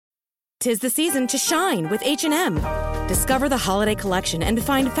'Tis the season to shine with H&M. Discover the holiday collection and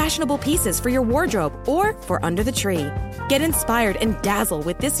find fashionable pieces for your wardrobe or for under the tree. Get inspired and dazzle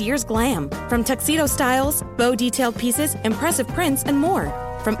with this year's glam. From tuxedo styles, bow detailed pieces, impressive prints, and more.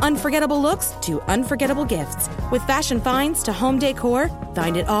 From unforgettable looks to unforgettable gifts. With fashion finds to home decor,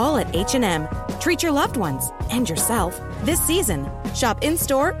 find it all at H&M. Treat your loved ones and yourself this season. Shop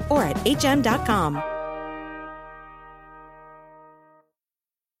in-store or at hm.com.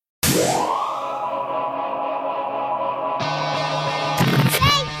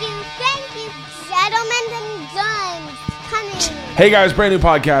 Hey guys, brand new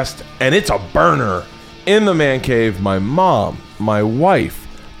podcast, and it's a burner. In the man cave, my mom, my wife,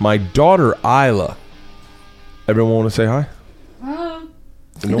 my daughter Isla. Everyone want to say hi? Hello.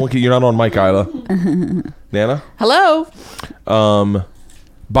 No one you're not on mic, Isla. Nana? Hello.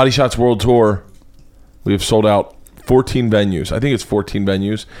 Body Shots World Tour. We have sold out 14 venues. I think it's 14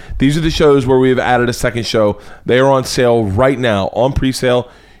 venues. These are the shows where we have added a second show. They are on sale right now, on pre-sale.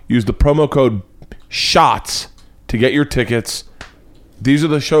 Use the promo code SHOTS to get your tickets. These are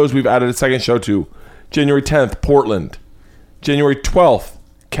the shows we've added a second show to. January 10th, Portland. January 12th,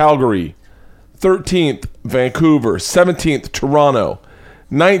 Calgary. 13th, Vancouver. 17th, Toronto.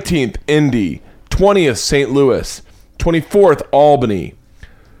 19th, Indy. 20th, St. Louis. 24th, Albany.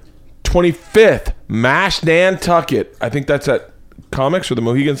 25th, Mash Nantucket. I think that's at Comics or the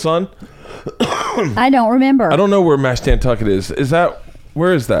Mohegan Sun. I don't remember. I don't know where Mash Nantucket is.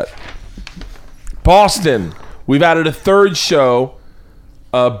 Where is that? Boston. We've added a third show.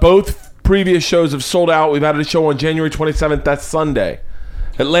 Both previous shows have sold out. We've added a show on January 27th. That's Sunday.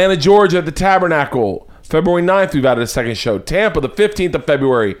 Atlanta, Georgia at the Tabernacle. February 9th, we've added a second show. Tampa, the 15th of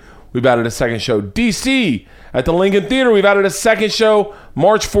February, we've added a second show. DC at the Lincoln Theater, we've added a second show.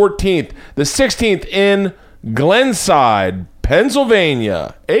 March 14th. The 16th in Glenside,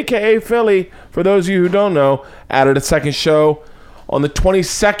 Pennsylvania, a.k.a. Philly, for those of you who don't know, added a second show. On the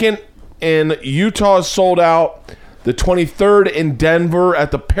 22nd in Utah, sold out. The 23rd in Denver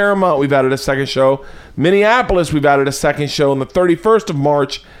at the Paramount, we've added a second show. Minneapolis, we've added a second show. On the 31st of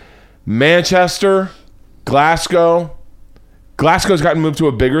March, Manchester, Glasgow. Glasgow's gotten moved to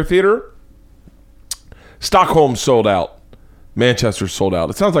a bigger theater. Stockholm sold out. Manchester sold out.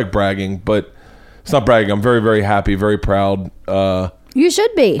 It sounds like bragging, but it's not bragging. I'm very, very happy, very proud. You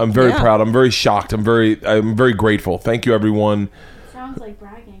should be. I'm very proud. I'm very shocked. I'm very grateful. Thank you, everyone. Sounds like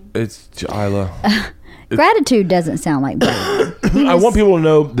bragging. It's Isla. Gratitude doesn't sound like bragging. I want people to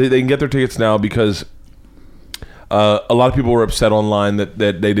know that they can get their tickets now because a lot of people were upset online that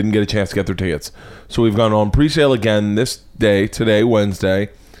they didn't get a chance to get their tickets. So we've gone on pre-sale again today, Wednesday.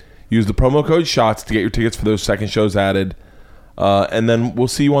 Use the promo code SHOTS to get your tickets for those second shows added. And then we'll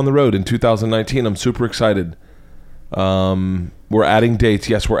see you on the road in 2019. I'm super excited. We're adding dates.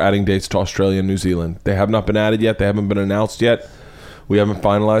 Yes, we're adding dates to Australia and New Zealand. They have not been added yet. They haven't been announced yet. We haven't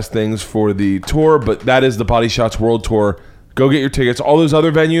finalized things for the tour, but that is the Body Shots World Tour. Go get your tickets. All those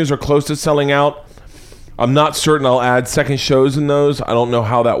other venues are close to selling out. I'm not certain I'll add second shows in those. I don't know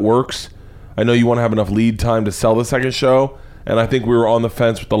how that works. I know you want to have enough lead time to sell the second show, and I think we were on the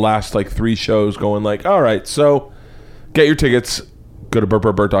fence with the last 3 shows going all right, so get your tickets. Go to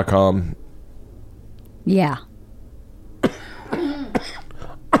burtburtburt.com. Yeah.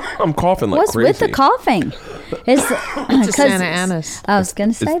 I'm coughing like What's crazy. with the coughing? It's a Santa Anise. I was going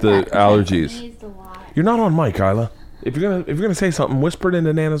to say it's that. the allergies. You're not on mic, Isla. If you're gonna say something, whisper it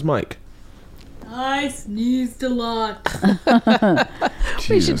into Nana's mic. I sneezed a lot.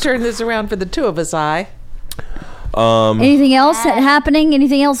 We should turn this around for the two of us, Anything else happening?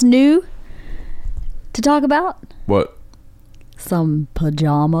 Anything else new to talk about? What? Some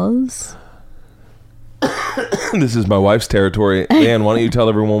pajamas. This is my wife's territory. Dan, why don't you tell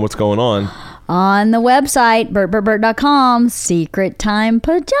everyone what's going on? On the website, burtburtburt.com, secret time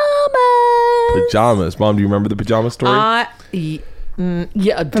pajamas. Pajamas. Mom, do you remember the pajama story? Yeah,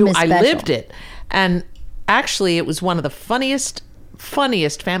 From his I special. lived it. And actually, it was one of the funniest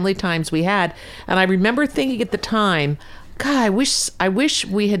family times we had. And I remember thinking at the time, God, I wish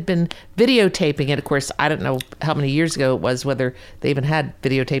we had been videotaping it. Of course, I don't know how many years ago it was, whether they even had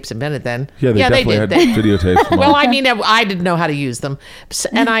videotapes invented then. Yeah, they definitely had videotapes. Well, I mean, I didn't know how to use them.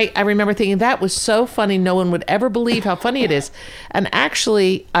 And I remember thinking that was so funny. No one would ever believe how funny it is. And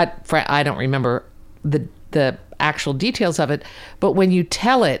actually, I don't remember the actual details of it, but when you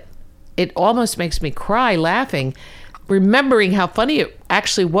tell it, it almost makes me cry laughing, remembering how funny it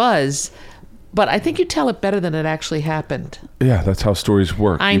actually was. But I think you tell it better than it actually happened. Yeah, that's how stories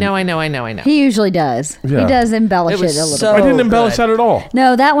work. I know. He usually does. Yeah. He does embellish It it, was a little so- bit. I didn't embellish that at all.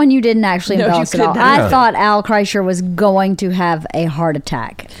 No, that one you didn't actually No, you embellish at all. couldn't. I No. thought Al Kreischer was going to have a heart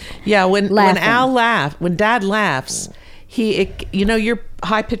attack. Yeah, when Laughing. Al laughs, when Dad laughs, your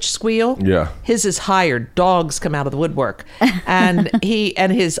high pitched squeal. Yeah. His is higher. Dogs come out of the woodwork, and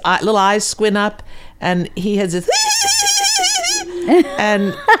his little eyes squint up, and he has this.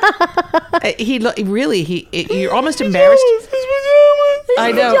 And you're almost embarrassed.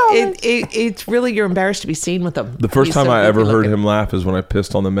 I know it's really, you're embarrassed to be seen with him. The first He's time so I ever goofy heard looking. him laugh is when I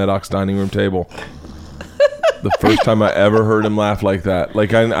pissed on the Maddox dining room table. The first time I ever heard him laugh like that.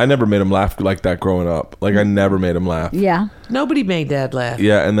 Like, I never made him laugh like that growing up. Like, I never made him laugh. Yeah. Nobody made Dad laugh.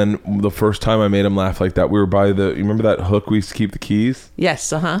 Yeah, and then the first time I made him laugh like that, we were by you remember that hook we used to keep the keys?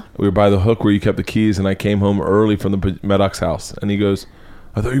 Yes. We were by the hook where you kept the keys, and I came home early from the Maddox house, and he goes,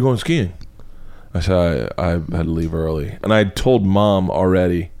 I thought you were going skiing. I said, I had to leave early. And I had told Mom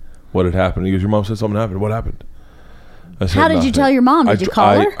already what had happened. He goes, your mom said something happened. What happened? I said, How did you "Nothing." tell your mom? Did you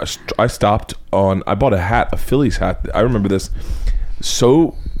call her? I stopped I bought a Phillies hat. I remember this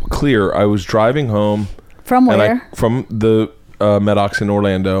so clear. I was driving home. From where? From the Maddox in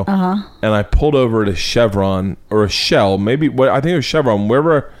Orlando. Uh-huh. And I pulled over at a Chevron or a Shell. Maybe, I think it was Chevron.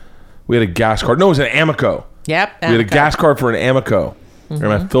 Wherever we had a gas card. No, it was an Amoco. Yep. We had a gas card for an Amoco. Mm-hmm.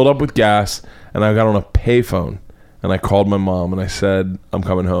 And I filled up with gas, and I got on a payphone. And I called my mom, and I said, I'm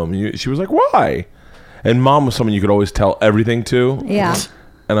coming home. And she was like, why? And Mom was someone you could always tell everything to. Yeah.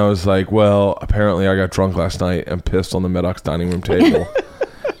 And I was like, well, apparently I got drunk last night and pissed on the Maddox dining room table.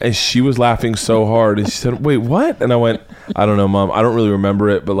 And she was laughing so hard. And she said, wait, what? And I went, I don't know, Mom. I don't really remember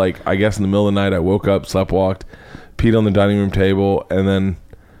it. But, like, I guess in the middle of the night, I woke up, sleepwalked, peed on the dining room table. And then,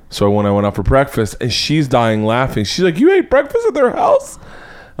 so when I went out for breakfast, and she's dying laughing. She's like, you ate breakfast at their house?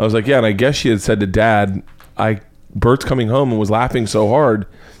 I was like, yeah. And I guess she had said to Dad, Bert's coming home and was laughing so hard,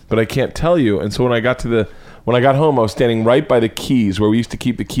 but I can't tell you. And so when I got home, I was standing right by the keys where we used to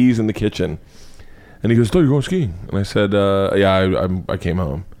keep the keys in the kitchen. And he goes, "Oh, you're going skiing?" And I said, "Yeah, I came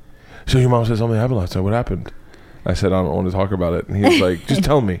home." So your mom said something happened last night. What happened? I said, "I don't want to talk about it." And he was like, "Just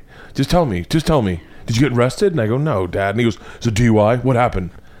tell me. Just tell me. Just tell me. Did you get arrested?" And I go, "No, Dad." And he goes, "So DUI? What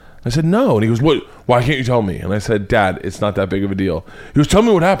happened?" I said, "No." And he goes, "What? Why can't you tell me?" And I said, "Dad, it's not that big of a deal." He goes, "Tell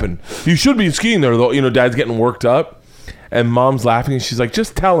me what happened. You should be skiing there, though." Dad's getting worked up. And Mom's laughing, and she's like,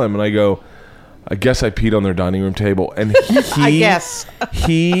 "Just tell him." And I go, "I guess I peed on their dining room table." And I guess.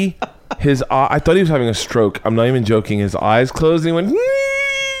 I thought he was having a stroke. I'm not even joking. His eyes closed, and he went,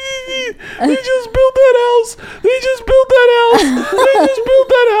 "They just built that house. They just built that house. They just built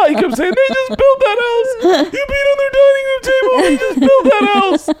that house." He kept saying, "They just built that house. You peed on their dining room table. They just built that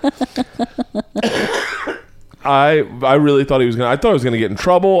house." I really thought I thought I was gonna get in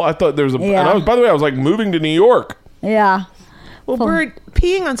trouble. I thought there was and by the way, I was like moving to New York. Yeah. Well, Bert,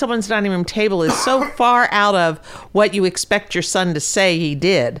 peeing on someone's dining room table is so far out of what you expect your son to say he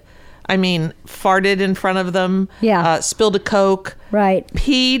did. I mean, farted in front of them. Yeah. Spilled a Coke. Right.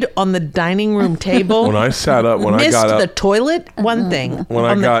 Peed on the dining room table. When I sat up, when I missed got up, the toilet. One thing.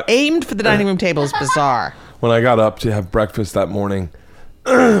 Aimed for the dining room table is bizarre. When I got up to have breakfast that morning,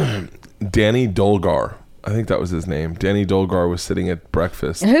 Danny Dolgar, I think that was his name. Danny Dolgar was sitting at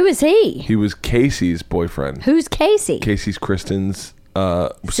breakfast. Who is he? He was Casey's boyfriend. Who's Casey? Casey's Kristen's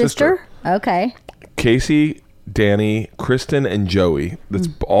Sister? Okay. Casey, Danny, Kristen, and Joey. That's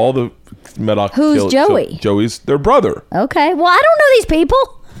all the Maddox. Who's Joey? Joey's their brother. Okay. Well, I don't know these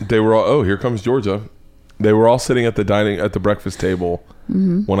people. They were all, oh, here comes Georgia. They were all sitting at the breakfast table.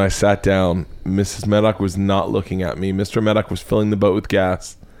 Mm-hmm. When I sat down, Mrs. Maddox was not looking at me. Mr. Maddox was filling the boat with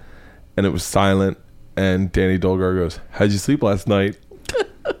gas, and it was silent. And Danny Dolgar goes, "How'd you sleep last night?"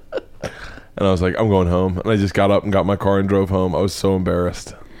 And I was like, "I'm going home." And I just got up and got my car and drove home. I was so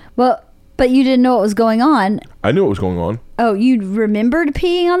embarrassed. Well, but you didn't know what was going on. I knew what was going on. Oh, you remembered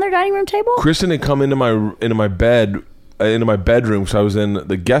peeing on their dining room table? Kristen had come into my bedroom, so I was in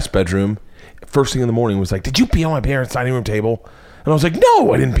the guest bedroom. First thing in the morning was like, "Did you pee on my parents' dining room table?" And I was like,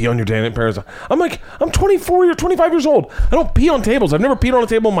 "No, I didn't pee on your parents." I'm like, "I'm 24 or 25 years old. I don't pee on tables. I've never peed on a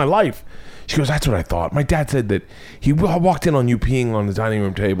table in my life." She goes, "That's what I thought. My dad said that he walked in on you peeing on the dining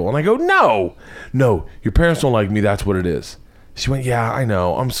room table." And I go, No, your parents don't like me. That's what it is." She went, "Yeah, I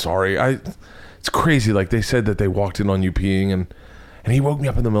know. I'm sorry. It's crazy. Like, they said that they walked in on you peeing, and he woke me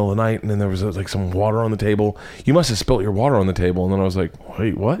up in the middle of the night, and then there was like some water on the table. You must have spilt your water on the table." And then I was like,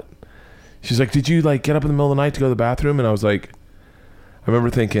 "Wait, what?" She's like, "Did you like get up in the middle of the night to go to the bathroom?" And I was like, I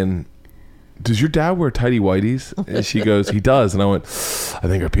remember thinking, does your dad wear tighty whities? And she goes, he does. And I went, I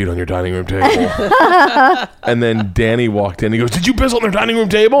think I peed on your dining room table. And then Danny walked in. He goes, did you piss on their dining room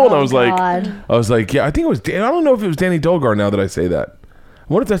table? And I was like, yeah, I think it was Dan. I don't know if it was Danny Dolgar now that I say that.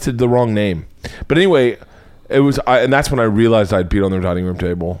 I wonder if that's the wrong name. But anyway, it was, and that's when I realized I'd peed on their dining room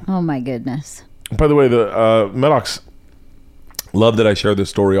table. Oh my goodness. By the way, the Maddox love that I share this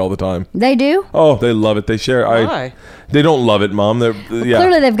story all the time. They do? Oh, they love it. They share. Why? They don't love it, Mom.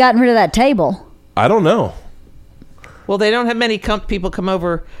 Clearly they've gotten rid of that table. I don't know. Well, they don't have many people come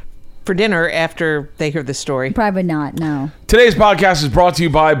over for dinner after they hear this story. Probably not, no. Today's podcast is brought to you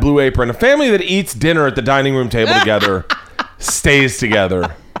by Blue Apron. A family that eats dinner at the dining room table together stays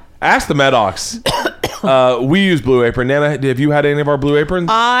together. Ask the Maddox. We use Blue Apron. Nana, have you had any of our Blue Aprons?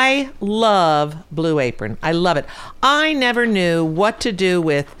 I love Blue Apron. I love it. I never knew what to do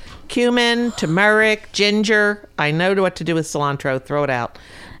with cumin, turmeric, ginger. I know what to do with cilantro. Throw it out.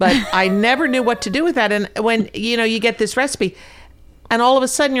 But I never knew what to do with that. And when, you get this recipe and all of a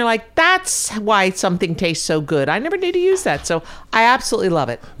sudden you're like, that's why something tastes so good. I never knew to use that. So I absolutely love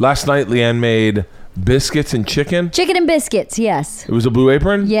it. Last night, Leanne made biscuits and chicken. Chicken and biscuits, yes. It was a Blue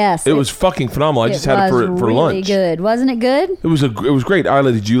Apron? Yes. It was fucking phenomenal. I just had it for really lunch. Good. Wasn't it good? It was great.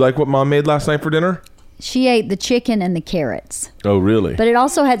 Isla, did you like what Mom made last night for dinner? She ate the chicken and the carrots. Oh, really? But it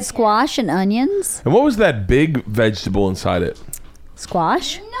also had squash and onions. And what was that big vegetable inside it?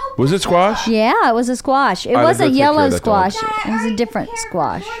 Squash? Was it squash? Yeah, it was a squash. It Isla, wasn't go take care yellow of that dog. squash. It was a different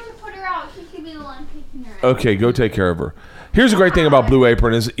squash. Put her out. She could be the one picking her out. Okay, go take care of her. Here's the great thing about Blue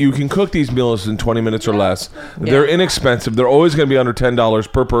Apron is you can cook these meals in 20 minutes or less. They're inexpensive. They're always going to be under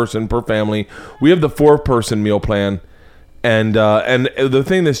 $10 per person, per family. We have the 4-person meal plan. And the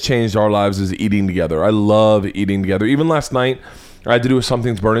thing that's changed our lives is eating together. I love eating together. Even last night, I had to do with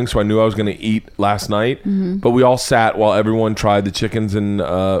Something's Burning, so I knew I was going to eat last night. Mm-hmm. But we all sat while everyone tried the chickens and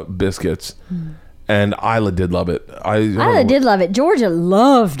biscuits. Mm. And Isla did love it. Isla did love it. Georgia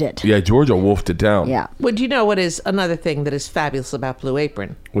loved it. Yeah, Georgia wolfed it down. Yeah. Well, do you know what is another thing that is fabulous about Blue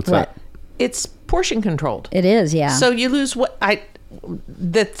Apron? What's that? It's portion controlled. It is, yeah. So you lose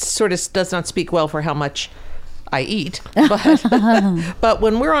that sort of does not speak well for how much I eat, but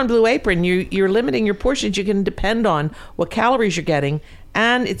when we're on Blue Apron, you're limiting your portions. You can depend on what calories you're getting,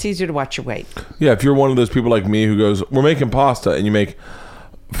 and it's easier to watch your weight. Yeah, if you're one of those people like me who goes, we're making pasta, and you make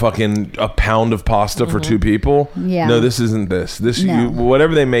fucking a pound of pasta for 2 people. Yeah. No, this isn't this. No.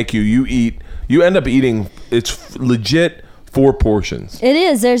 Whatever they make you eat. You end up eating. It's legit 4 portions. It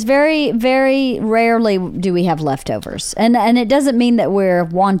is. There's very, very rarely do we have leftovers. And it doesn't mean that we're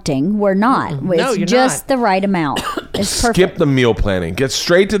wanting. We're not. No, it's you're just not. the right amount. It's perfect. Skip the meal planning. Get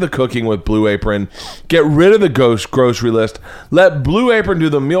straight to the cooking with Blue Apron. Get rid of the grocery list. Let Blue Apron do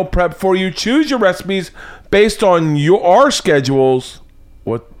the meal prep for you. Choose your recipes based on our schedules.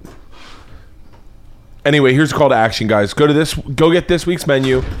 What? Anyway, here's a call to action, guys. Go get this week's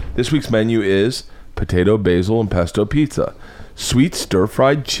menu. This week's menu is potato, basil, and pesto pizza, sweet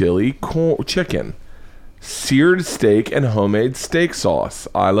stir-fried chili chicken, seared steak, and homemade steak sauce.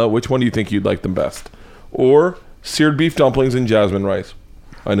 Isla, which one do you think you'd like the best? Or seared beef dumplings and jasmine rice?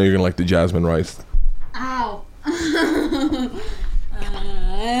 I know you're gonna like the jasmine rice. Ow.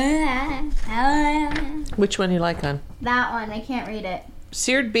 Which one you like, hon? That one. I can't read it.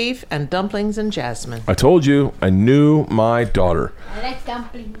 Seared beef and dumplings and jasmine. I told you, I knew my daughter. I like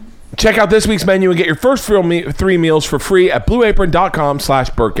dumplings. Check out this week's menu and get your first 3 meals for free at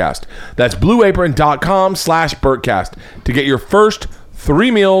blueapron.com/Bertcast. That's blueapron.com/Bertcast to get your first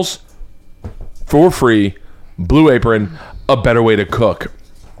 3 meals for free. Blue Apron, a better way to cook.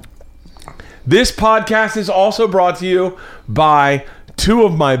 This podcast is also brought to you by 2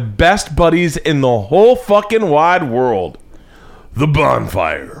 of my best buddies in the whole fucking wide world. The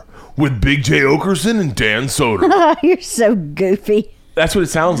Bonfire with Big J. Okerson and Dan Soder. You're so goofy. That's what it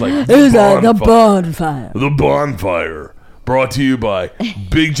sounds like. The Bonfire. The Bonfire. Brought to you by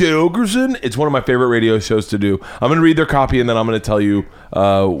Big J. Okerson. It's one of my favorite radio shows to do. I'm going to read their copy and then I'm going to tell you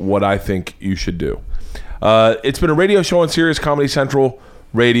what I think you should do. It's been a radio show on Sirius Comedy Central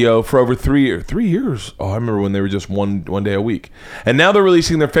Radio for over 3 years. 3 years? Oh, I remember when they were just one day a week. And now they're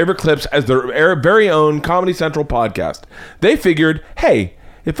releasing their favorite clips as their very own Comedy Central podcast. They figured, hey,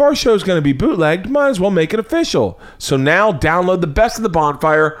 if our show's going to be bootlegged, might as well make it official. So now download the best of the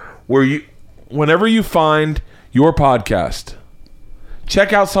Bonfire whenever you find your podcast.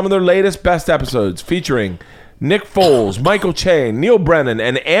 Check out some of their latest best episodes featuring Nick Foles, Michael Che, Neil Brennan,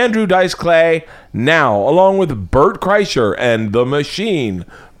 and Andrew Dice Clay now, along with Bert Kreischer and The Machine.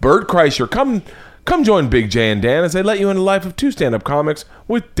 Bert Kreischer, come Come join Big J and Dan as they let you into the life of two stand-up comics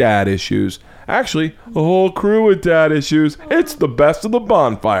with dad issues. Actually, a whole crew with dad issues. It's the best of the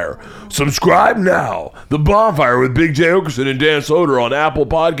Bonfire. Subscribe now. The Bonfire with Big J Okerson and Dan Soder on Apple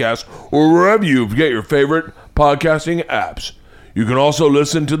Podcasts or wherever you get your favorite podcasting apps. You can also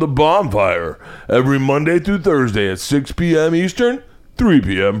listen to The Bonfire every Monday through Thursday at 6 p.m. Eastern, 3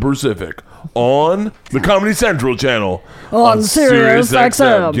 p.m. Pacific on the Comedy Central channel On Sirius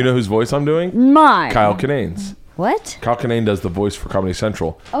XM. Do you know whose voice I'm doing? Mine. Kyle Kinane's. What? Kyle Kinane does the voice for Comedy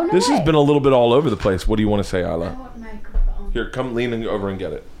Central. Oh, no This has way. been a little bit all over the place. What do you want to say, Isla? want microphone. Here, come lean over and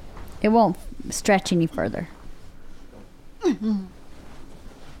get it. It won't stretch any further. Can't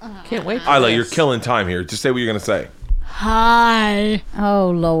wait. Isla, you're killing time here. Just say what you're going to say. Hi.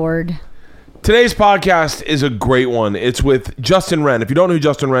 Oh, Lord. Today's podcast is a great one. It's with Justin Wren. If you don't know who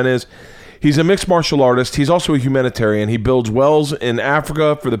Justin Wren is, he's a mixed martial artist. He's also a humanitarian. He builds wells in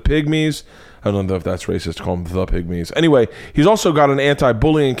Africa for the pygmies. I don't know if that's racist to call them the pygmies. Anyway, he's also got an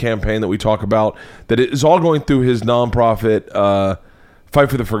anti-bullying campaign that we talk about that is all going through his nonprofit,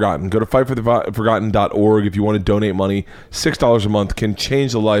 Fight for the Forgotten. Go to fightfortheforgotten.org if you want to donate money. $6 a month can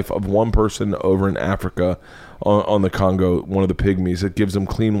change the life of one person over in Africa on the Congo, one of the pygmies. It gives them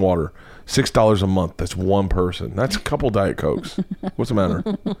clean water. $6 a month. That's one person. That's a couple Diet Cokes. What's the matter?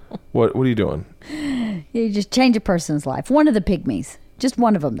 What are you doing? You just change a person's life. One of the pygmies. Just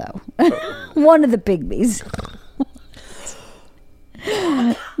one of them, though. One of the pygmies.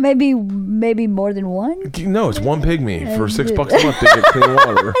 maybe more than one. No, it's one pygmy for $6 a month to get clean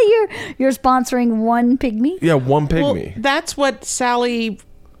water. You're sponsoring one pygmy. Yeah, one Well, pygmy. that's what Sally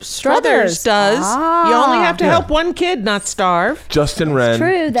Struthers Struthers does. You only have to help one kid not starve. Justin Wren.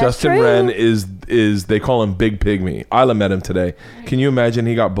 true, that's Justin true. Wren is they call him Big Pygmy. Isla met him today. Can you imagine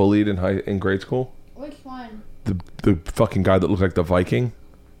he got bullied in grade school? Which one? The fucking guy that looked like the Viking.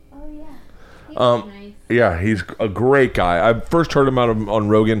 Oh yeah. He's nice. Yeah, he's a great guy. I first heard him out on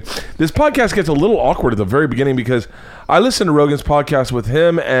Rogan. This podcast gets a little awkward at the very beginning because I listened to Rogan's podcast with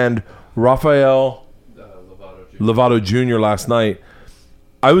him and Rafael Lovato Jr. last night.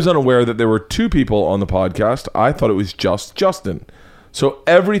 I was unaware that there were two people on the podcast. I thought it was just Justin. So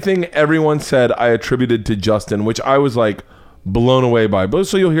everything everyone said I attributed to Justin, which I was like blown away by. But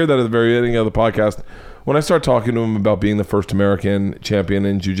so you'll hear that at the very beginning of the podcast. When I start talking to him about being the first American champion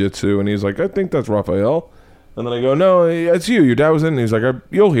in jiu-jitsu, and he's like, I think that's Rafael. And then I go, no, it's you. Your dad was in. And he's like,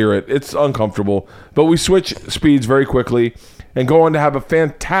 you'll hear it. It's uncomfortable. But we switch speeds very quickly and go on to have a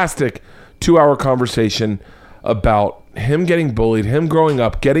fantastic 2-hour conversation about him getting bullied, him growing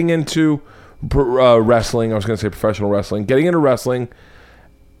up, getting into wrestling. I was going to say professional wrestling. Getting into wrestling.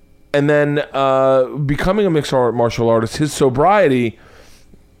 And then becoming a mixed martial artist. His sobriety.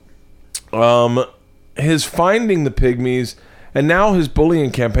 His finding the pygmies, and now his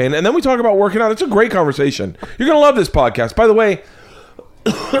bullying campaign. And then we talk about working out. It's a great conversation. You're going to love this podcast. By the way,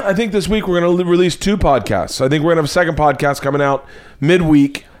 I think this week we're going to release 2 podcasts. I think we're going to have a second podcast coming out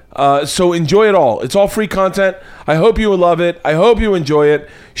midweek. So enjoy it all. It's all free content. I hope you will love it. I hope you enjoy it.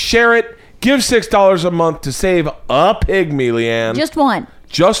 Share it. Give $6 a month to save a pygmy, Leanne. Just one.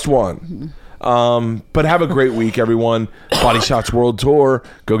 Just one. But have a great week, everyone. Body Shots World Tour.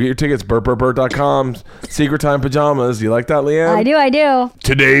 Go get your tickets. BurtBurtBurt.com. Secret Time Pajamas. Do you like that, Leanne? I do.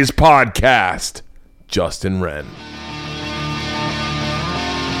 Today's podcast, Justin Wren.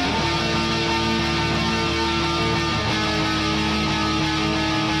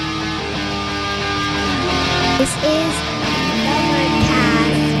 This is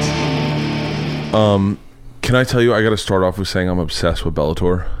Overcast. Can I tell you, I got to start off with saying I'm obsessed with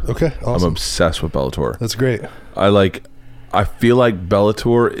Bellator. Okay, awesome. I'm obsessed with Bellator. That's great. I feel like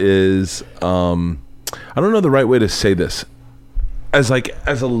Bellator is, I don't know the right way to say this. As a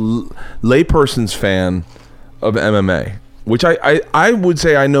layperson's fan of MMA, which I would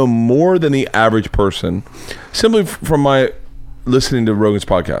say I know more than the average person, simply from my listening to Rogan's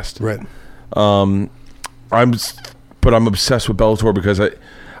podcast. Right. I'm obsessed with Bellator because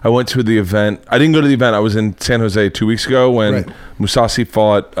I went to the event. I didn't go to the event. I was in San Jose 2 weeks ago when Right. Mousasi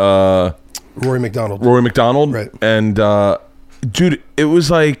fought Rory McDonald. Right. And dude, it was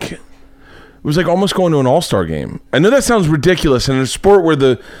like almost going to an all-star game. I know that sounds ridiculous in a sport where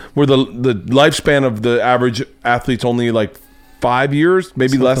the lifespan of the average athlete's only like 5 years,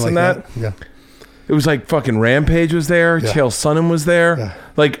 maybe Something less than like that. Yeah. It was like fucking Rampage was there, Yeah. Chael Sonnen was there, Yeah.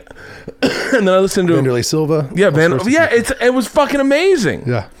 like, and then I listened to Vanderlei Silva. yeah, all sorts of people. it was fucking amazing.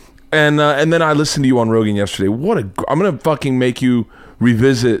 Yeah. And then I listened to you on Rogan yesterday. I'm gonna fucking make you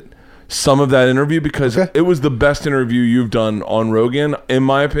revisit some of that interview because it was the best interview you've done on Rogan, in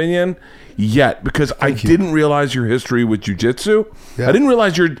my opinion, yet. Because I didn't realize your history with jiu-jitsu. Yeah. I didn't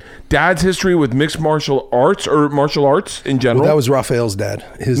realize your dad's history with mixed martial arts or martial arts in general. Well, that was Raphael's dad.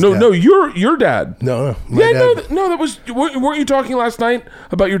 His no, dad. no, your dad. No. My Yeah, dad. no, that was. Weren't you talking last night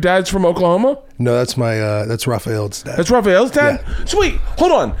about your dad's from Oklahoma? No, that's that's Raphael's dad. That's Raphael's dad? Yeah. Sweet.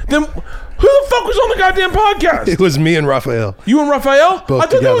 Hold on. Then who the fuck was on the goddamn podcast? It was me and Raphael. You and Raphael? Both I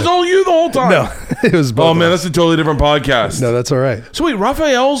thought that was together. all you the whole time. No, it was both. Oh, of man, us. that's a totally different podcast. No, that's all right. Sweet.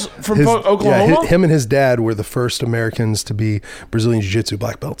 Raphael's from His- Oklahoma? Yeah, him and his dad were the first Americans to be Brazilian Jiu-Jitsu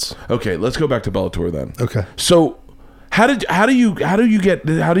black belts. Okay, let's go back to Bellator then. Okay. So, how do you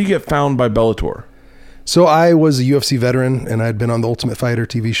get found by Bellator? So I was a UFC veteran, and I'd been on the Ultimate Fighter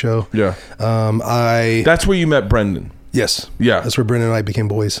TV show. Yeah. That's where you met Brendan. Yes. Yeah. That's where Brendan and I became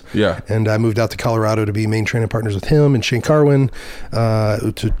boys. Yeah. And I moved out to Colorado to be main training partners with him and Shane Carwin,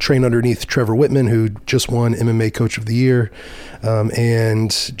 to train underneath Trevor Whitman, who just won MMA Coach of the Year.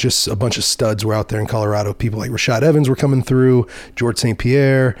 And just a bunch of studs were out there in Colorado. People like Rashad Evans were coming through, George St.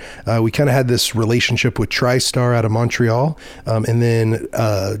 Pierre. We kind of had this relationship with TriStar out of Montreal. And then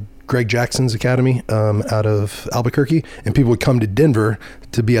Greg Jackson's academy out of Albuquerque, and people would come to Denver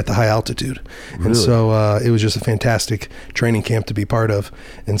to be at the high altitude. Really? And so it was just a fantastic training camp to be part of.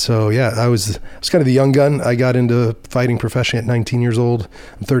 And so, yeah, I was kind of the young gun. I got into fighting professionally at 19 years old.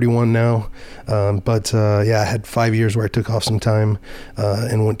 I'm 31 now. But I had 5 years where I took off some time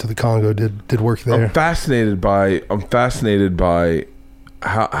and went to the Congo, did work there. I'm fascinated by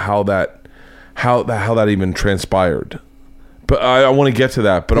how that even transpired. But I want to get to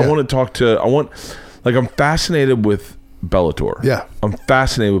that. But Yeah. I'm fascinated with Bellator. Yeah. I'm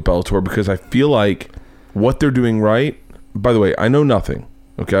fascinated with Bellator because I feel like what they're doing right. By the way, I know nothing.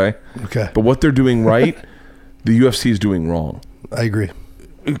 Okay. Okay. But what they're doing right, the UFC is doing wrong. I agree.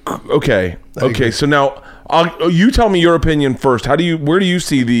 Okay. I agree. So now, you tell me your opinion first. Where do you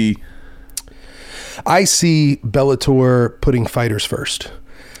see the? I see Bellator putting fighters first.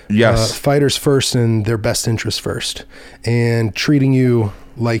 Yes. Fighters first and their best interests first, and treating you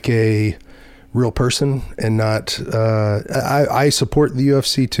like a real person and not I support the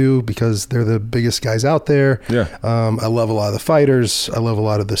UFC too because they're the biggest guys out there. Yeah. I love a lot of the fighters. I love a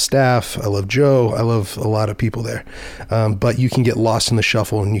lot of the staff. I love Joe. I love a lot of people there. But you can get lost in the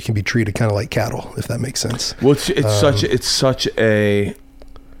shuffle and you can be treated kind of like cattle, if that makes sense. Well,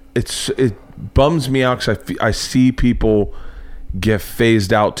 it bums me out because I see people get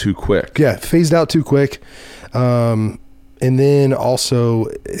phased out too quick. Yeah, phased out too quick. And then also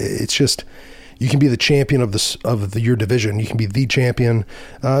it's just, you can be the champion of your division. You can be the champion.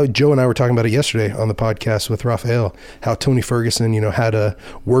 Joe and I were talking about it yesterday on the podcast with Raphael, how Tony Ferguson, had a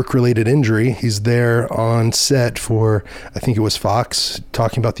work-related injury. He's there on set for, I think it was Fox,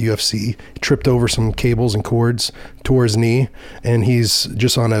 talking about the UFC. He tripped over some cables and cords, tore his knee, and he's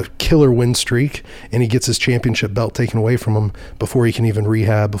just on a killer win streak, and he gets his championship belt taken away from him before he can even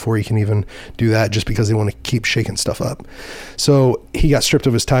rehab, before he can even do that, just because they want to keep shaking stuff up. So he got stripped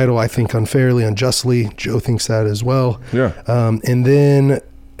of his title, I think unfairly, unjustly. Joe thinks that as well. Yeah. And then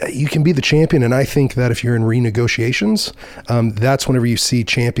you can be the champion, and I think that if you're in renegotiations, that's whenever you see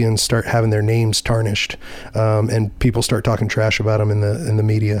champions start having their names tarnished, and people start talking trash about them in the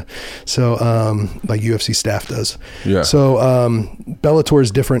media. So like UFC staff does. Yeah. So Bellator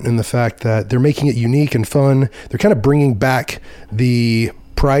is different in the fact that they're making it unique and fun. They're kind of bringing back the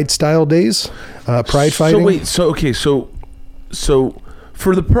Pride style days, Pride fighting. So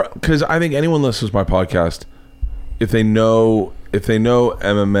for because I think anyone listens to my podcast, if they know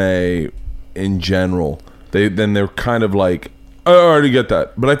MMA in general, they're kind of like, oh, I already get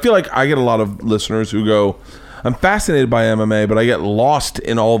that. But I feel like I get a lot of listeners who go, I'm fascinated by MMA, but I get lost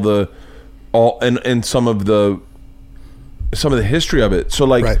in in some of the history of it. So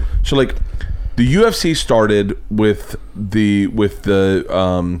Right. the UFC started with the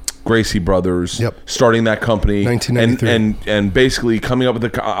Gracie brothers, Yep. starting that company, 1993. and basically coming up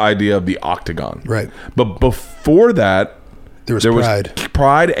with the idea of the Octagon. Right. But before that, There was Pride.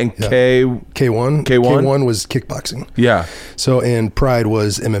 Pride and Yeah. K1. K1 was kickboxing. Yeah. So, and Pride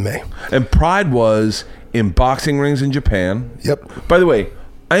was MMA. And Pride was in boxing rings in Japan. Yep. By the way,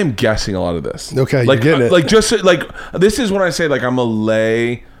 I am guessing a lot of this. Okay, you're getting it. This is when I say I'm a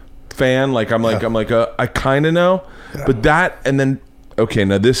lay fan. I kind of know, but that, and then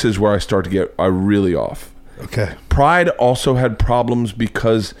now this is where I start to get really off. Okay. Pride also had problems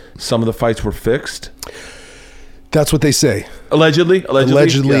because some of the fights were fixed. That's what they say. Allegedly,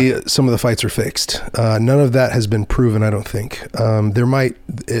 Allegedly, yeah. some of the fights are fixed. None of that has been proven, I don't think. There might,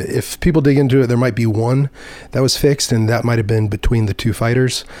 if people dig into it, there might be one that was fixed, and that might have been between the two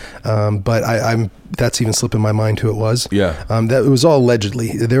fighters. But that's even slipping my mind who it was. Yeah. That it was all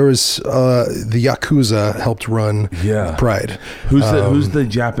allegedly. There was the Yakuza helped run Pride. Who's the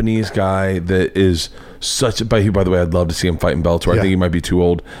Japanese guy that is such a, by the way, I'd love to see him fight in Bellator. I think he might be too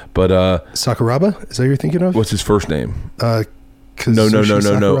old, but Sakuraba, is that who you're thinking of? What's his first name? No.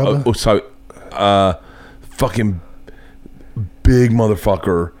 Sorry. Fucking big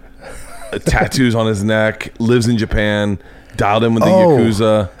motherfucker. Tattoos on his neck. Lives in Japan. Dialed in with the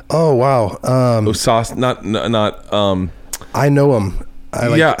Yakuza. Oh wow. Osas, not. I know him.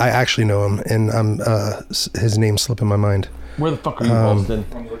 I actually know him, and his name's slipping my mind. Where the fuck are you, Austin?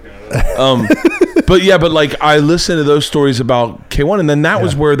 But like I listened to those stories about K1, and then that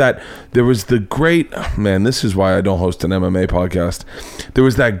was where there was the great man. This is why I don't host an MMA podcast. There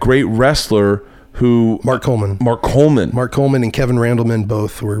was that great wrestler who Mark Coleman and Kevin Randleman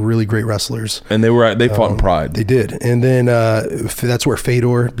both were really great wrestlers, and they fought in Pride. They did, and then that's where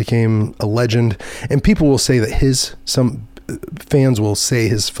Fedor became a legend. And people will say that some fans will say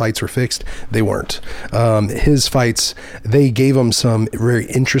his fights were fixed. They weren't. His fights, they gave him some very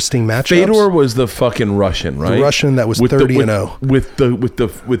interesting matchups. Fedor was the fucking Russian, right? The Russian that was 30-0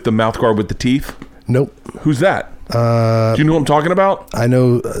 with the mouth guard with the teeth. Nope. Who's that? Do you know what I'm talking about? I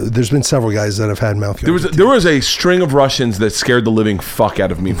know. There's been several guys that have had mouth guards. There was a string of Russians that scared the living fuck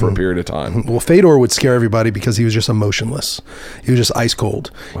out of me for a period of time. Well, Fedor would scare everybody because he was just emotionless. He was just ice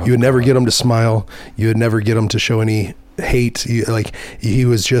cold. You would never get him to smile. You would never get him to show any hate. He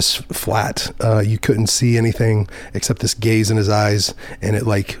was just flat. You couldn't see anything except this gaze in his eyes, and it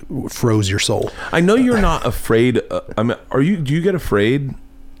like froze your soul. I know you're not afraid. Do you get afraid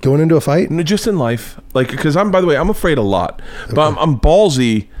going into a fight? No, just in life. Like, because I'm afraid a lot, but I'm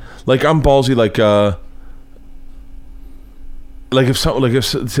ballsy. Like I'm ballsy. Like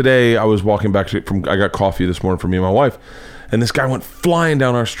if today I was walking back I got coffee this morning for me and my wife, and this guy went flying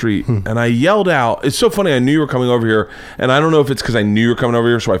down our street, and I yelled out. It's so funny. I knew you were coming over here, and I don't know if it's because I knew you were coming over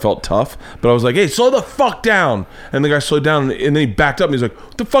here, so I felt tough. But I was like, "Hey, slow the fuck down!" And the guy slowed down, and then he backed up, and he's like,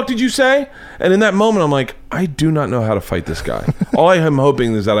 "What the fuck did you say?" And in that moment, I'm like, I do not know how to fight this guy. All I am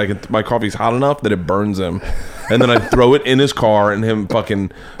hoping is that my coffee's hot enough that it burns him, and then I throw it in his car and him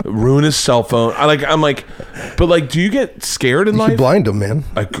fucking ruin his cell phone. But do you get scared in life? You blind him, man.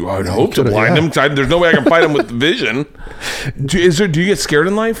 I'd hope to blind him. There's no way I can fight him with vision. Do you get scared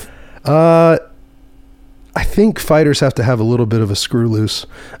in life? I think fighters have to have a little bit of a screw loose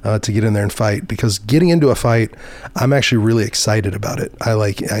to get in there and fight, because getting into a fight, I'm actually really excited about it.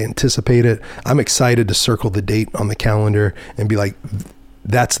 I anticipate it. I'm excited to circle the date on the calendar and be like,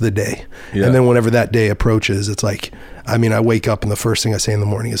 that's the day. Yeah. And then whenever that day approaches, it's like, I wake up and the first thing I say in the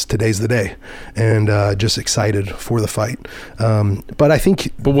morning is today's the day, and just excited for the fight. But I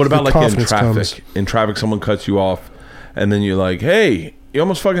think, but what about in traffic? In traffic, someone cuts you off, and then you're like, hey, you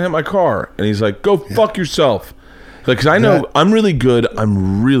almost fucking hit my car. And he's like, go fuck yourself. Because I know I'm really good at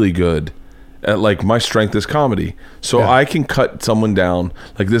my strength is comedy. So I can cut someone down.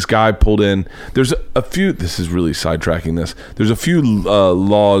 Like this guy pulled in. There's a few, this is really sidetracking this. There's a few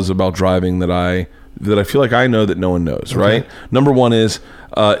laws about driving that I feel like I know that no one knows, right? Number one is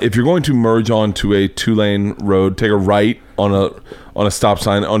if you're going to merge onto a 2-lane road, take a right on a stop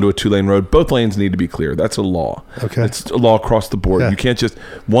sign onto a 2-lane road, both lanes need to be clear. That's a law. Okay. It's a law across the board. You can't just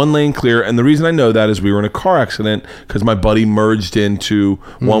one lane clear. And the reason I know that is we were in a car accident because my buddy merged into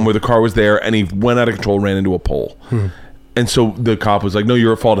one where the car was there, and he went out of control, ran into a pole. And so the cop was like, no,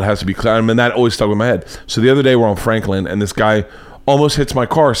 you're at fault. It has to be clear. And that always stuck in my head. So the other day we're on Franklin, and this guy almost hits my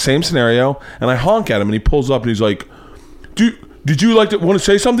car, same scenario, and I honk at him, and he pulls up, and he's like, did you want to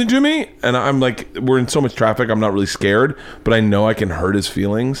say something to me? And I'm like, we're in so much traffic, I'm not really scared, but I know I can hurt his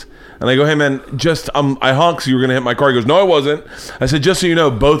feelings. And I go, hey man, I honk so you were gonna hit my car. He goes, no, I wasn't. I said, just so you know,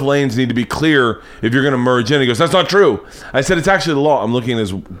 both lanes need to be clear if you're gonna merge in. He goes, that's not true. I said, it's actually the law. I'm looking at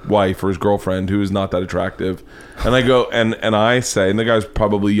his wife or his girlfriend, who is not that attractive. And I go, and I say, and the guy's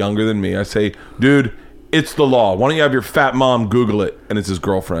probably younger than me, I say, dude, it's the law. Why don't you have your fat mom Google it? And it's his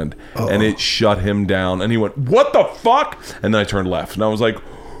girlfriend. And it shut him down. And he went, what the fuck? And then I turned left. And I was like,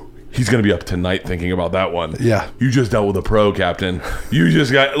 he's going to be up tonight thinking about that one. Yeah. You just dealt with a pro, Captain. You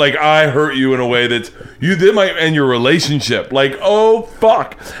just got, I hurt you in a way that might end your relationship. Oh,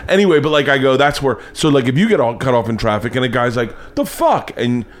 fuck. Anyway, but I go, that's where, so if you get all cut off in traffic and a guy's like, the fuck?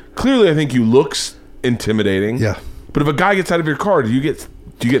 And clearly I think you look intimidating. Yeah. But if a guy gets out of your car, do you get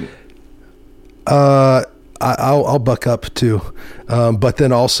I'll buck up too. But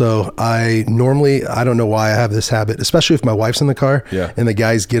then also I don't know why I have this habit, especially if my wife's in the car and the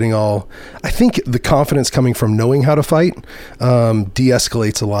guy's getting all, I think the confidence coming from knowing how to fight,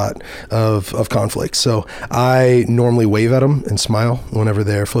 de-escalates a lot of conflict. So I normally wave at them and smile whenever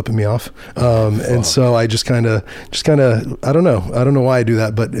they're flipping me off. And so I just kind of, I don't know why I do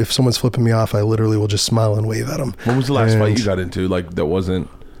that, but if someone's flipping me off, I literally will just smile and wave at them. When was the last fight you got into, like, that wasn't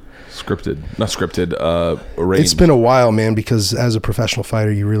arranged? It's been a while, man, because as a professional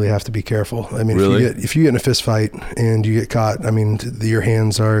fighter, you really have to be careful. I mean, if you get in a fist fight and you get caught, I mean, your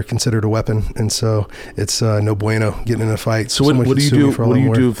hands are considered a weapon, and so it's no bueno getting in a fight. So what do you do? What do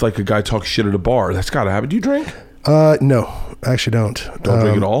you do if like a guy talks shit at a bar? That's gotta happen. Do you drink? No, I actually don't. Don't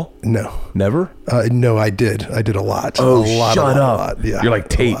drink at all? No. Never? No, I did a lot. Oh, a shut up. lot. Yeah, you're like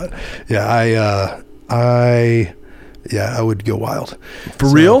Tate. Yeah, I would go wild. For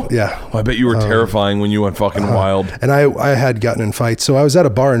real? Yeah. Well, I bet you were terrifying when you went fucking wild. And I had gotten in fights. So I was at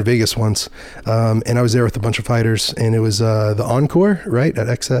a bar in Vegas once, and I was there with a bunch of fighters, and it was the Encore, right, at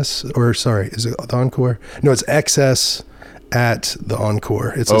XS? Or sorry, is it the Encore? No, it's XS at the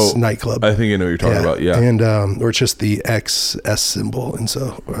Encore. It's a nightclub. I think I know what you're talking about, yeah. And or it's just the XS symbol, and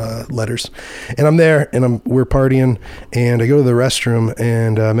so letters. And I'm there, and we're partying, and I go to the restroom,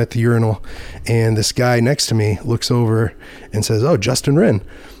 and I'm at the urinal, and this guy next to me looks over and says, "Oh, Justin Wren."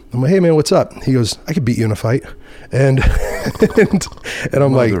 I'm like, "Hey man, what's up?" He goes, "I could beat you in a fight." And and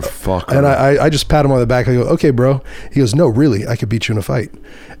I'm like, and I just pat him on the back. I go, "Okay, bro." He goes, "No, really, I could beat you in a fight."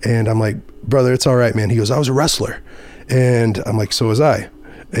 And I'm like, "Brother, it's all right, man." He goes, "I was a wrestler." And I'm like, "So was I.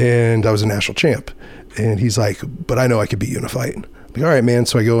 And I was a national champ." And he's like, "But I know I could beat you in a fight." I'm like, "All right, man."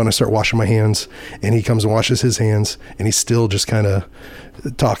 So I go and I start washing my hands, and he comes and washes his hands, and he's still just kind of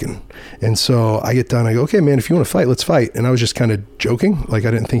talking. And so I get done. I go, "Okay, man, if you want to fight, let's fight." And I was just kind of joking. Like,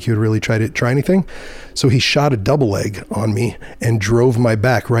 I didn't think he would really try anything. So he shot a double leg on me and drove my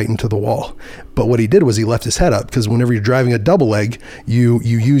back right into the wall. But what he did was he left his head up, because whenever you're driving a double leg, you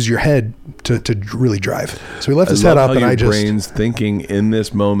use your head to really drive. So he left his head up, and I just... your brain's thinking in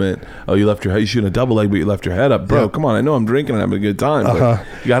this moment, oh, you left your head, you shooting a double leg, but you left your head up. Bro, come on, I know I'm drinking and having a good time, but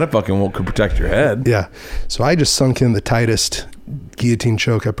you got to fucking protect your head. Yeah. So I just sunk in the tightest guillotine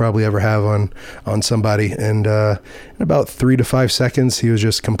choke I probably ever have on somebody, and in about 3 to 5 seconds he was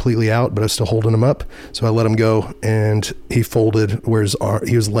just completely out, but I was still holding him up. So I let him go, and he folded where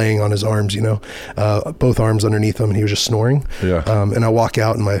he was laying on his arms, both arms underneath him, and he was just snoring. And I walk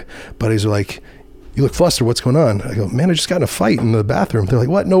out, and my buddies are like, "You look flustered, what's going on?" I go, "Man, I just got in a fight in the bathroom." They're like,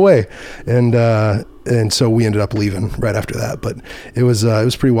 "What? No way." And so we ended up leaving right after that, but it was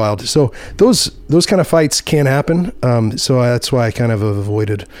pretty wild. So those kind of fights can happen. So that's why I kind of have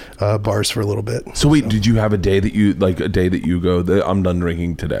avoided bars for a little bit. So wait, did you have a day that you go, "I'm done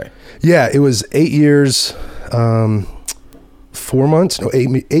drinking today"? Yeah, it was 8 years, 4 months. No,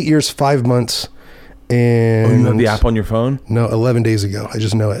 8 years, 5 months. And you have the app on your phone? No, 11 days ago. I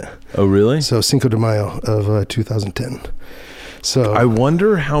just know it. Oh, really? So Cinco de Mayo of 2010. So I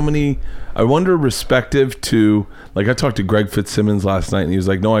wonder respective to, like, I talked to Greg Fitzsimmons last night, and he was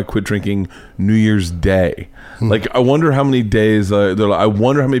like, "No, I quit drinking New Year's Day." Like, I wonder how many days, I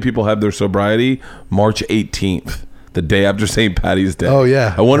wonder how many people have their sobriety March 18th, the day after St. Patty's Day. Oh,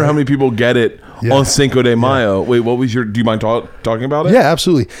 yeah. I wonder how many people get it on Cinco de Mayo. Wait, what was do you mind talking about it? Yeah,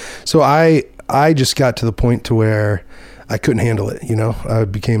 absolutely. So I just got to the point to where I couldn't handle it. I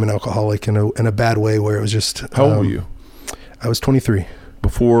became an alcoholic in a bad way, where it was just... How old were you? I was 23.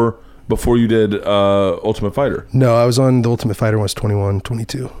 Before you did Ultimate Fighter? No, I was on the Ultimate Fighter when I was 21,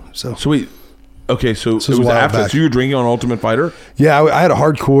 22. So wait, okay, so it was a while after. back. So you were drinking on Ultimate Fighter? Yeah, I had a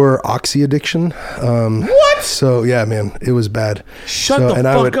hardcore oxy addiction. What? So yeah, man, it was bad. Shut the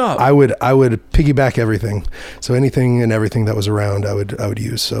fuck up. I would piggyback everything. So anything and everything that was around, I would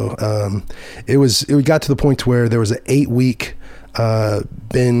use. So it got to the point where there was an 8-week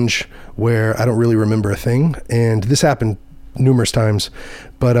binge where I don't really remember a thing, and this happened numerous times,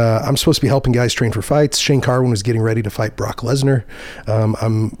 but I'm supposed to be helping guys train for fights. Shane Carwin was getting ready to fight Brock Lesnar.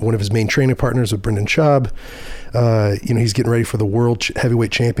 I'm one of his main training partners with Brendan Schaub. He's getting ready for the World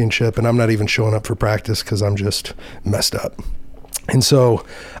Heavyweight Championship, and I'm not even showing up for practice because I'm just messed up. And so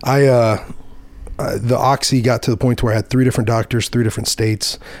the oxy got to the point where I had 3 different doctors, 3 different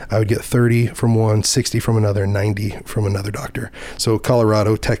states. I would get 30 from one, 60 from another, 90 from another doctor. So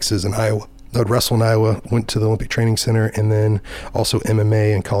Colorado, Texas, and Iowa. I would wrestle in Iowa, went to the Olympic Training Center, and then also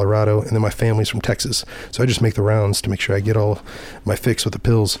MMA in Colorado. And then my family's from Texas. So I just make the rounds to make sure I get all my fix with the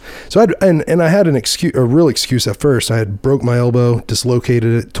pills. So I had a real excuse at first. I had broke my elbow,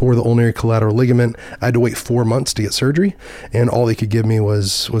 dislocated it, tore the ulnar collateral ligament. I had to wait 4 months to get surgery, and all they could give me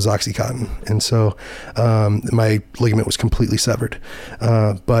was Oxycontin. And so my ligament was completely severed.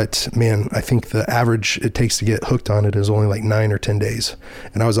 But man, I think the average it takes to get hooked on it is only like 9 or 10 days.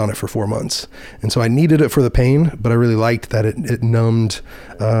 And I was on it for 4 months. And so I needed it for the pain, but I really liked that it numbed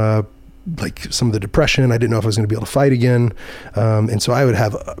like some of the depression. I didn't know if I was going to be able to fight again. And so I would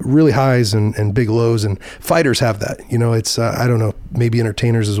have really highs and big lows, and fighters have that. You know, it's, I don't know, maybe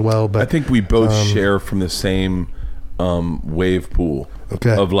entertainers as well. But I think we both share from the same wave pool.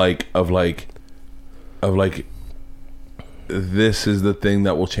 Okay. Of like, this is the thing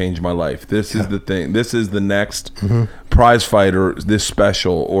that will change my life. This is the thing. This is the next prize fight, or this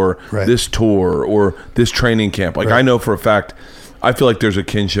special, or this tour, or this training camp. Like I know for a fact, I feel like there's a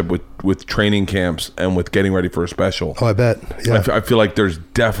kinship with training camps and with getting ready for a special. Oh, I bet. Yeah. I feel like there's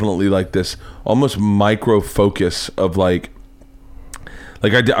definitely like this almost micro focus of like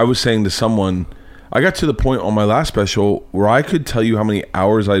I was saying to someone, I got to the point on my last special where I could tell you how many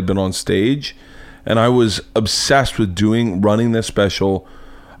hours I'd been on stage. And I was obsessed with running this special.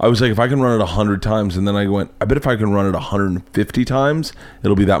 I was like, if I can run it 100 times, and then I went, I bet if I can run it 150 times,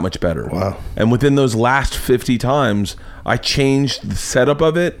 it'll be that much better. Wow. And within those last 50 times, I changed the setup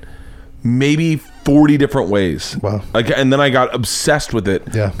of it maybe 40 different ways. Wow. And then I got obsessed with it.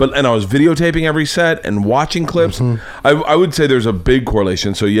 Yeah. And I was videotaping every set and watching clips. I would say there's a big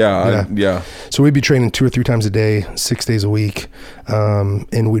correlation. So yeah. So we'd be training 2 or 3 times a day, 6 days a week.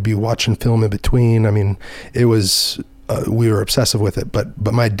 And we'd be watching film in between. I mean, it was, we were obsessive with it, but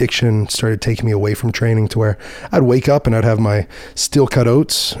my addiction started taking me away from training to where I'd wake up and I'd have my steel cut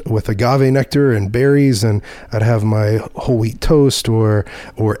oats with agave nectar and berries, and I'd have my whole wheat toast or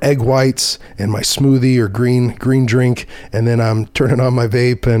egg whites and my smoothie or green drink, and then I'm turning on my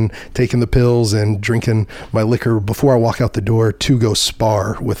vape and taking the pills and drinking my liquor before I walk out the door to go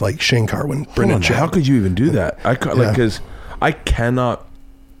spar with like Shane Carwin, Brendan Chad. How could you even do that? Because I cannot.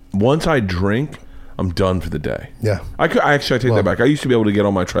 Once I drink, I'm done for the day. Yeah. I take that back. I used to be able to get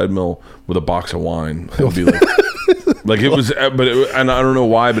on my treadmill with a box of wine. It would be like it was, and I don't know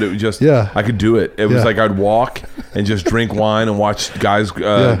why, but it was just, I could do it. It was like I'd walk and just drink wine and watch guys,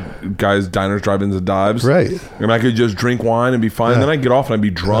 diners, drive-ins, and dives. Right. And I could just drink wine and be fine. And then I'd get off and I'd be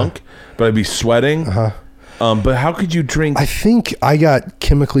drunk, but I'd be sweating. But how could you drink? I think I got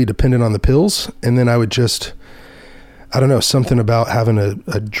chemically dependent on the pills, and then I would just, I don't know, something about having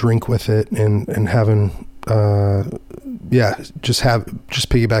a drink with it and having, just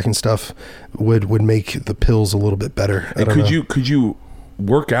piggybacking stuff would make the pills a little bit better. Could you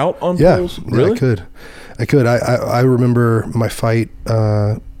work out on pills? Really? Yeah, I could. I remember my fight,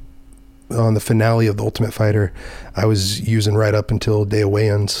 on the finale of The Ultimate Fighter, I was using right up until day of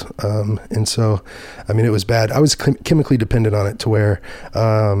weigh-ins. And so, I mean, it was bad. I was chemically dependent on it to where,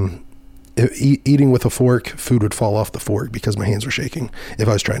 eating with a fork, food would fall off the fork because my hands were shaking if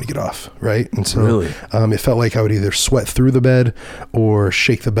I was trying to get off, right? And so it felt like I would either sweat through the bed or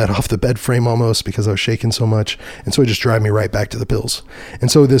shake the bed off the bed frame almost because I was shaking so much. And so it just drive me right back to the pills.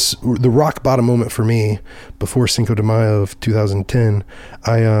 And so the rock bottom moment for me before Cinco de Mayo of 2010,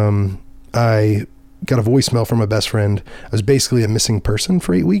 I got a voicemail from my best friend. I was basically a missing person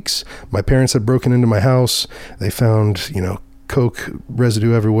for 8 weeks. My parents had broken into my house. They found, Coke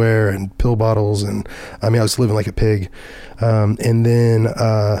residue everywhere and pill bottles, and I mean I was living like a pig. And then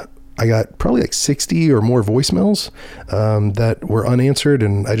I got probably like 60 or more voicemails that were unanswered,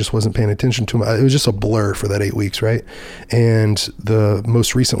 and I just wasn't paying attention to them. It was just a blur for that 8 weeks, right? And the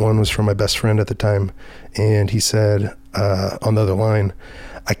most recent one was from my best friend at the time, and he said on the other line,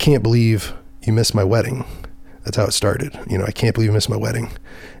 "I can't believe you missed my wedding." That's how it started. I can't believe you missed my wedding.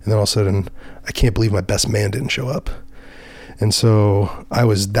 And then all of a sudden, I can't believe my best man didn't show up. And so I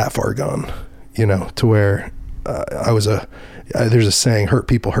was that far gone, to where there's a saying, hurt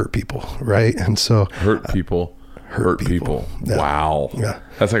people, right? And so hurt people. Yeah. Wow. Yeah.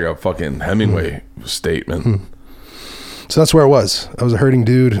 That's like a fucking Hemingway statement. So that's where I was. I was a hurting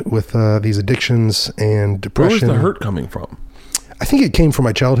dude with these addictions and depression. Where was the hurt coming from? I think it came from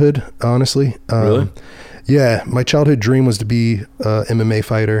my childhood, honestly. Really? Yeah. My childhood dream was to be a MMA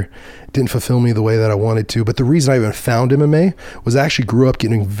fighter. It didn't fulfill me the way that I wanted to. But the reason I even found MMA was I actually grew up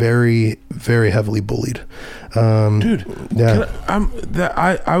getting very, very heavily bullied. Dude. Yeah.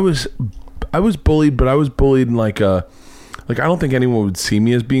 I was bullied, but I was bullied in like a like I don't think anyone would see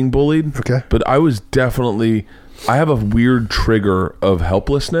me as being bullied. Okay. But I was definitely, I have a weird trigger of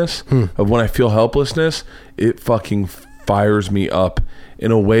helplessness, of when I feel helplessness, it fucking fires me up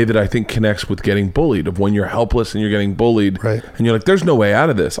in a way that I think connects with getting bullied, of when you're helpless and you're getting bullied, Right. and you're like, there's no way out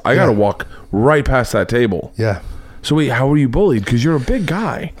of this. I got to walk right past that table. Yeah. So wait, how were you bullied? Because you're a big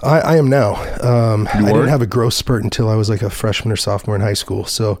guy. I am now. I didn't weren't? have a growth spurt until I was like a freshman or sophomore in high school.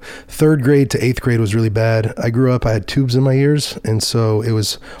 So 3rd grade to 8th grade was really bad. I grew up, I had tubes in my ears, and so it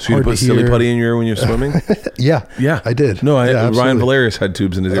was So you hard put to silly hear. putty in your ear when you're swimming? Yeah. Yeah. I did. No, Yeah, Ryan absolutely. Valerius had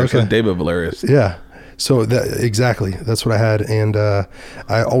tubes in his ear. So Okay. did David Valerius. Yeah. So exactly, that's what I had, and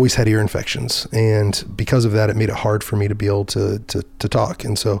I always had ear infections, and because of that, it made it hard for me to be able to talk.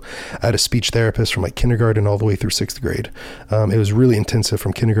 And so I had a speech therapist from like kindergarten all the way through 6th grade. It was really intensive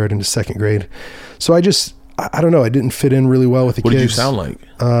from kindergarten to 2nd grade. So I don't know, I didn't fit in really well with the What kids. did you sound like?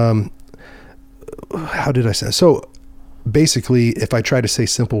 How did I say? So basically, if I try to say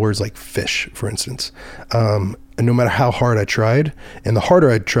simple words like fish, for instance, and no matter how hard I tried, and the harder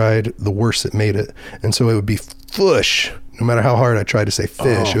I tried, the worse it made it. And so it would be fush. No matter how hard I tried to say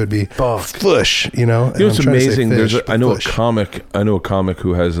fish, it would be fush, you know? You know what's amazing? I know fush. a comic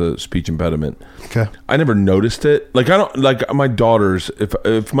who has a speech impediment. Okay. I never noticed it. Like I don't like my daughters.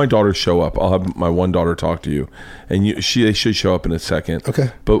 If my daughters show up, I'll have my one daughter talk to you, and they should show up in a second. Okay.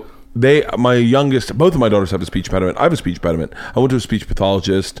 But my youngest, both of my daughters have a speech impediment. I have a speech impediment. I went to a speech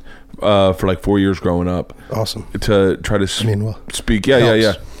pathologist for like 4 years growing up. Awesome. To try to speak. Yeah.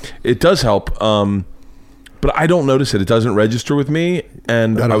 helps. It does help. But I don't notice it. It doesn't register with me.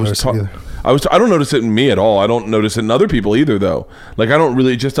 And I don't notice it either. I don't notice it in me at all. I don't notice it in other people either, though. Like I don't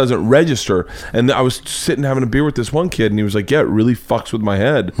really, it just doesn't register. And I was sitting having a beer with this one kid, and he was like, "Yeah, it really fucks with my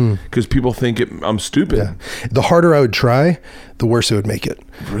head because people think I'm stupid." Yeah. The harder I would try, the worse it would make it.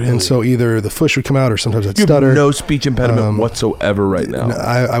 Really? And so either the fush would come out, or sometimes I'd You stutter. have no speech impediment whatsoever right now. No,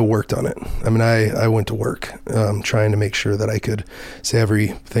 I worked on it. I mean, I went to work trying to make sure that I could say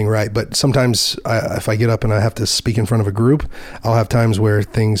everything right. But sometimes if I get up and I have to speak in front of a group, I'll have times where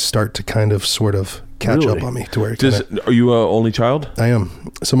things start to kind of sort of catch Really? up on me to where Are you an only child? I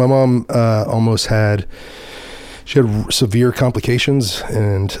am. So my mom almost had, she had severe complications,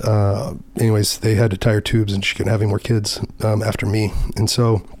 and anyways, they had to tie her tubes, and she couldn't have any more kids after me. And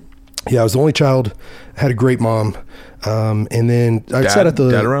so, yeah, I was the only child. Had a great mom. And then I sat at the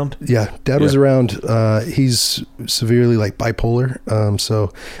dad around? Yeah, dad was around. He's severely like bipolar,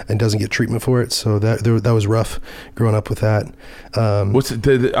 and doesn't get treatment for it. So that was rough growing up with that.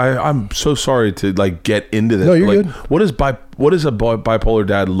 I'm so sorry to like get into this. No, you're like, good. What does a bipolar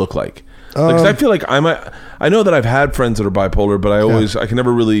dad look like? Like, 'cause I feel like I know that I've had friends that are bipolar, but I can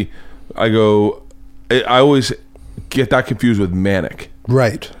never really. I always get that confused with manic.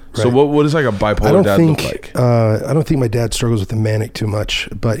 Right. So what does like a bipolar dad look like? I don't think my dad struggles with the manic too much,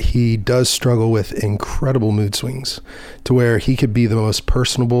 but he does struggle with incredible mood swings, to where he could be the most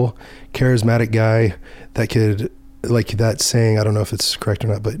personable, charismatic guy that could, like that saying, I don't know if it's correct or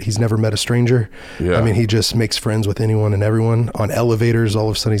not, but he's never met a stranger. Yeah. I mean, he just makes friends with anyone and everyone. On elevators, all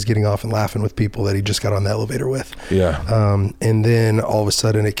of a sudden he's getting off and laughing with people that he just got on the elevator with. Yeah. And then all of a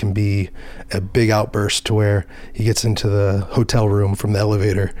sudden it can be a big outburst to where he gets into the hotel room from the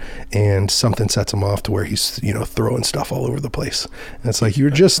elevator and something sets him off to where he's, throwing stuff all over the place. And it's like, you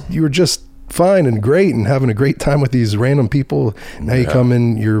were just fine and great and having a great time with these random people. Now you come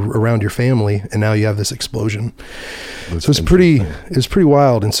in, you're around your family, and now you have this explosion. So it's pretty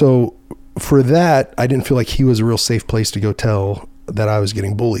wild. And so for that, I didn't feel like he was a real safe place to go tell that I was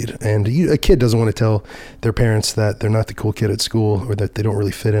getting bullied. And a kid doesn't want to tell their parents that they're not the cool kid at school, or that they don't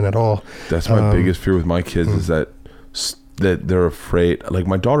really fit in at all. That's my biggest fear with my kids is that they're afraid. Like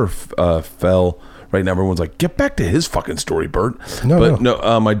my daughter fell. Right now, everyone's like, "Get back to his fucking story, Bert."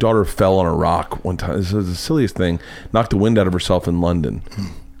 No. My daughter fell on a rock one time. This was the silliest thing. Knocked the wind out of herself in London,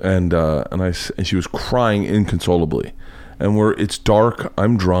 and she was crying inconsolably. And it's dark.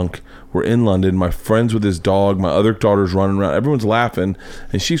 I'm drunk. We're in London. My friend's with his dog. My other daughter's running around. Everyone's laughing,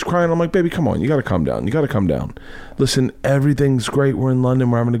 and she's crying. I'm like, "Baby, come on. You got to calm down. You got to calm down. Listen, everything's great. We're in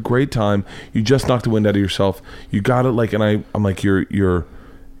London. We're having a great time. You just knocked the wind out of yourself. You got it." Like, and I'm like, you're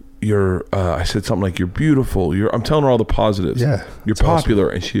I said something like, "You're beautiful. I'm telling her all the positives. Yeah, you're popular."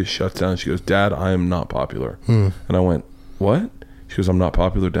 Awesome. And she just shuts down. She goes, "Dad, I am not popular." And I went, "What?" She goes, "I'm not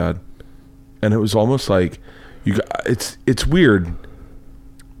popular, Dad." And it was almost like it's weird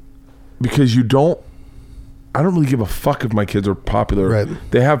because I don't really give a fuck if my kids are popular. Right.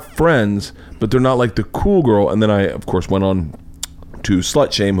 They have friends, but they're not like the cool girl. And then I, of course, went on to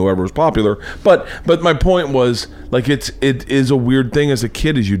slut shame whoever was popular, but my point was, like, it is a weird thing as a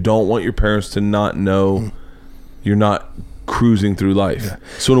kid, is you don't want your parents to not know you're not cruising through life.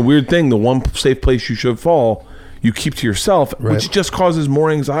 So in a weird thing, the one safe place you should fall, you keep to yourself, which just causes more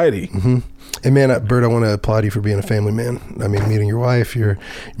anxiety. And man, Bert, I want to applaud you for being a family man. I mean, meeting your wife, your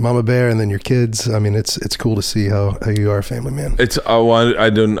mama bear, and then your kids. I mean, it's cool to see how you are a family man. It's I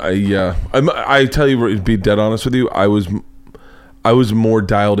tell you, to be dead honest with you, I was more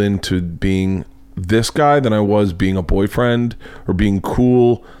dialed into being this guy than I was being a boyfriend or being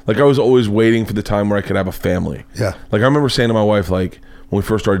cool. Like, I was always waiting for the time where I could have a family. Yeah. Like, I remember saying to my wife, like, when we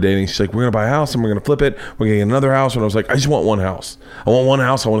first started dating, she's like, we're gonna buy a house and we're gonna flip it, we're gonna get another house. And I was like, I just want one house. I want one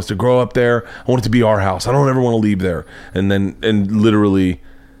house. I want us to grow up there. I want it to be our house. I don't ever want to leave there. And literally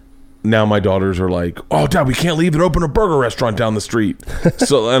now my daughters are like, oh, Dad, we can't leave. They're opening a burger restaurant down the street.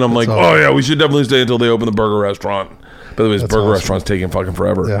 And I'm like, oh yeah, we should definitely stay until they open the burger restaurant. By the way, this burger restaurant's taking fucking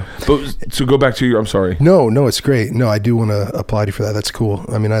forever. Yeah. But so go back to I'm sorry. No, it's great. No, I do want to applaud you for that. That's cool.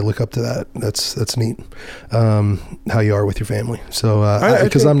 I mean, I look up to that. That's neat. How you are with your family. So,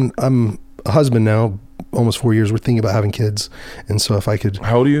 because I'm a husband now, almost 4 years. We're thinking about having kids. And so if I could.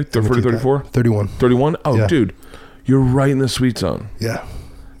 How old are you? 30, 34? 31. 31? Oh, yeah. Dude, you're right in the sweet zone. Yeah.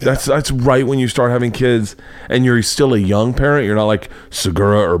 That's right when you start having kids and you're still a young parent. You're not like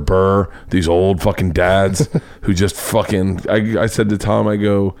Segura or Burr, these old fucking dads who just fucking, I said to Tom, I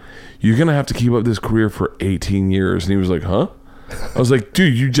go, you're going to have to keep up this career for 18 years. And he was like, huh? I was like,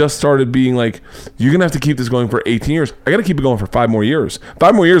 dude, you just started being like, you're going to have to keep this going for 18 years. I got to keep it going for 5 more years.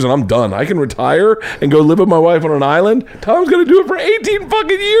 5 more years and I'm done. I can retire and go live with my wife on an island. Tom's going to do it for 18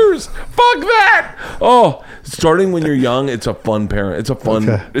 fucking years. Fuck that. Oh, starting when you're young, it's a fun parent. It's a fun,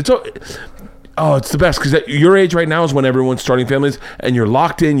 it's the best because at your age right now is when everyone's starting families and you're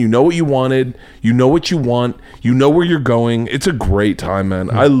locked in. You know what you wanted. You know what you want. You know where you're going. It's a great time, man.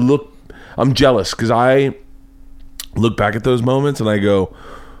 I'm jealous because I look back at those moments and I go,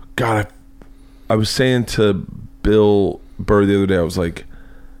 God, I was saying to Bill Burr the other day, I was like,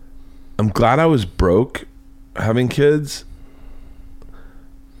 I'm glad I was broke having kids.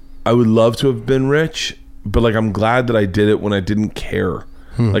 I would love to have been rich, but like, I'm glad that I did it when I didn't care.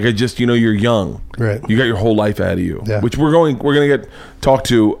 Like, I just, you're young, right? You got your whole life ahead of you, which we're going to get talked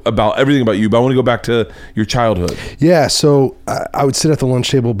to about everything about you, but I want to go back to your childhood. Yeah. So I would sit at the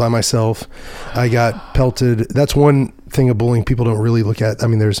lunch table by myself. I got pelted. That's one thing of bullying people don't really look at. I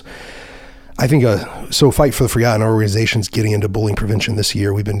mean, Fight for the Forgotten, our organization's getting into bullying prevention this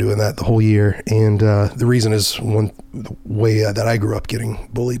year. We've been doing that the whole year. And the reason is the way that I grew up getting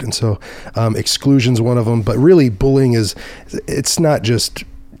bullied. And so exclusion's one of them. But really, bullying it's not just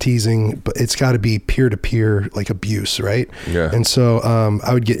teasing, but it's got to be peer-to-peer, like abuse, right? Yeah. And so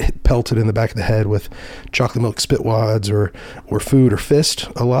I would get pelted in the back of the head with chocolate milk spit wads or food or fist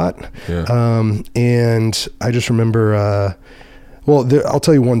a lot. Yeah. And I just remember... I'll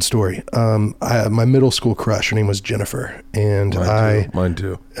tell you one story. My middle school crush, her name was Jennifer, and Mine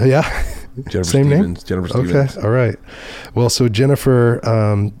too. Yeah, Jennifer same Stevens. name. Jennifer Stevens. Okay, all right. Well, so Jennifer,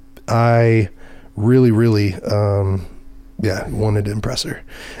 I really, really, wanted to impress her,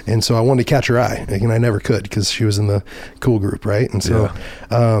 and so I wanted to catch her eye, and I never could because she was in the cool group, right? And so,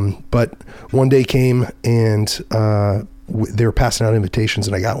 but one day came and. They were passing out invitations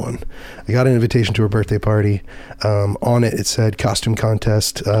and I got one. I got an invitation to her birthday party. On it said costume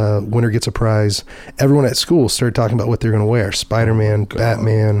contest, winner gets a prize. Everyone at school started talking about what they're going to wear. Spider-Man,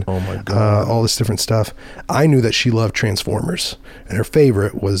 Batman, oh my God. All this different stuff. I knew that she loved Transformers and her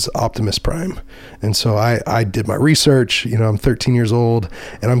favorite was Optimus Prime. And so I did my research. I'm 13 years old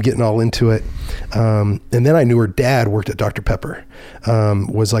and I'm getting all into it. And then I knew her dad worked at Dr. Pepper,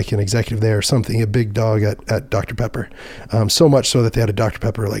 was like an executive there or something, a big dog at Dr. Pepper. So much so that they had a Dr.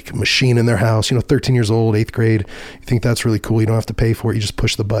 Pepper like machine in their house, 13 years old, 8th grade. You think that's really cool. You don't have to pay for it. You just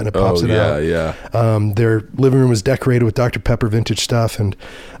push the button, it pops it out. Yeah. Their living room was decorated with Dr. Pepper vintage stuff. And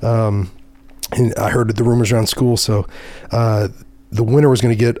I heard the rumors around school. So the winner was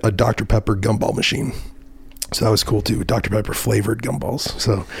going to get a Dr. Pepper gumball machine. So that was cool too. Dr. Pepper flavored gumballs.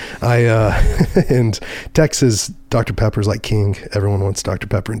 So and Texas, Dr. Pepper's like king. Everyone wants Dr.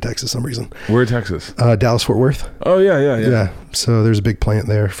 Pepper in Texas for some reason. Where in Texas? Dallas, Fort Worth. Oh yeah. So there's a big plant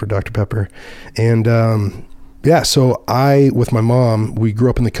there for Dr. Pepper. And so with my mom, we grew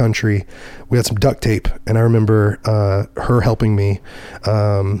up in the country. We had some duct tape and I remember her helping me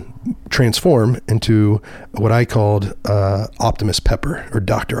transform into what I called Optimus Pepper or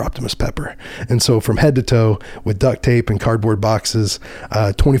Dr. Optimus Pepper. And so from head to toe with duct tape and cardboard boxes,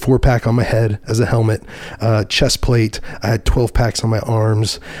 24 pack on my head as a helmet, chest plate. I had 12 packs on my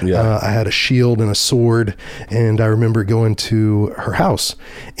arms. Yeah. I had a shield and a sword. And I remember going to her house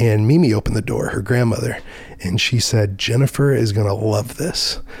and Mimi opened the door, her grandmother. and she said, Jennifer is going to love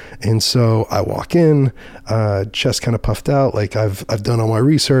this. And so I walk in, chest kind of puffed out, like I've done all my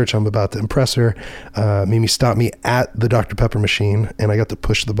research, I'm about to impress her. Mimi stopped me at the Dr. Pepper machine, and I got to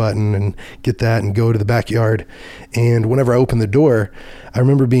push the button and get that and go to the backyard. And whenever I opened the door, I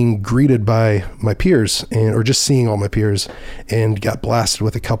remember being greeted by my peers, or just seeing all my peers, and got blasted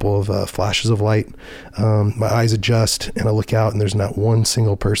with a couple of flashes of light. My eyes adjust, and I look out, and there's not one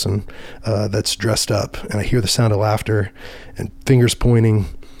single person that's dressed up. And I hear the sound of laughter and fingers pointing.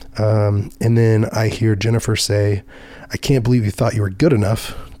 And then I hear Jennifer say, I can't believe you thought you were good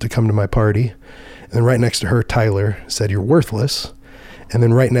enough to come to my party. And then right next to her, Tyler said, you're worthless. And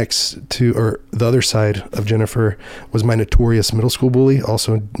then right next to, or the other side of Jennifer, was my notorious middle school bully,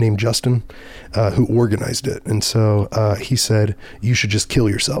 also named Justin, who organized it. And so he said, you should just kill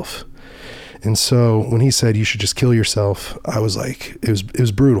yourself. And so when he said you should just kill yourself, I was like, it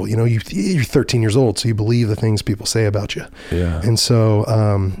was brutal. You know, you're 13 years old, so you believe the things people say about you. Yeah. And so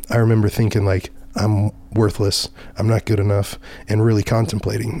I remember thinking, like, I'm worthless, I'm not good enough, and really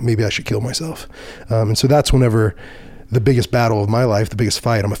contemplating maybe I should kill myself. And so that's whenever the biggest battle of my life, the biggest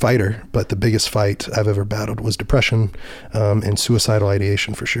fight, I'm a fighter, but the biggest fight I've ever battled was depression and suicidal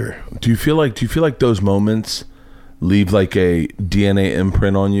ideation, for sure. Do you feel like those moments leave like a DNA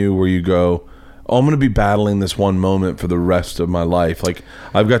imprint on you where you go, oh, I'm going to be battling this one moment for the rest of my life? Like,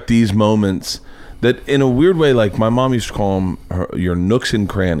 I've got these moments that, in a weird way, like my mom used to call them your nooks and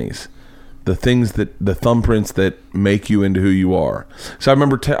crannies, the things that, the thumbprints that make you into who you are. So I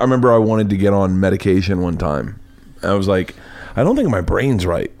remember I wanted to get on medication one time. I was like, I don't think my brain's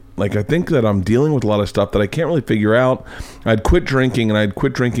right. Like, I think that I'm dealing with a lot of stuff that I can't really figure out. I'd quit drinking, and I'd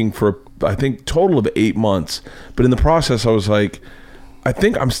quit drinking for, I think, total of 8 months. But in the process, I was like, I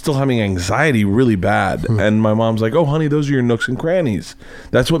think I'm still having anxiety really bad. And my mom's like, oh, honey, those are your nooks and crannies.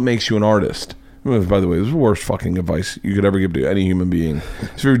 That's what makes you an artist. By the way, this is the worst fucking advice you could ever give to any human being.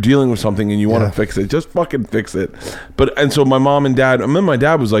 So if you're dealing with something and you want to fix it, just fucking fix it. And so my mom and dad, and then my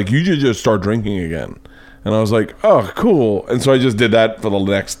dad was like, you should just start drinking again. And I was like, oh, cool. And so I just did that for the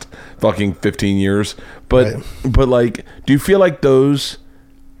next fucking 15 years. But like, do you feel like those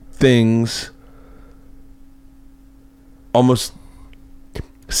things almost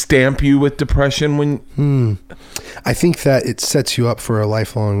stamp you with depression when... I think that it sets you up for a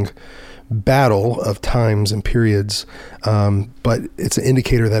lifelong battle of times and periods, but it's an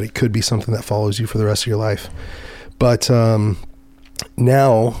indicator that it could be something that follows you for the rest of your life. But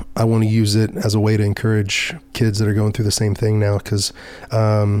now I want to use it as a way to encourage kids that are going through the same thing now, because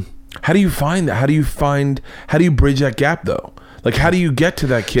how do you find that? How do you bridge that gap though? Like, how do you get to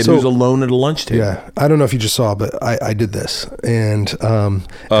that kid who's alone at a lunch table? Yeah, I don't know if you just saw, but I did this, and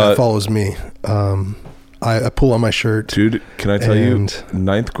it follows me. I pull on my shirt. Dude, can I tell you,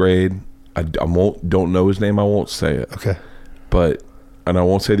 9th grade, I don't know his name, I won't say it. Okay. And I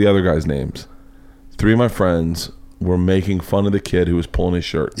won't say the other guys' names. 3 of my friends were making fun of the kid who was pulling his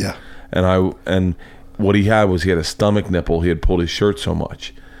shirt. Yeah. And what he had was, he had a stomach nipple. He had pulled his shirt so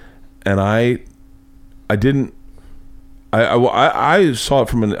much. And I saw it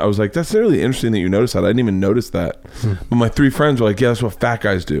from I was like, that's really interesting that you noticed that. I didn't even notice that. But my 3 friends were like, yeah, that's what fat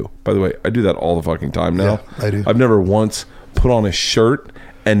guys do. By the way, I do that all the fucking time now. Yeah, I do. I've never once put on a shirt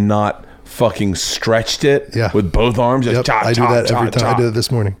and not fucking stretched it with both arms. Just I do that every time. I did it this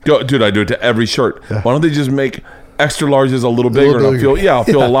morning. Dude, I do it to every shirt. Yeah. Why don't they just make extra larges a little bigger? And I'll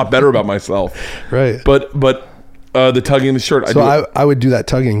feel a lot better about myself. Right. But the tugging the shirt. I would do that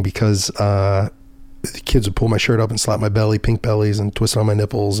tugging because the kids would pull my shirt up and slap my belly, pink bellies, and twist on my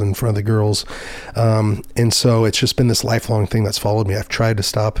nipples in front of the girls. And so it's just been this lifelong thing that's followed me. I've tried to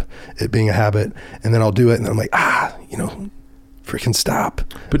stop it being a habit, and then I'll do it, and then I'm like, freaking stop.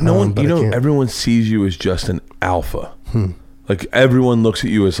 But no one, everyone sees you as just an alpha. Like, everyone looks at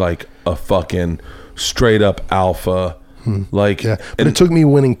you as like a fucking straight up alpha. Like, but it took me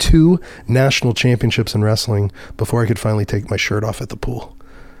winning 2 national championships in wrestling before I could finally take my shirt off at the pool.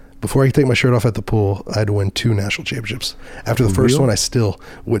 Before I could take my shirt off at the pool, I had to win 2 national championships. After the first one, I still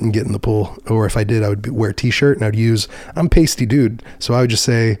wouldn't get in the pool. Or if I did, I would wear a t-shirt, and I'm a pasty dude. So I would just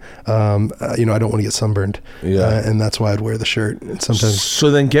say, I don't want to get sunburned. Yeah. And that's why I'd wear the shirt. And sometimes. So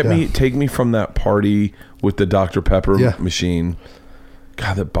then take me from that party with the Dr. Pepper machine.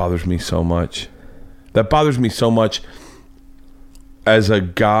 God, that bothers me so much. That bothers me so much as a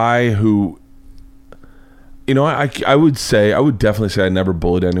guy who, I would definitely say I never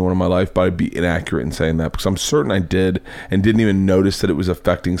bullied anyone in my life, but I'd be inaccurate in saying that, because I'm certain I did and didn't even notice that it was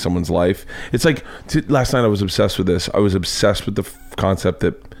affecting someone's life. It's like, last night I was obsessed with this. I was obsessed with the concept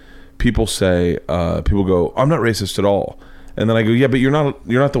that people say, people go, I'm not racist at all. And then I go, yeah, but you're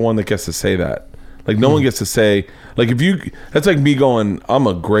not the one that gets to say that. Like no one gets to say, like if you, that's like me going, I'm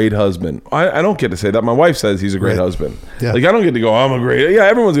a great husband. I don't get to say that. My wife says he's a great husband. Yeah. Like I don't get to go, I'm a great, yeah,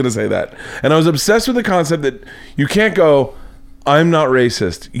 everyone's going to say that. And I was obsessed with the concept that you can't go, I'm not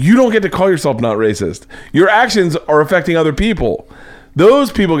racist. You don't get to call yourself not racist. Your actions are affecting other people.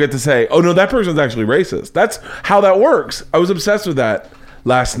 Those people get to say, oh no, that person's actually racist. That's how that works. I was obsessed with that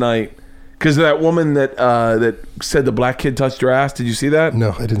last night. Because that woman that said the black kid touched her ass. Did you see that?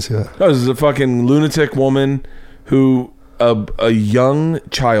 No, I didn't see that. No, this is a fucking lunatic woman who a young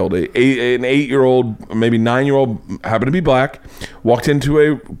child, an 8-year-old, maybe 9-year-old, happened to be black, walked into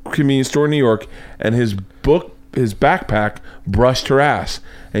a convenience store in New York, and his backpack brushed her ass,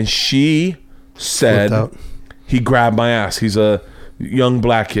 and she said, "He grabbed my ass." He's a young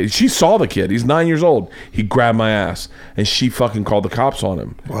black kid. She saw the kid. He's 9 years old. He grabbed my ass, and she fucking called the cops on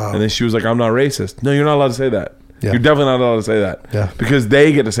him. Wow. And then she was like, "I'm not racist." No, you're not allowed to say that. Yeah. You're definitely not allowed to say that. Yeah. Because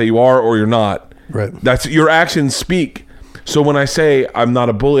they get to say you are or you're not. Right. That's your actions speak. So when I say I'm not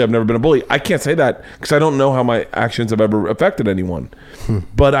a bully, I've never been a bully, I can't say that because I don't know how my actions have ever affected anyone.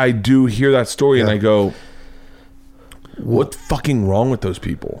 But I do hear that story and I go, what's fucking wrong with those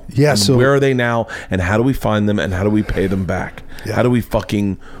people? Yeah. And So where are they now? And how do we find them? And how do we pay them back? Yeah. How do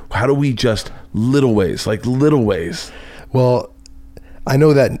we just little ways? Well, I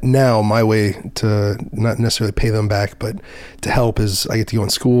know that now my way to not necessarily pay them back, but to help is I get to go in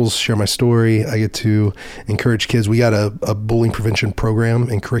schools, share my story. I get to encourage kids. We got a bullying prevention program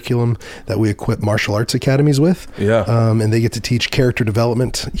and curriculum that we equip martial arts academies with. Yeah. And they get to teach character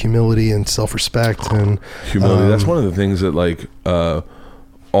development, humility, and self-respect. And humility. That's one of the things that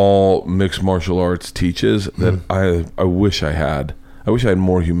all mixed martial arts teaches that I wish I had. I wish I had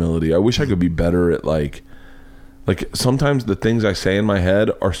more humility. I wish I could be better at like sometimes the things I say in my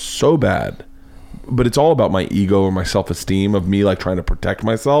head are so bad, but it's all about my ego or my self-esteem of me trying to protect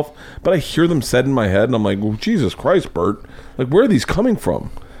myself. But I hear them said in my head and I'm like, well, Jesus Christ, Bert, where are these coming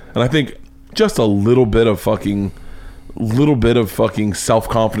from? And I think just a little bit of fucking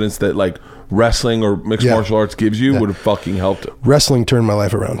self-confidence that wrestling or mixed martial arts gives you would have fucking helped it. Wrestling turned my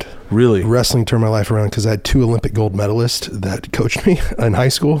life around. Really? Wrestling turned my life around because I had 2 Olympic gold medalists that coached me in high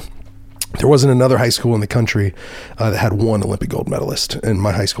school. There wasn't another high school in the country that had 1 Olympic gold medalist, and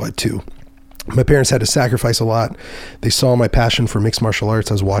my high school had 2. My parents had to sacrifice a lot. They saw my passion for mixed martial arts.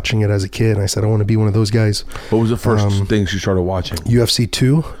 I was watching it as a kid, and I said, I want to be one of those guys. What was the first things you started watching? UFC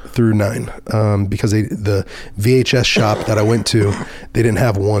 2 through 9, because the VHS shop that I went to, they didn't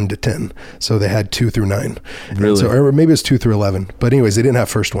have 1 to 10, so they had 2 through 9. Really? Or maybe it was 2 through 11. But anyways, they didn't have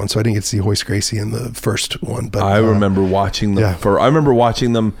first one, so I didn't get to see Hoist Gracie in the first one. But I remember watching them. Yeah. I remember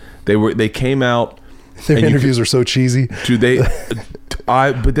watching them. They came out. Their interviews are so cheesy.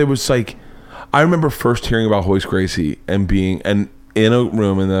 But there was I remember first hearing about Hoist Gracie and in a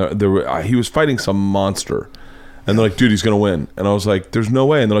room and he was fighting some monster, and they're like, dude, he's gonna win, and I was like, there's no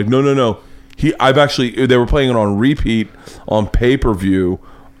way, and they're like, no, they were playing it on repeat on pay-per-view,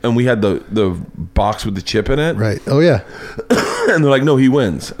 and we had the box with the chip in it, Right. Oh yeah. and they're like, no, he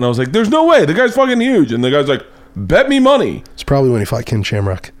wins, and I was like, there's no way, the guy's fucking huge, and the guy's like, bet me money. It's probably when he fought Ken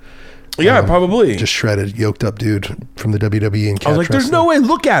Shamrock. Yeah, probably. Just shredded, yoked up dude from the WWE and catch I was like, there's no way.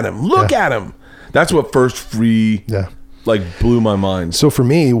 Look at him. Look at him. That's what first blew my mind. So for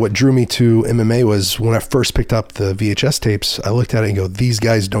me, what drew me to MMA was when I first picked up the VHS tapes, I looked at it and go, these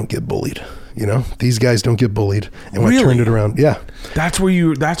guys don't get bullied. These guys don't get bullied. And when I turned it around, that's where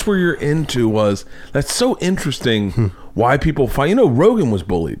you're into was, that's so interesting why people fight. Rogan was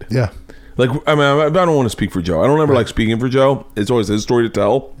bullied. Yeah. I don't want to speak for Joe. I don't ever like speaking for Joe. It's always his story to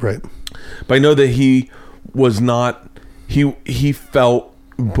tell. Right. But I know that he was not, he felt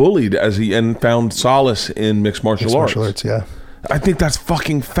bullied and found solace in mixed martial arts. Yeah. I think that's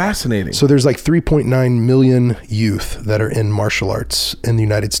fucking fascinating. So there's 3.9 million youth that are in martial arts in the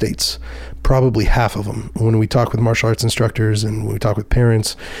United States. Probably half of them. When we talk with martial arts instructors and when we talk with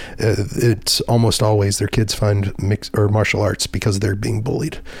parents, it's almost always their kids find mixed or martial arts because they're being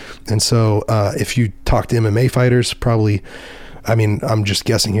bullied. And so if you talk to MMA fighters, probably, I'm just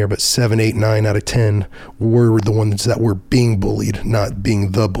guessing here, but 7, 8, 9 out of 10 were the ones that were being bullied, not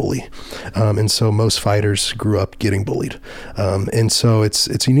being the bully. And so most fighters grew up getting bullied. And so it's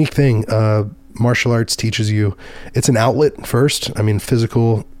a unique thing. Martial arts teaches you, it's an outlet first.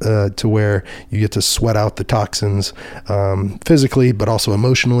 Physical, to where you get to sweat out the toxins, physically, but also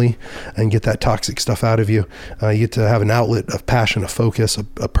emotionally, and get that toxic stuff out of you. You get to have an outlet of passion, a focus, a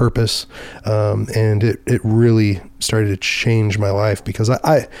purpose. And it really started to change my life because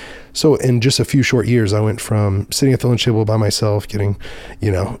so in just a few short years, I went from sitting at the lunch table by myself, getting,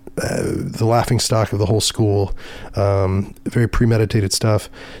 the laughing stock of the whole school, very premeditated stuff,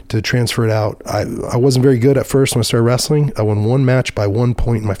 to transfer it out. I wasn't very good at first when I started wrestling. I won one match by 1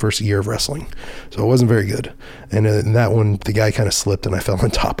 point in my first year of wrestling. So I wasn't very good. And in that one, the guy kind of slipped and I fell on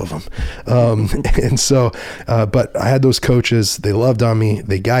top of him. And so, but I had those coaches. They loved on me.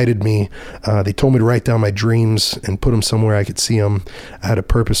 They guided me. They told me to write down my dreams and put them somewhere I could see them. I had a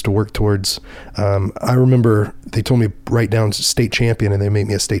purpose to work towards. I remember they told me write down state champion, and they made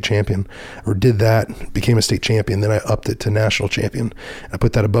me a state champion, or did that, became a state champion. Then I upped it to national champion. I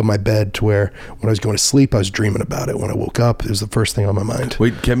put that above my bed to where when I was going to sleep, I was dreaming about it. When I woke up, it was the first thing on my mind.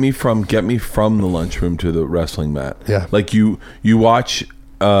 Wait, get me from the lunchroom to the wrestling mat. Yeah. Like you watch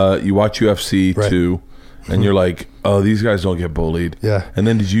UFC Right. too, and you're like, oh, these guys don't get bullied. Yeah. And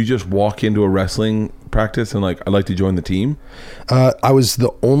then did you just walk into a wrestling practice and like, I'd like to join the team? I was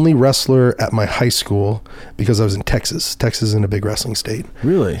the only wrestler at my high school because I was in Texas. Texas isn't a big wrestling state.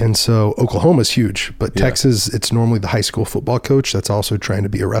 Really? And so Oklahoma's huge, but Yeah. Texas, it's normally the high school football coach that's also trying to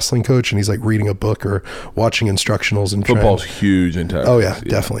be a wrestling coach, and he's like reading a book or watching instructionals and Football's huge in Texas. Oh yeah,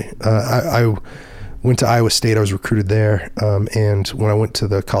 definitely. I went to Iowa State. I was recruited there, and when I went to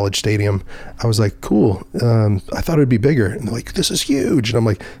the college stadium, I was like, cool. I thought it'd be bigger, and they're like, this is huge, and I'm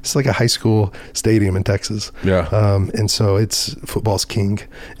like, it's like a high school stadium in Texas. Yeah. And so it's football's king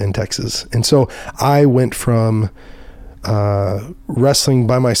in Texas, and so I went from wrestling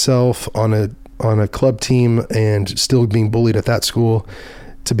by myself on a club team and still being bullied at that school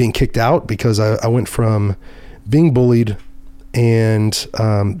to being kicked out, because I went from being bullied and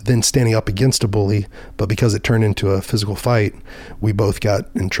then standing up against a bully, but because it turned into a physical fight, we both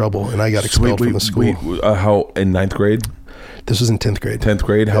got in trouble, and I got expelled from the school. How, in 9th grade? This was in 10th grade. 10th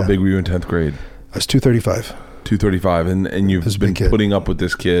grade? How Yeah. big were you in 10th grade? I was 235. 235, and you've This been big kid. putting up with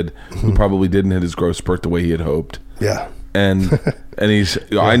this kid who probably didn't hit his growth spurt the way he had hoped. Yeah. And he's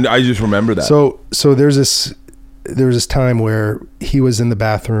I just remember that. So there was this time where he was in the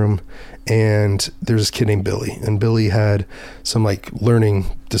bathroom, and there's this kid named Billy, and Billy had some like learning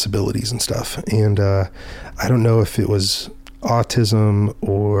disabilities and stuff, and I don't know if it was autism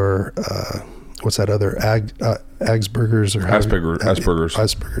or what's that other Asperger's or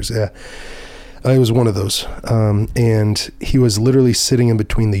Asperger's, yeah. It was one of those, and he was literally sitting in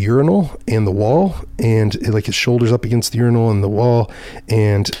between the urinal and the wall, and like his shoulders up against the urinal and the wall,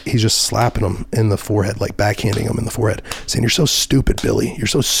 and he's just slapping him in the forehead, like backhanding him in the forehead, saying, "You're so stupid, Billy. You're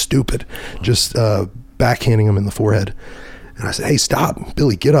so stupid." Just backhanding him in the forehead. And I said, "Hey, stop,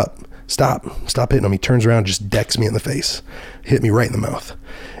 Billy, get up. Stop hitting him." He turns around, just decks me in the face, hit me right in the mouth.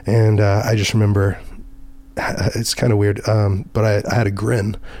 And I just remember, it's kind of weird, but I had a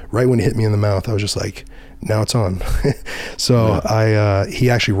grin right when he hit me in the mouth. I was just like, now it's on. So he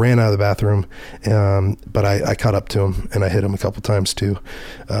actually ran out of the bathroom, but I caught up to him and I hit him a couple times too.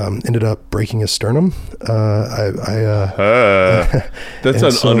 Ended up breaking his sternum. That's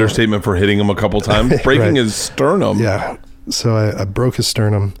an understatement for hitting him a couple times. Breaking Right. his sternum. Yeah. So I broke his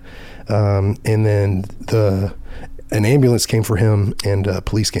sternum, and then an ambulance came for him, and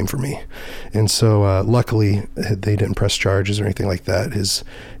police came for me. And so luckily they didn't press charges or anything like that.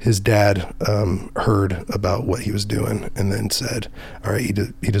 His dad heard about what he was doing and then said, all right,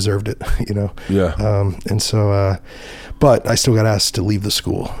 he deserved it, you know? Yeah. And so, but I still got asked to leave the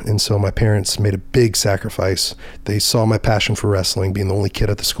school. And so my parents made a big sacrifice. They saw my passion for wrestling, being the only kid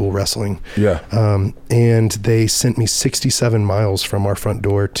at the school wrestling. Yeah. And they sent me 67 miles from our front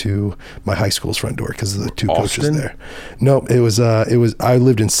door to my high school's front door because of the two coaches Austin? there. No, it was, I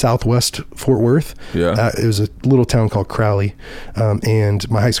lived in Southwest Fort Worth. Yeah. It was a little town called Crowley. And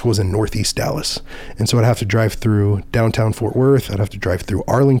my high school was in Northeast Dallas. And so I'd have to drive through downtown Fort Worth. I'd have to drive through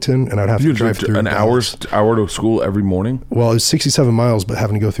Arlington, and I'd have to drive through an hour to school every morning. Well, it was 67 miles, but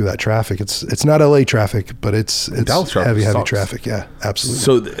having to go through that traffic, it's not LA traffic, but it's Dallas traffic heavy sucks. traffic. Yeah,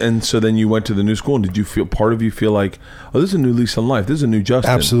 absolutely. So then you went to the new school, and did you feel, part of you feel like, oh, this is a new lease on life. This is a new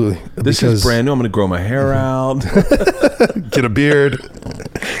Justin. Absolutely. This is brand new. I'm going to grow my hair out. Get a beard.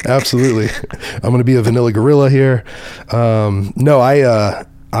 Absolutely. I'm going to be a vanilla gorilla here.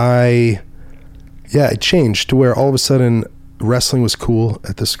 It changed to where all of a sudden wrestling was cool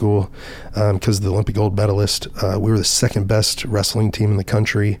at the school because of the Olympic gold medalist. We were the second best wrestling team in the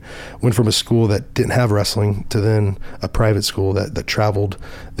country. Went from a school that didn't have wrestling to then a private school that traveled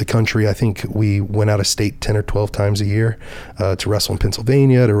the country. I think we went out of state 10 or 12 times a year to wrestle in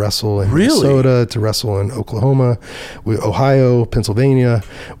Pennsylvania, to wrestle in Minnesota, to wrestle in Oklahoma, Ohio, Pennsylvania.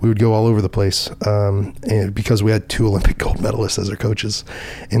 We would go all over the place and because we had 2 Olympic gold medalists as our coaches.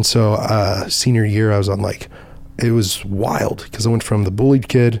 And so senior year, I was on like it was wild because I went from the bullied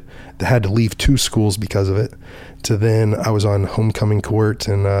kid that had to leave 2 schools because of it to then I was on homecoming court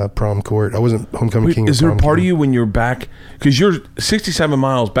and prom court. I wasn't homecoming king. Is there a part king. of you when you're back, because you're 67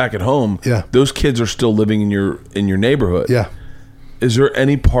 miles back at home? Yeah. Those kids are still living in your neighborhood. Yeah. Is there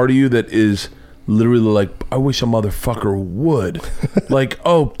any part of you that is literally like, I wish a motherfucker would, like,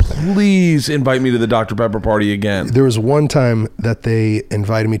 oh, please invite me to the Dr. Pepper party again? There was one time that they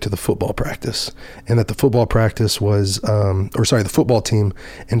invited me to the football practice, and that the football practice was, the football team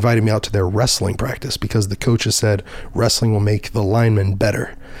invited me out to their wrestling practice because the coaches said wrestling will make the linemen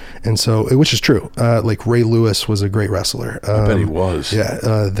better. And so, which is true. Like Ray Lewis was a great wrestler. I bet he was.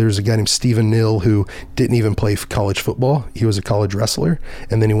 Yeah. There's a guy named Stephen Nill who didn't even play college football. He was a college wrestler,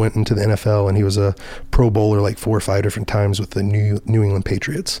 and then he went into the NFL, and he was a Pro Bowler like 4 or 5 different times with the New England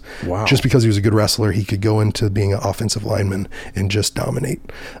Patriots. Wow. Just because he was a good wrestler, he could go into being an offensive lineman and just dominate.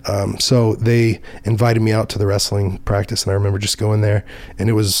 So they invited me out to the wrestling practice, and I remember just going there, and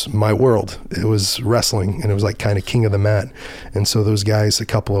it was my world. It was wrestling, and it was like kind of king of the mat. And so those guys, a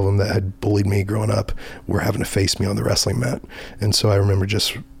couple of them that had bullied me growing up, were having to face me on the wrestling mat. And so I remember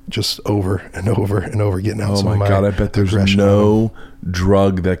just over and over and over getting out. Oh my God, I bet there's no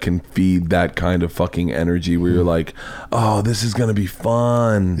drug that can feed that kind of fucking energy where you're like, oh, this is going to be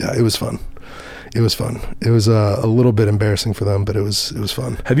fun. Yeah, it was fun. It was fun. It was a little bit embarrassing for them, but it was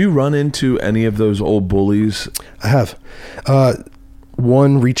fun. Have you run into any of those old bullies? I have.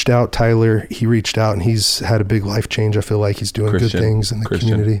 One reached out, Tyler. He reached out, and he's had a big life change. I feel like he's doing good things in the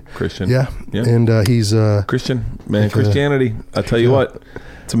community. Christian. Yeah. And he's Christian, man. Christianity. I tell you what,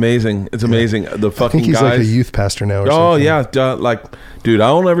 it's amazing. It's amazing. The fucking I think he's guys, like a youth pastor now. Or oh something. yeah, like, dude, I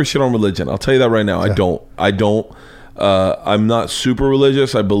don't ever shit on religion. I'll tell you that right now. Yeah. I don't. I'm not super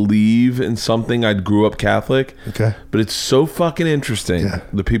religious. I believe in something. I grew up Catholic. Okay. But it's so fucking interesting,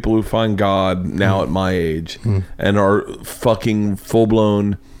 the people who find God now at my age and are fucking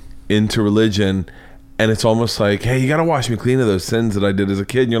full-blown into religion, and it's almost like, hey, you got to wash me clean of those sins that I did as a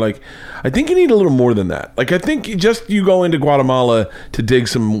kid. And you're like, I think you need a little more than that. Like, I think just you go into Guatemala to dig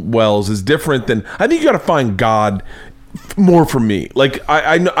some wells is different than, I think you got to find God more for me. Like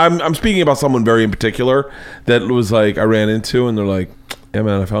I'm speaking about someone very in particular that was like I ran into, and they're like, yeah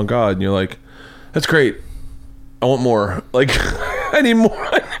man, I found God. And you're like, that's great, I want more. Like I need more.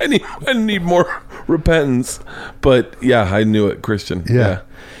 I need more repentance. But yeah, I knew it. Christian. Yeah.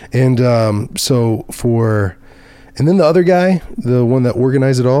 And and then the other guy, the one that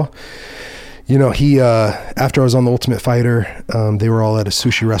organized it all, you know, he after I was on The Ultimate Fighter, they were all at a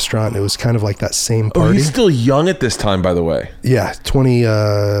sushi restaurant. It was kind of like that same party. Oh, he's still young at this time, by the way. Yeah,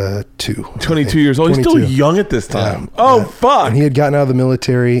 22. 22 years old. 22. He's still young at this time. Yeah. Fuck. And he had gotten out of the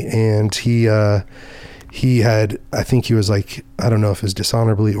military, and he had, I think he was like, I don't know if it was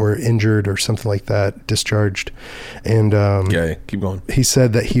dishonorably or injured or something like that, discharged. And yeah, keep going. he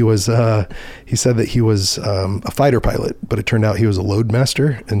said that he was a fighter pilot, but it turned out he was a load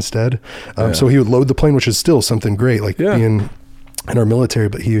master instead. So he would load the plane, which is still something great, like being in our military,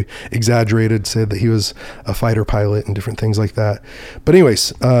 but he exaggerated, said that he was a fighter pilot and different things like that. But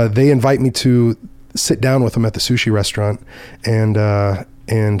anyways, they invite me to sit down with them at the sushi restaurant,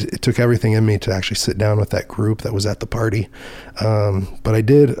 and it took everything in me to actually sit down with that group that was at the party. But I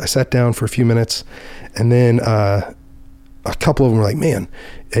did. I sat down for a few minutes, and then a couple of them were like, man,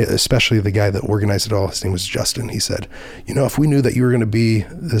 especially the guy that organized it all, his name was Justin. He said, you know, if we knew that you were going to be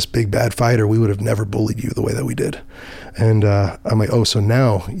this big bad fighter, we would have never bullied you the way that we did. And I'm like, oh, so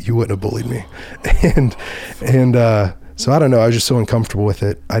now you wouldn't have bullied me. and so I don't know. I was just so uncomfortable with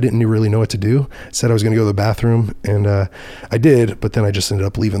it. I didn't really know what to do. I said I was going to go to the bathroom, and I did, but then I just ended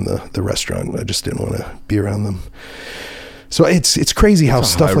up leaving the restaurant. I just didn't want to be around them. So it's crazy how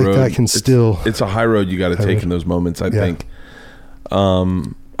stuff like that can still... It's a high road you got to take in those moments, I think.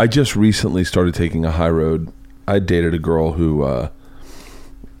 I just recently started taking a high road. I dated a girl who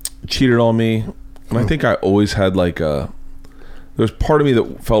cheated on me, and I think I always had like there's part of me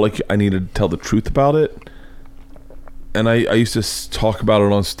that felt like I needed to tell the truth about it. And I used to talk about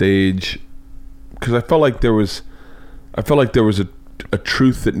it on stage because I felt like there was a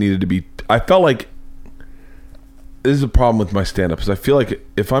truth that needed to be. I felt like this is a problem with my stand-up, is I feel like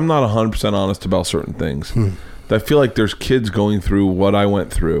if I'm not 100% honest about certain things, I feel like there's kids going through what I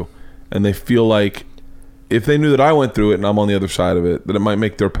went through, and they feel like if they knew that I went through it and I'm on the other side of it, that it might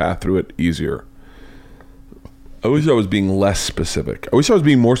make their path through it easier. I wish I was being less specific. I wish I was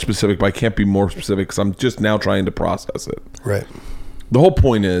being more specific, but I can't be more specific because I'm just now trying to process it. Right. The whole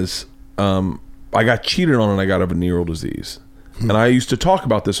point is, I got cheated on and I got a venereal disease. And I used to talk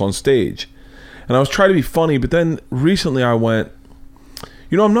about this on stage. And I was trying to be funny, but then recently I went,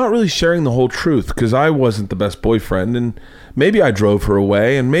 I'm not really sharing the whole truth because I wasn't the best boyfriend, and maybe I drove her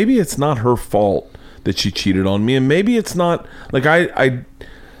away, and maybe it's not her fault that she cheated on me, and maybe it's not like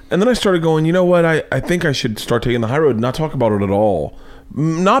and then I started going, you know what, I think I should start taking the high road and not talk about it at all.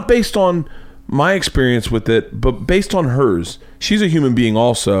 Not based on my experience with it, but based on hers. She's a human being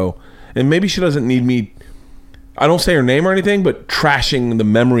also, and maybe she doesn't need me, I don't say her name or anything, but trashing the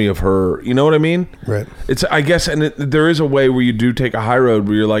memory of her. You know what I mean? Right. It's, I guess, and there is a way where you do take a high road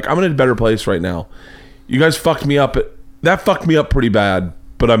where you're like, I'm in a better place right now. You guys fucked me up. That fucked me up pretty bad,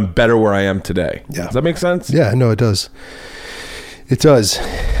 but I'm better where I am today. Yeah. Does that make sense? Yeah, no, it does. It does.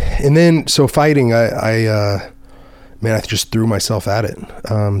 And then, so fighting, I just threw myself at it.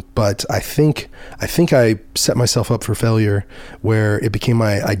 But I think I set myself up for failure where it became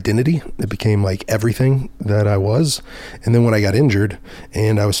my identity. It became like everything that I was. And then when I got injured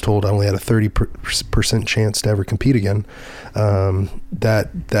and I was told I only had a 30% chance to ever compete again,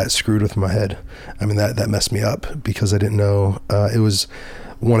 that screwed with my head. I mean, that messed me up because I didn't know, it was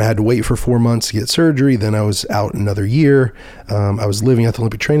one, I had to wait for 4 months to get surgery. Then I was out another year. I was living at the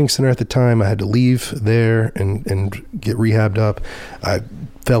Olympic Training Center at the time. I had to leave there and get rehabbed up. I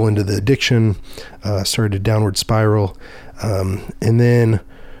fell into the addiction, started a downward spiral. And then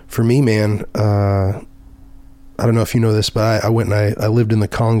for me, man, I don't know if you know this, but I went and I lived in the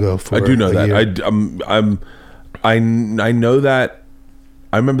Congo for I do know that. year. I know that.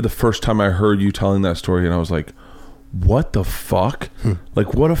 I remember the first time I heard you telling that story, and I was like, what the fuck?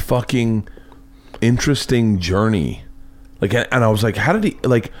 Like, what a fucking interesting journey. Like, and I was like, how did he,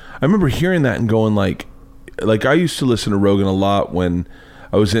 like, I remember hearing that and going like I used to listen to Rogan a lot when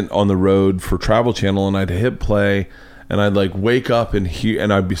I was on the road for Travel Channel, and I'd hit play and I'd like wake up and hear,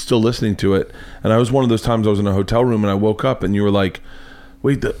 and I'd be still listening to it. And I was one of those times I was in a hotel room and I woke up and you were like,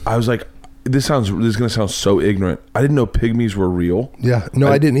 wait, I was like, this is going to sound so ignorant. I didn't know pygmies were real. Yeah. No,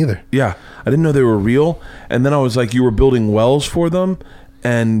 I didn't either. Yeah. I didn't know they were real. And then I was like, you were building wells for them.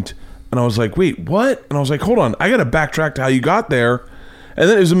 And I was like, wait, what? And I was like, hold on, I got to backtrack to how you got there. And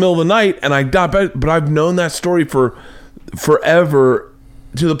then it was the middle of the night and I died, but I've known that story for forever,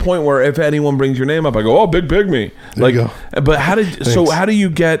 to the point where if anyone brings your name up, I go, oh, big pygmy. There you go. But how do you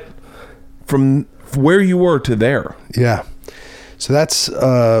get from where you were to there? Yeah. So that's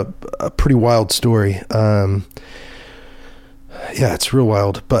a pretty wild story. Yeah, it's real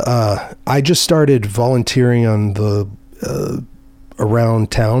wild. But I just started volunteering on the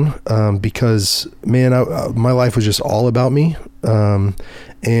around town because, man, my life was just all about me.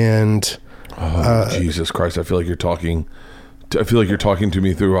 Jesus Christ! I feel like you're talking to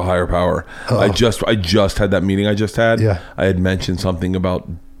me through a higher power. I just had that meeting I just had. Yeah. I had mentioned something about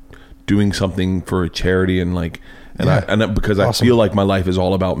doing something for a charity and like. Because I feel like my life is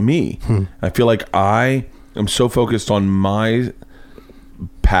all about me. I feel like I am so focused on my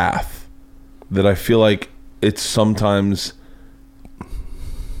path that I feel like it's sometimes,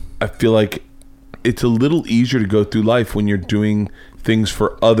 I feel like it's a little easier to go through life when you're doing things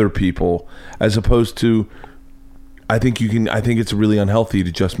for other people, as opposed to, I think it's really unhealthy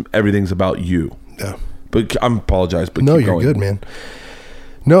to just, everything's about you. Yeah. But I apologize, but no, keep you're going. good, man.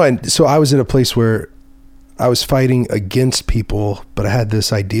 No, and so I was at a place where I was fighting against people, but I had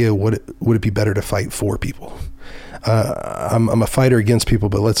this idea: would it be better to fight for people? I'm a fighter against people,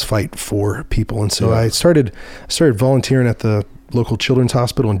 but let's fight for people. And so I started volunteering at the local children's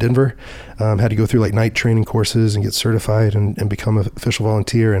hospital in Denver. Had to go through like night training courses and get certified and become an official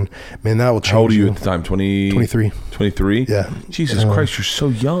volunteer. And man, that will change. How old are you at the time? 23. 23? Yeah. Jesus Christ, you're so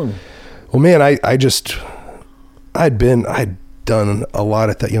young. Well, man, I'd done a lot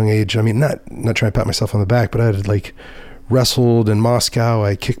at that young age. I mean, not trying to pat myself on the back, but I had like wrestled in Moscow.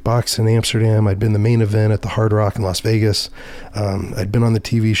 I kickboxed in Amsterdam. I'd been the main event at the Hard Rock in Las Vegas. I'd been on the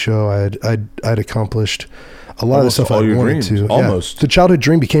TV show. I'd accomplished a lot Almost of the stuff all I your wanted dreams. to. Almost. Yeah. The childhood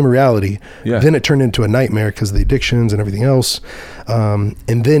dream became a reality. Yeah. Then it turned into a nightmare because of the addictions and everything else. And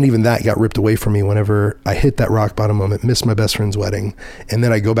then even that got ripped away from me whenever I hit that rock bottom moment, missed my best friend's wedding. And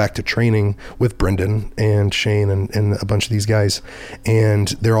then I go back to training with Brendan and Shane and a bunch of these guys. And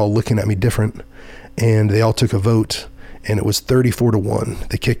they're all looking at me different. And they all took a vote. And it was 34-1.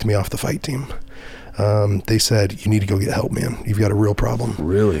 They kicked me off the fight team. They said, you need to go get help, man. You've got a real problem.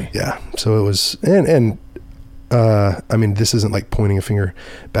 Really? Yeah. So it was, I mean, this isn't like pointing a finger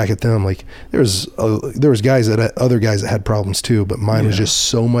back at them. Like there was guys other guys that had problems too, but mine was just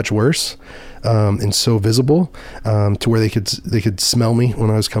so much worse, and so visible, to where they could smell me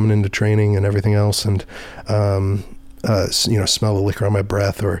when I was coming into training and everything else. And, smell the liquor on my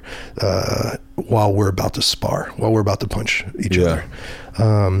breath, or, while we're about to spar, while we're about to punch each other.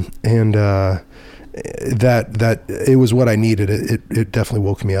 that it was what I needed. It definitely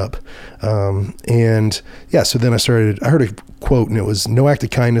woke me up. And yeah, so then I heard a quote, and it was, no act of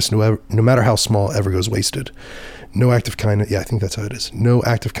kindness, no matter how small, ever goes wasted. No act of kindness. Yeah, I think that's how it is. No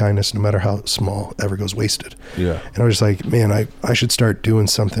act of kindness, no matter how small, ever goes wasted. Yeah. And I was just like, man, I should start doing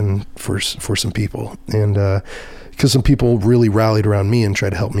something for some people. And, because some people really rallied around me and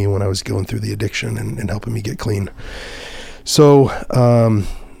tried to help me when I was going through the addiction and helping me get clean. So,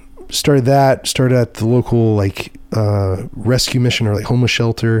 started at the local, like, rescue mission or like homeless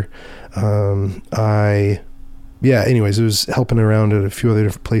shelter. Anyways, it was helping around at a few other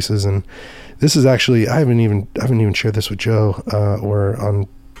different places. And this is actually, I haven't even shared this with Joe, or on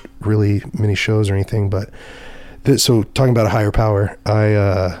really many shows or anything, but so talking about a higher power,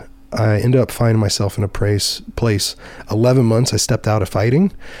 I ended up finding myself in a place, 11 months I stepped out of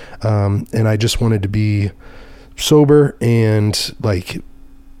fighting. And I just wanted to be sober and, like,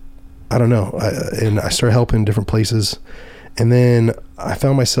 I don't know. And I started helping different places. And then I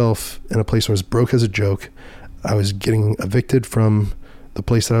found myself in a place where I was broke as a joke. I was getting evicted from the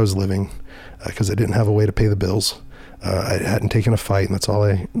place that I was living because I didn't have a way to pay the bills. I hadn't taken a fight, and that's all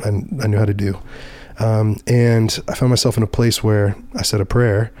I knew how to do. And I found myself in a place where I said a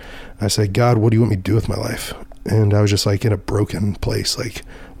prayer. I said, God, what do you want me to do with my life? And I was just like in a broken place. Like,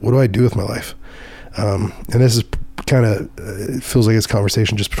 what do I do with my life? And this is kind of, it feels like it's a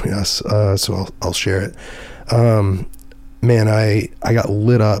conversation just between us. So I'll share it. Man, I got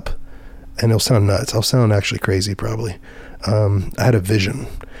lit up, and it'll sound nuts. I'll sound actually crazy probably. I had a vision,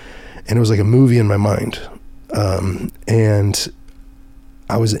 and it was like a movie in my mind. And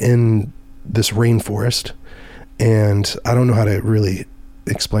I was in this rainforest, and I don't know how to really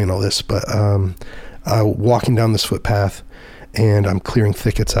explain all this, but walking down this footpath, and I'm clearing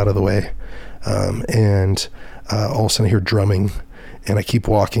thickets out of the way, and all of a sudden I hear drumming, and I keep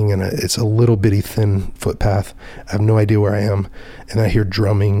walking, and it's a little bitty thin footpath. I have no idea where I am, and then I hear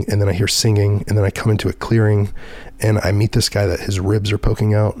drumming, and then I hear singing, and then I come into a clearing, and I meet this guy that his ribs are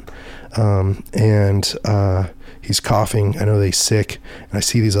poking out, and he's coughing. I know that he's sick, and I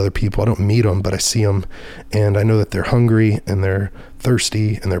see these other people. I don't meet them, but I see them, and I know that they're hungry, and they're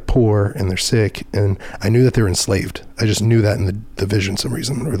thirsty, and they're poor, and they're sick, and I knew that they were enslaved. I just knew that in the vision for some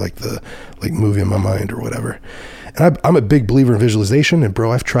reason, or like the movie in my mind or whatever. And I'm a big believer in visualization, and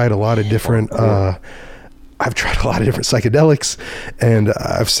bro, I've tried a lot of different psychedelics, and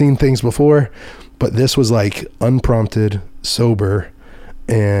I've seen things before, but this was like unprompted, sober,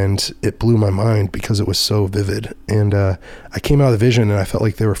 and it blew my mind because it was so vivid. And I came out of the vision, and I felt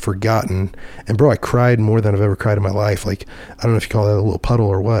like they were forgotten. And bro, I cried more than I've ever cried in my life. Like, I don't know if you call that a little puddle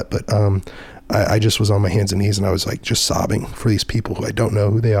or what, but I just was on my hands and knees, and I was like just sobbing for these people who I don't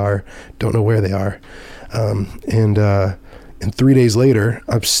know who they are, don't know where they are. And 3 days later,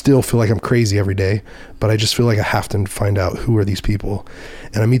 I still feel like I'm crazy every day, but I just feel like I have to find out who are these people.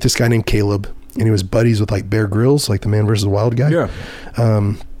 And I meet this guy named Caleb, and he was buddies with like Bear Grylls, like the Man vs. Wild guy. Yeah.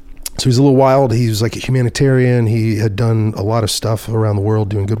 So he's a little wild. He was like a humanitarian. He had done a lot of stuff around the world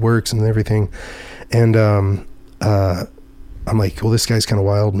doing good works and everything. And I'm like, well, this guy's kind of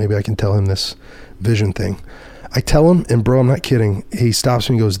wild. Maybe I can tell him this vision thing. I tell him, and bro, I'm not kidding. He stops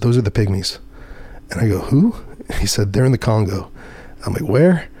me and goes, those are the pygmies. And I go, who? He said, they're in the Congo. I'm like,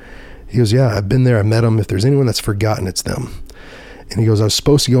 where? He goes, yeah, I've been there. I met them. If there's anyone that's forgotten, it's them. And he goes, I was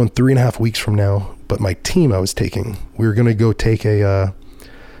supposed to go in 3.5 weeks from now, but my team I was taking, we were going to go take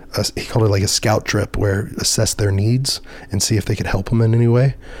he called it like a scout trip where assess their needs and see if they could help them in any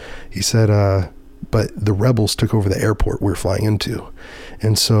way. He said, but the rebels took over the airport we were flying into.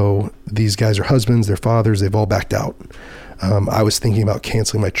 And so these guys are husbands, they're fathers, they've all backed out. I was thinking about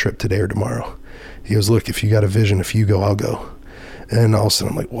canceling my trip today or tomorrow. He goes, look, if you got a vision, if you go, I'll go. And all of a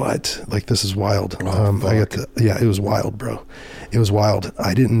sudden I'm like, what? Like, this is wild. It was wild, bro. It was wild.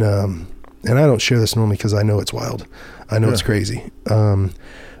 I didn't, and I don't share this normally because I know it's wild. I know it's crazy.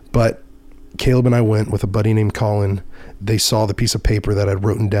 But Caleb and I went with a buddy named Colin. They saw the piece of paper that I'd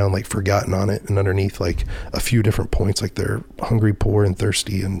written down, like forgotten on it, and underneath like a few different points, like they're hungry, poor, and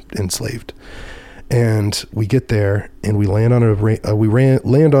thirsty, and enslaved. And we get there, and we land on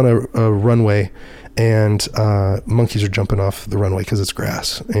a runway, and monkeys are jumping off the runway because it's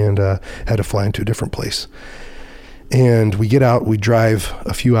grass, and had to fly into a different place. And we get out, we drive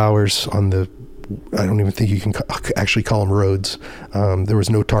a few hours on the, I don't even think you can actually call them roads. There was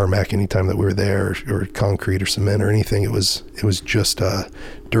no tarmac anytime that we were there, or concrete or cement or anything. It was just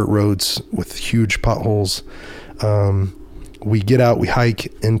dirt roads with huge potholes. We get out, we hike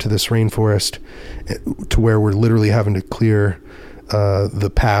into this rainforest to where we're literally having to clear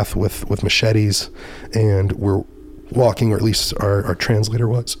the path with machetes, and we're walking, or at least our translator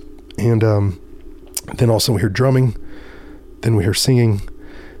was. And Then all of a sudden we hear drumming. Then we hear singing.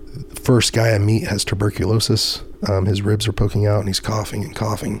 The first guy I meet has tuberculosis. His ribs are poking out and he's coughing and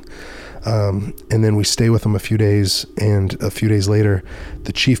coughing. And then we stay with him a few days, and a few days later,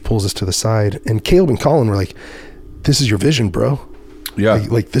 the chief pulls us to the side, and Caleb and Colin were like, "This is your vision, bro. Yeah.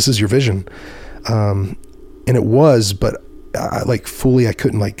 Like this is your vision." And it was, but I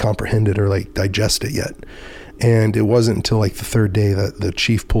couldn't like comprehend it or like digest it yet. And it wasn't until like the third day that the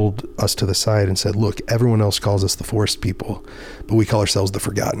chief pulled us to the side and said, "Look, everyone else calls us the forest people, but we call ourselves the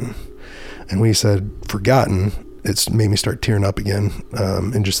forgotten." And we said, "Forgotten." It's made me start tearing up again,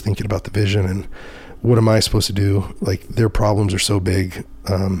 and just thinking about the vision and what am I supposed to do? Like, their problems are so big,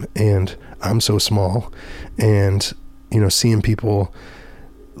 and I'm so small, and seeing people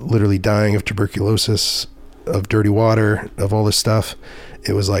literally dying of tuberculosis, of dirty water, of all this stuff,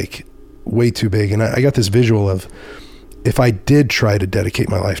 it was like way too big. And I got this visual of, if I did try to dedicate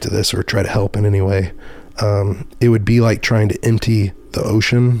my life to this or try to help in any way, it would be like trying to empty the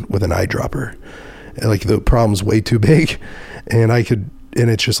ocean with an eyedropper. Like, the problem's way too big, and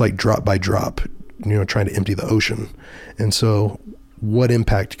it's just like drop by drop, trying to empty the ocean. And so what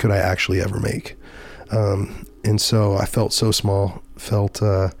impact could I actually ever make? And so I felt so small, felt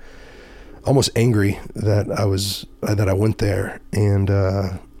almost angry that I went there, and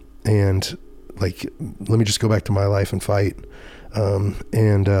like, let me just go back to my life and fight.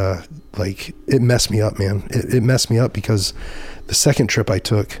 Like, it messed me up, man. It messed me up because the second trip I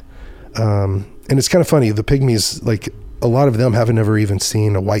took, and it's kind of funny, the pygmies, like, a lot of them haven't ever even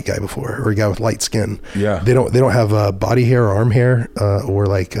seen a white guy before, or a guy with light skin. Yeah. They don't have body hair or arm hair, or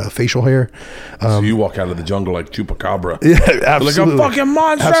like facial hair. So you walk out of the jungle like Chupacabra. Yeah, absolutely. Like a fucking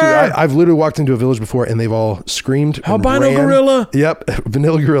monster. Absolutely. I've literally walked into a village before and they've all screamed. Albino ran. gorilla. Yep.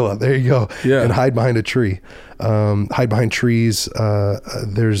 Vanilla gorilla. There you go. Yeah. And hide behind a tree. Hide behind trees.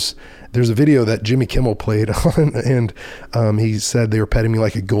 There's a video that Jimmy Kimmel played on, and he said they were petting me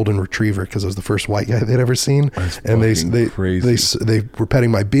like a golden retriever because I was the first white guy they'd ever seen. That's and they were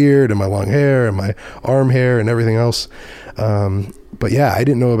petting my beard and my long hair and my arm hair and everything else. But yeah, I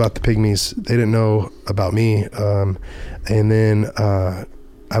didn't know about the pygmies. They didn't know about me. And then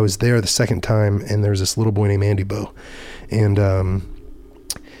I was there the second time, and there was this little boy named Andy Bow, and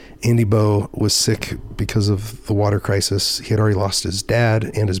Andy Bow was sick because of the water crisis. He had already lost his dad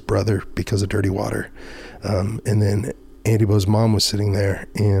and his brother because of dirty water. And then Andy Bow's mom was sitting there,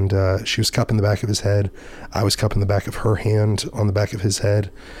 and she was cupping the back of his head. I was cupping the back of her hand on the back of his head,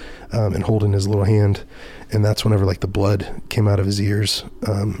 and holding his little hand. And that's whenever like the blood came out of his ears.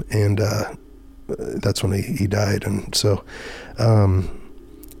 And that's when he died. And so,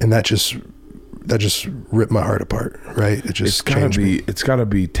 and that just ripped my heart apart, right? It just changed me. It's gotta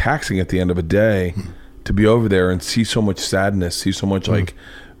be taxing at the end of a day to be over there and see so much sadness, see so much like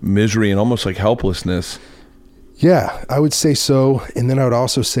misery and almost like helplessness. Yeah, I would say so. And then I would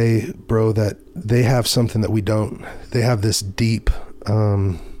also say, bro, that they have something that we don't. They have this deep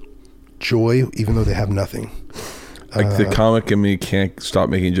joy, even though they have nothing. Like, the comic in me can't stop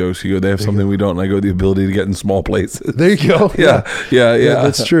making jokes. You go, they have something we don't, and I go, the ability to get in small places. There you go. Yeah.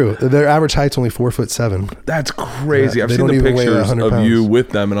 That's true. Their average height's only 4'7". That's crazy. Yeah, I've they seen don't the even weigh pictures 100 of you pounds. with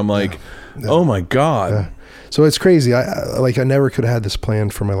them, and I'm like, oh my God. Yeah. So it's crazy. I never could have had this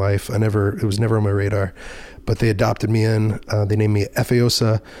planned for my life. It was never on my radar. But they adopted me in. They named me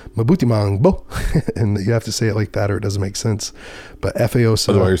Efeosa Mabutimangbo. And you have to say it like that or it doesn't make sense. But Efeosa.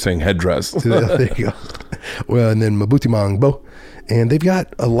 Otherwise, you're saying headdress. There you go. Well, and then Mabutimangbo. And they've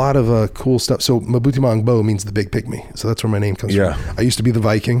got a lot of cool stuff. So Mabutimangbo means the big pygmy. So that's where my name comes from. I used to be the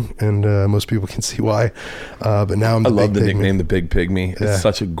Viking, and most people can see why. But now I'm the big pygmy. I love the nickname, the big pygmy. Yeah. It's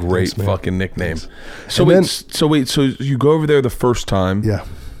such a great fucking nickname. Thanks. So you go over there the first time. Yeah.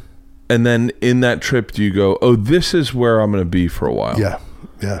 And then in that trip, do you go, oh, this is where I'm going to be for a while? Yeah.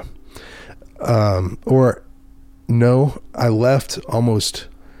 Or no, I left almost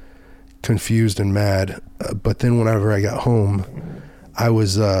confused and mad. But then whenever I got home, I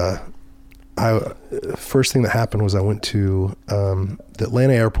was, first thing that happened was I went to the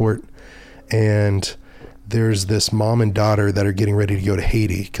Atlanta airport, and there's this mom and daughter that are getting ready to go to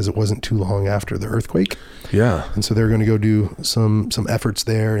Haiti because it wasn't too long after the earthquake. Yeah. And so they're going to go do some efforts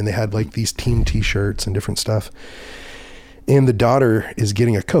there, and they had like these team t-shirts and different stuff. And the daughter is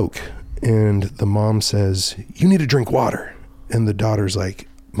getting a Coke, and the mom says, "You need to drink water." And the daughter's like,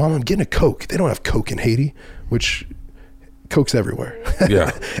 "Mom, I'm getting a Coke. They don't have Coke in Haiti," which Coke's everywhere.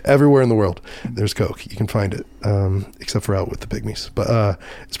 Yeah. Everywhere in the world, there's Coke. You can find it, except for out with the pygmies. But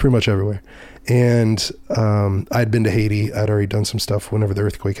it's pretty much everywhere. And I'd been to Haiti. I'd already done some stuff whenever the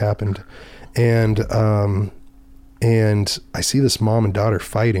earthquake happened. And I see this mom and daughter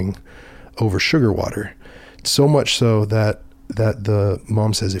fighting over sugar water. So much so that the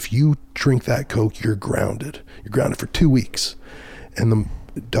mom says, if you drink that Coke, you're grounded. You're grounded for 2 weeks. And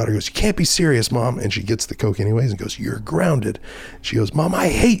the daughter goes, you can't be serious, Mom. And she gets the Coke anyways and goes, you're grounded. She goes, Mom, I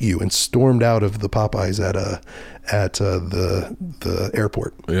hate you, and stormed out of the Popeyes at the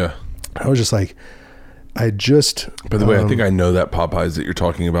airport. Yeah. I was just like, By the way, I think I know that Popeyes that you're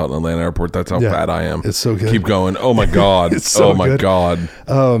talking about in Atlanta airport. That's how fat I am. It's so good. Keep going. Oh my God. It's so oh my good. God.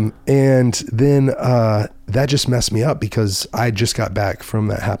 And then that just messed me up because I just got back from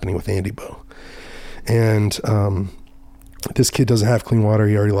that happening with Andy Bo. And this kid doesn't have clean water.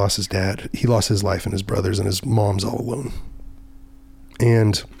 He already lost his dad. He lost his life and his brothers, and his mom's all alone.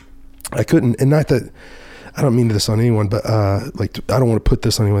 And I couldn't, and not that, I don't mean this on anyone, but I don't want to put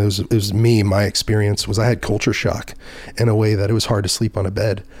this on anyone. It was me. My experience was I had culture shock in a way that it was hard to sleep on a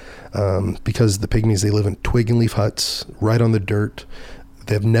bed because the pygmies, they live in twig and leaf huts right on the dirt.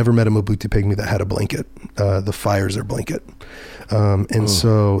 They've never met a Mobutu pygmy that had a blanket. The fire's their blanket.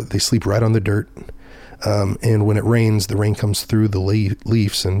 So they sleep right on the dirt. And when it rains, the rain comes through the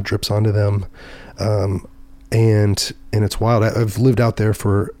leaves and drips onto them. And it's wild. I've lived out there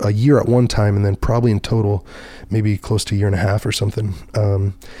for a year at one time, and then probably in total, maybe close to a year and a half or something,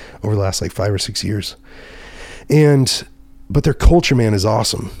 over the last 5 or 6 years. But their culture, man, is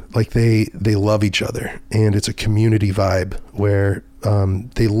awesome. Like they love each other, and it's a community vibe where,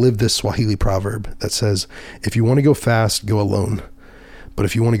 they live this Swahili proverb that says, if you want to go fast, go alone. But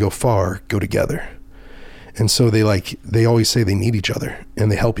if you want to go far, go together. And so they always say they need each other and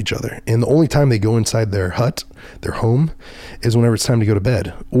they help each other. And the only time they go inside their hut, their home, is whenever it's time to go to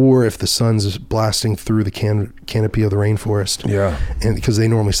bed, or if the sun's blasting through the canopy of the rainforest. Yeah. And because they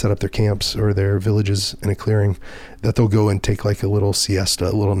normally set up their camps or their villages in a clearing, that they'll go and take a little siesta,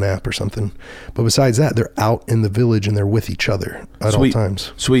 a little nap or something. But besides that, they're out in the village and they're with each other at all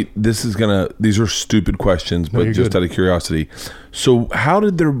times. Sweet. These are stupid questions, but just out of curiosity. So how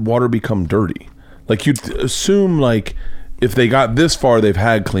did their water become dirty? You'd assume if they got this far, they've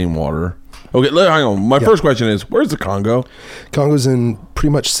had clean water. Okay, hang on. My first question is, where's the Congo? Congo's in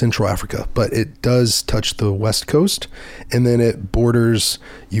pretty much Central Africa, but it does touch the west coast, and then it borders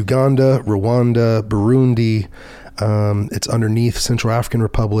Uganda, Rwanda, Burundi. It's underneath Central African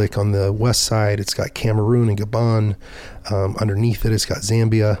Republic on the west side. It's got Cameroon and Gabon. Underneath it, it's got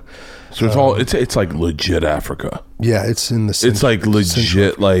Zambia. So it's like legit Africa. Yeah, it's in the center. It's like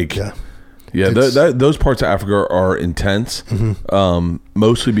legit, Yeah, those parts of Africa are intense,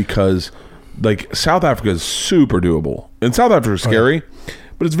 mostly because, South Africa is super doable. And South Africa is scary,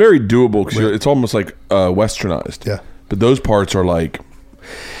 but it's very doable because it's almost westernized. Yeah. But those parts are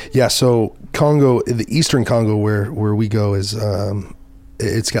Yeah, so Congo, the eastern Congo where we go is,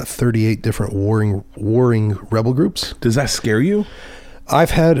 it's got 38 different warring rebel groups. Does that scare you?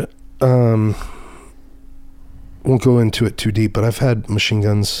 I've had, won't go into it too deep, but I've had machine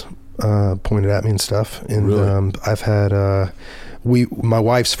guns pointed at me and stuff, and really? I've had my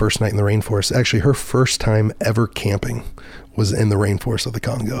wife's first night in the rainforest, actually her first time ever camping was in the rainforest of the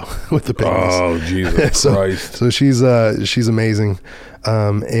Congo with the pygmies. Oh, Jesus Christ. So she's amazing.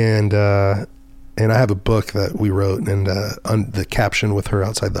 And I have a book that we wrote, and the caption with her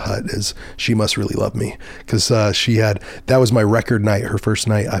outside the hut is, she must really love me, because that was my record night. Her first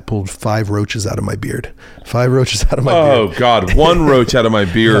night, I pulled 5 roaches out of my beard. 5 roaches out of my beard. Oh God, 1 roach out of my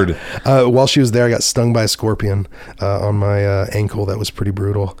beard. While she was there, I got stung by a scorpion on my ankle. That was pretty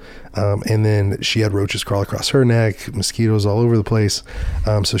brutal. And then she had roaches crawl across her neck, mosquitoes all over the place.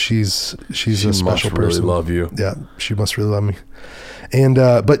 So she's a special person. She must really love you. Yeah, she must really love me. And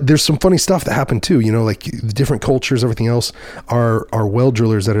but there's some funny stuff that happened too, the different cultures, everything else. Our well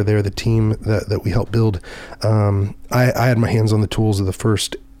drillers that are there, the team that we helped build, I had my hands on the tools of the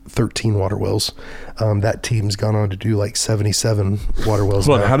first 13 water wells. That team's gone on to do 77 water wells.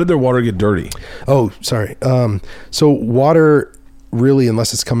 Hold on, how did their water get dirty? Oh, sorry. So water, really,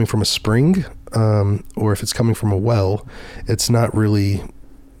 unless it's coming from a spring, or if it's coming from a well, it's not really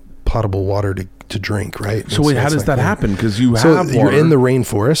potable water to drink, right? So wait, how does that happen? Because you have water. You're in the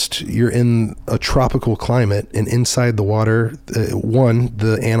rainforest, you're in a tropical climate, and inside the water,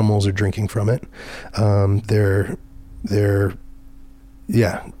 the animals are drinking from it.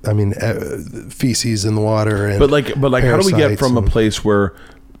 Feces in the water, and but how do we get from a place where?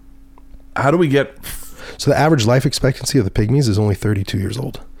 How do we get? So the average life expectancy of the pygmies is only 32 years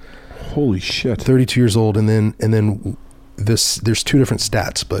old. Holy shit! 32 years old, and then there's 2 different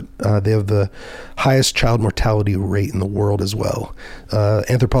stats, but they have the highest child mortality rate in the world as well.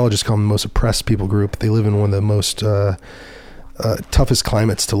 Anthropologists call them the most oppressed people group. They live in one of the most toughest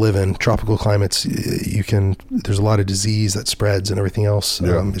climates to live in. Tropical climates, there's a lot of disease that spreads and everything else.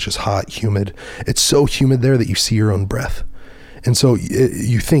 It's just hot, humid. It's so humid there that you see your own breath. And so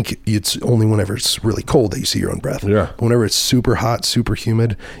you think it's only whenever it's really cold that you see your own breath. Yeah. But whenever it's super hot, super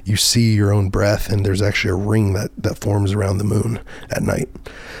humid, you see your own breath, and there's actually a ring that forms around the moon at night.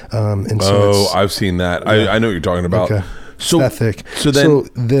 And so I've seen that. I know what you're talking about. Okay. So it's that thick. So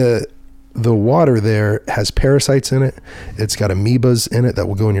then the water there has parasites in it. It's got amoebas in it that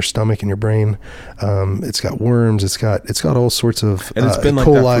will go in your stomach and your brain. It's got worms. It's got all sorts of and it's been E. like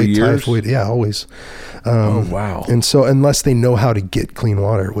coli, that for years? typhoid. Yeah, always. Oh wow! And so unless they know how to get clean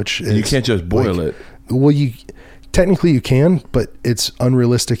water, which is, you can't just boil it. Well, technically you can, but it's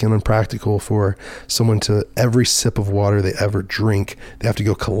unrealistic and unpractical for someone to every sip of water they ever drink, they have to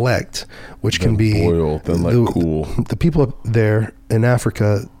go collect, which Then can be boil, then cool. The people up there in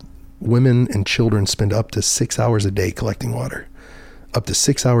Africa, women and children spend up to 6 hours a day collecting water. Up to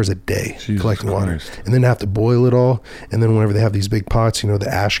 6 hours a day collecting water, and then have to boil it all. And then whenever they have these big pots, the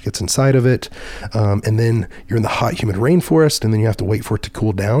ash gets inside of it. And then you're in the hot, humid rainforest, and then you have to wait for it to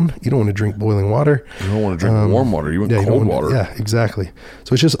cool down. You don't want to drink boiling water. You don't want to drink warm water. You want cold water. Yeah, exactly.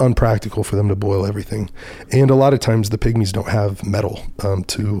 So it's just unpractical for them to boil everything. And a lot of times the pygmies don't have metal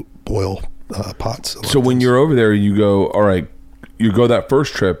to boil pots. So when you're over there, you go, all right, you go that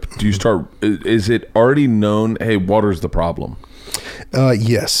first trip. Do you start, is it already known, hey, water's the problem?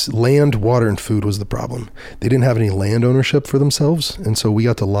 Yes, land, water, and food was the problem. They didn't have any land ownership for themselves, and so we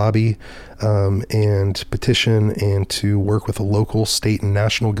got to lobby and petition and to work with a local, state, and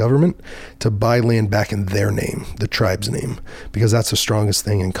national government to buy land back in their name, the tribe's name, because that's the strongest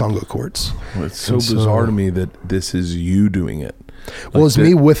thing in Congo courts. Well, it's so bizarre to me that this is you doing it. Well, it's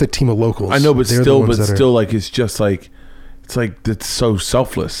me with a team of locals. I know, but They're still, the ones that are- like it's just like it's so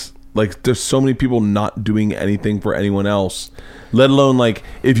selfless. Like there's so many people not doing anything for anyone else, let alone like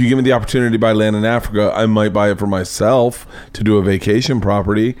if you give me the opportunity to buy land in Africa, I might buy it for myself to do a vacation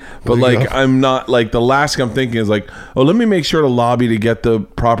property. But like I'm not like the last thing I'm thinking is like, oh, let me make sure to lobby to get the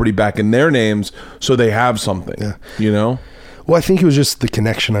property back in their names so they have something. Yeah. Well, I think it was just the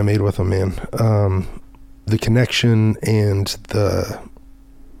connection I made with them, man. The connection and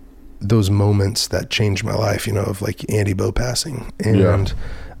those moments that changed my life, of like Andy Bo passing and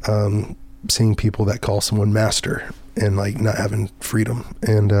seeing people that call someone master and like not having freedom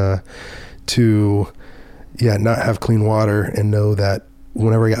and to not have clean water and know that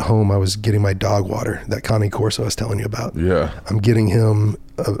whenever I got home I was getting my dog water, that Cane Corso I was telling you about. I'm getting him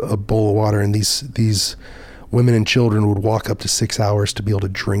a bowl of water, and these women and children would walk up to 6 hours to be able to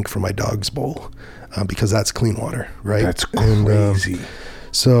drink from my dog's bowl because that's clean water, right? That's crazy. And,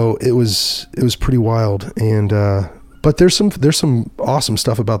 so it was pretty wild. And but there's some awesome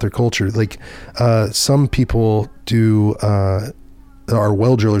stuff about their culture. Like some people do our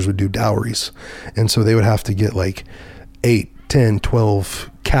well drillers would do dowries, and so they would have to get like 8, 10, 12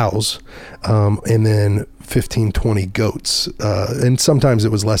 cows and then 15, 20 goats, and sometimes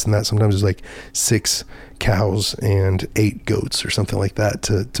it was less than that. Sometimes it was like 6 cows and 8 goats or something like that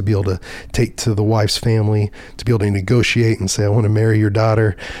to be able to take to the wife's family, to be able to negotiate and say, I want to marry your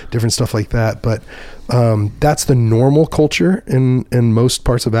daughter, different stuff like that. But that's the normal culture in most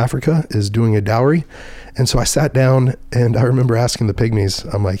parts of Africa, is doing a dowry. And so I sat down and I remember asking the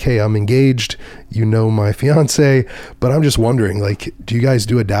pygmies, I'm like, hey, I'm engaged, my fiance, but I'm just wondering, like, do you guys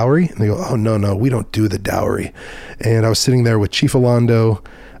do a dowry? And they go, oh, no, we don't do the dowry. And I was sitting there with Chief Alando,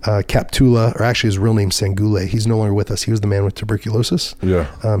 Captula, or actually his real name Sangule. He's no longer with us. He was the man with tuberculosis.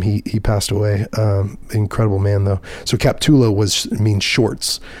 He passed away. Incredible man though. So Captula means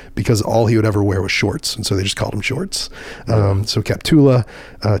shorts, because all he would ever wear was shorts, and so they just called him Shorts. So Captula,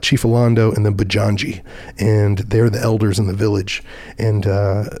 Chief Alando, and then Bajanji, and they're the elders in the village.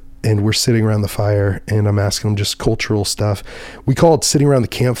 And we're sitting around the fire, and I'm asking them just cultural stuff. We call it sitting around the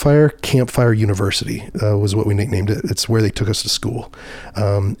campfire. Campfire University was what we nicknamed it. It's where they took us to school.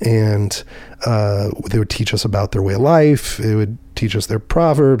 And they would teach us about their way of life. They would teach us their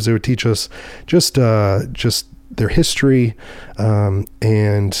proverbs. They would teach us just their history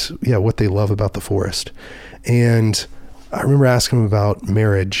and what they love about the forest. And I remember asking them about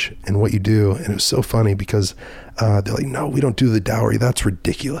marriage and what you do, and it was so funny because they're like, no, we don't do the dowry. That's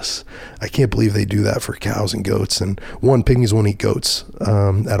ridiculous. I can't believe they do that for cows and goats. And pygmies won't eat goats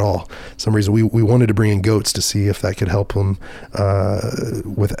at all. For some reason we wanted to bring in goats to see if that could help them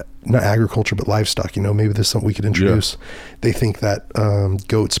with not agriculture but livestock. Maybe there's something we could introduce. They think that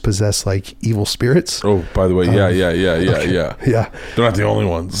goats possess like evil spirits. Oh, by the way, yeah. Yeah, they're not the only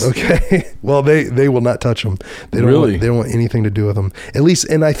ones. Okay. Well, they will not touch them. They don't want anything to do with them, at least.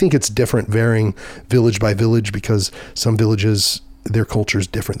 And I think it's different varying village by village, because because some villages, their culture is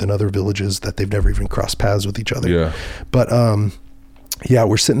different than other villages that they've never even crossed paths with each other. Yeah. But yeah,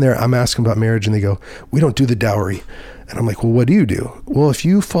 we're sitting there. I'm asking about marriage, and they go, "We don't do the dowry." And I'm like, "Well, what do you do?" "Well, if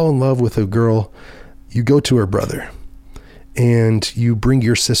you fall in love with a girl, you go to her brother, and you bring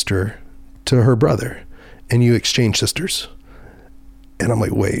your sister to her brother, and you exchange sisters." And I'm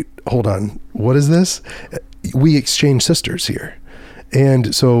like, "Wait, hold on. What is this?" "We exchange sisters here."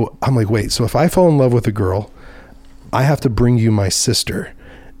 And so I'm like, "Wait, so if I fall in love with a girl, I have to bring you my sister.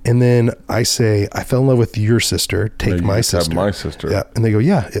 And then I say, I fell in love with your sister, take you my just have sister." my sister. Yeah. And they go,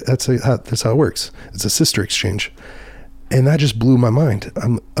 "Yeah, that's how it works. It's a sister exchange." And that just blew my mind.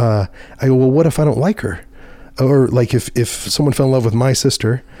 I go, "Well, what if I don't like her?" Or like if someone fell in love with my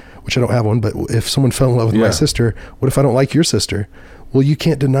sister, which I don't have one, but if someone fell in love with my sister, what if I don't like your sister? "Well, you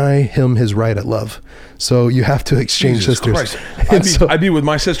can't deny him his right at love. So you have to exchange Jesus sisters." Christ. I'd be with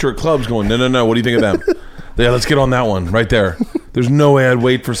my sister at clubs going, no. What do you think of them? Yeah, let's get on that one right there. There's no way I'd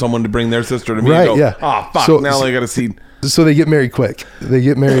wait for someone to bring their sister to me. Right, and go, yeah. "Oh, fuck, So- now I got to see." So they get married quick. They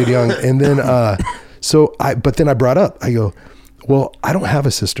get married young. And then, but then I brought up, I go, "Well, I don't have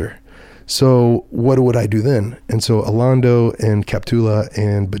a sister. So what would I do then?" And so Alando and Captula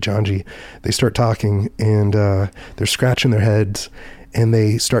and Bajanji, they start talking, and they're scratching their heads, and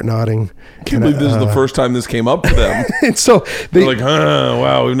they start nodding. I can't believe this is the first time this came up for them. And so They're like,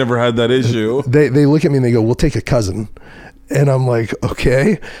 wow, we've never had that issue. they look at me and they go, "We'll take a cousin." And I'm like,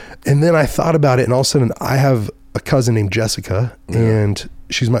 "Okay." And then I thought about it, and all of a sudden I have a cousin named Jessica, and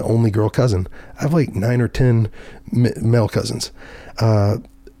she's my only girl cousin. I have like 9 or 10 male cousins.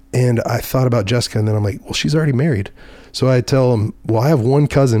 And I thought about Jessica, and then I'm like, well, she's already married. So I tell them, well, I have one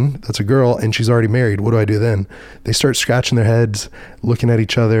cousin that's a girl, and she's already married. What do I do then? They start scratching their heads, looking at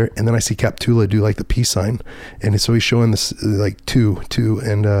each other, and then I see Captula do like the peace sign. And so he's showing this like two,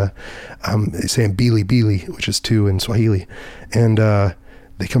 and I'm saying Bili Bili, which is two in Swahili. And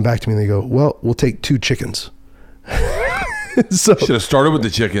they come back to me and they go, "Well, we'll take 2 chickens." So Should have started with the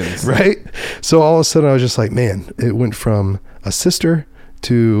chickens. right? So all of a sudden I was just like, man, it went from a sister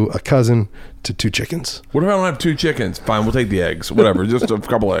to a cousin to 2 chickens. What if I don't have 2 chickens? Fine, we'll take the eggs. Whatever, just a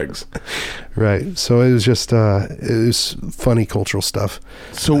couple eggs. Right. So it was just it was funny cultural stuff.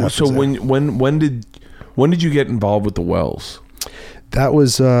 So when did you get involved with the Wells? That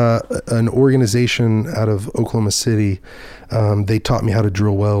was an organization out of Oklahoma City. They taught me how to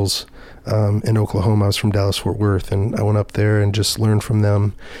drill wells in Oklahoma. I was from Dallas, Fort Worth, and I went up there and just learned from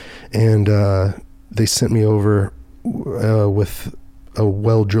them. And they sent me over with a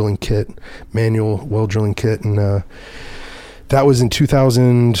well drilling kit, manual well drilling kit. And that was in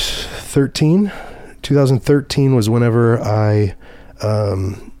 2013. 2013 was whenever I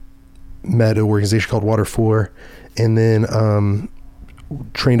met an organization called Water 4, and then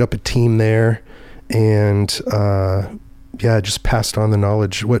trained up a team there, and just passed on the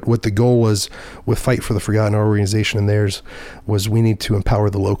knowledge. What the goal was with Fight for the Forgotten, our organization, and theirs, was we need to empower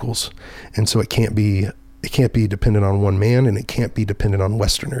the locals. And so it can't be dependent on one man, and it can't be dependent on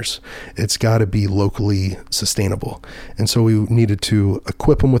Westerners. It's got to be locally sustainable. And so we needed to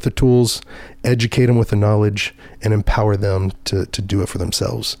equip them with the tools, educate them with the knowledge, and empower them to do it for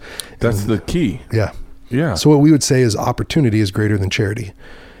themselves. That's the key. Yeah. Yeah. So what we would say is opportunity is greater than charity.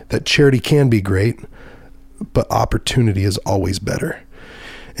 That charity can be great, but opportunity is always better.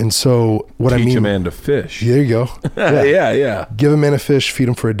 And so what Teach I mean, a man to fish. there you go. Yeah. Give a man a fish, feed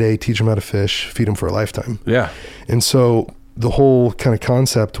him for a day, teach him how to fish, feed him for a lifetime. Yeah. And so the whole kind of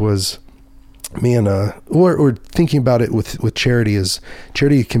concept was, man, or thinking about it with charity is,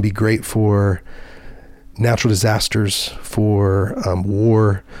 charity can be great for natural disasters, for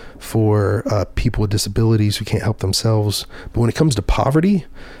war, for people with disabilities who can't help themselves. But when it comes to poverty,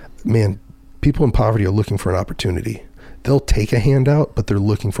 man, people in poverty are looking for an opportunity. They'll take a handout, but they're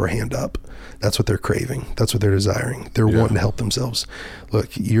looking for a hand up. That's what they're craving. That's what they're desiring. They're wanting to help themselves. Look,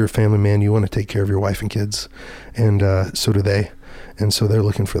 you're a family man. You want to take care of your wife and kids, and so do they. And so they're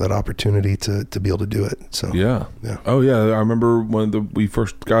looking for that opportunity to be able to do it. So Yeah. Oh yeah. I remember when we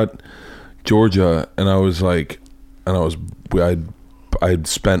first got Georgia, and I was like, I'd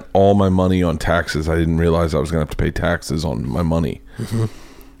spent all my money on taxes. I didn't realize I was gonna have to pay taxes on my money. Mm-hmm.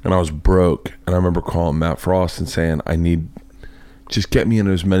 And I was broke. And I remember calling Matt Frost and saying, just get me in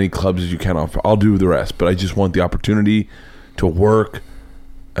as many clubs as you can. I'll do the rest, but I just want the opportunity to work.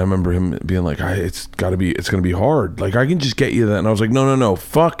 I remember him being like, it's going to be hard. Like, I can just get you that. And I was like, no,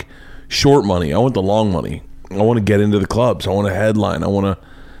 fuck short money. I want the long money. I want to get into the clubs. I want to headline.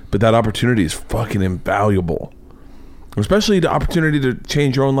 But that opportunity is fucking invaluable. Especially the opportunity to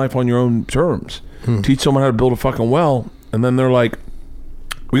change your own life on your own terms. Teach someone how to build a fucking well. And then they're like,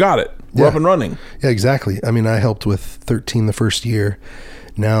 we got it. We're up and running. Yeah, exactly. I mean, I helped with 13 the first year.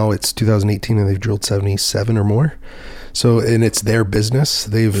 Now it's 2018 and they've drilled 77 or more. So, and it's their business.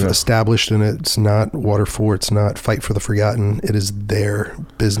 They've established, and it's not Water for, it's not Fight for the Forgotten. It is their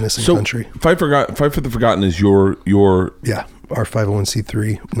business and country. Fight for the Forgotten is your Yeah, our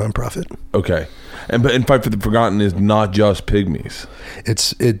 501c3 nonprofit. okay, and Fight for the Forgotten is not just pygmies.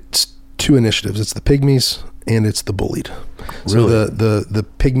 It's two initiatives. It's the pygmies and it's the bullied. Really? So the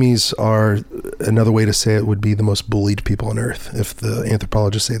pygmies are, another way to say it would be the most bullied people on earth, if the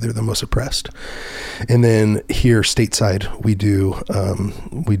anthropologists say they're the most oppressed. And then here stateside we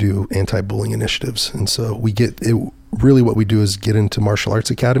do anti-bullying initiatives, and so we get it. Really what we do is get into martial arts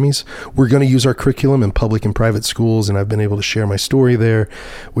academies. We're going to use our curriculum in public and private schools, and I've been able to share my story there,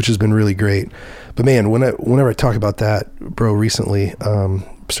 which has been really great. But man, whenever I talk about that, bro, recently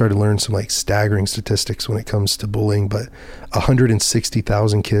started to learn some like staggering statistics when it comes to bullying, but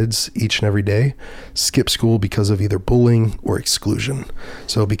 160,000 kids each and every day skip school because of either bullying or exclusion.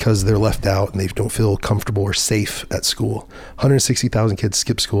 So because they're left out and they don't feel comfortable or safe at school. 160,000 kids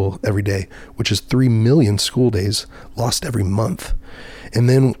skip school every day, which is 3 million school days lost every month. And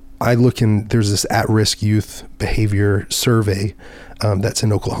then I look in, there's this at-risk youth behavior survey that's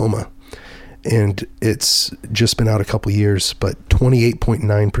in Oklahoma. And it's just been out a couple years, but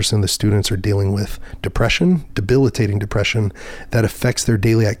 28.9% of the students are dealing with depression, debilitating depression, that affects their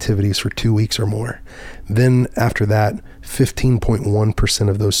daily activities for 2 weeks or more. Then after that, 15.1%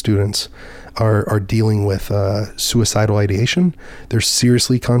 of those students are dealing with suicidal ideation. They're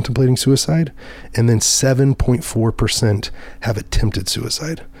seriously contemplating suicide. And then 7.4% have attempted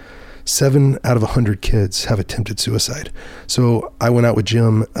suicide. 7 out of 100 kids have attempted suicide. So I went out with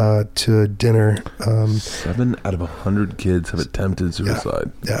Jim to dinner. 7 out of 100 kids have attempted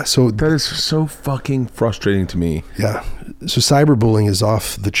suicide. Yeah. So that is so fucking frustrating to me. Yeah. So cyberbullying is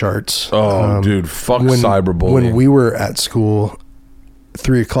off the charts. Oh, dude, fuck cyberbullying. When we were at school,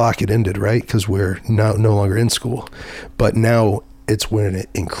 3:00 it ended, right? Because we're no longer in school. But now it's when it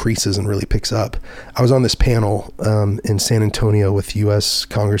increases and really picks up. I was on this panel in San Antonio with U.S.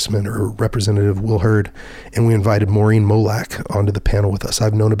 Congressman or Representative Will Hurd, and we invited Maureen Molak onto the panel with us.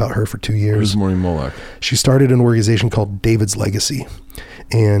 I've known about her for 2 years. Who's Maureen Molak? She started an organization called David's Legacy,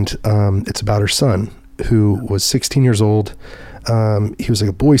 and it's about her son, who was 16 years old. He was like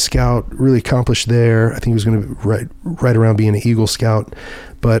a Boy Scout, really accomplished there. I think he was going to be right around being an Eagle Scout,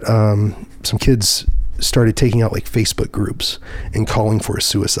 but some kids started taking out like Facebook groups and calling for a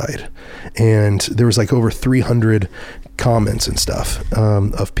suicide. And there was like over 300 comments and stuff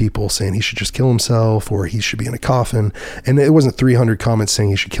of people saying he should just kill himself or he should be in a coffin. And it wasn't 300 comments saying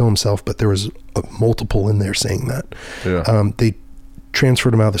he should kill himself, but there was multiple in there saying that. Yeah. They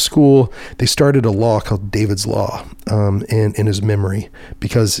transferred him out of the school. They started a law called David's Law in his memory,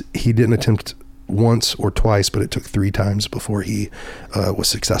 because he didn't attempt once or twice, but it took 3 times before he was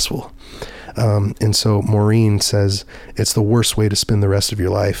successful. And so Maureen says it's the worst way to spend the rest of your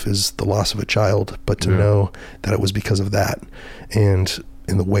life is the loss of a child, but to know that it was because of that and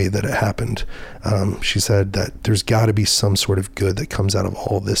in the way that it happened. She said that there's got to be some sort of good that comes out of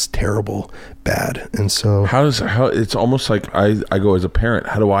all this terrible bad. And so how it's almost like I go, as a parent,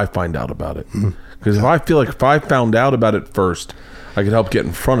 how do I find out about it? Because if I feel like if I found out about it first, I could help get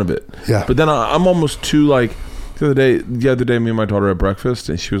in front of it. Yeah. But then I'm almost too like, the other day, me and my daughter had breakfast,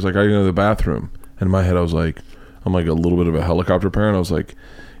 and she was like, I gotta go to the bathroom. And in my head, I'm like a little bit of a helicopter parent. I was like,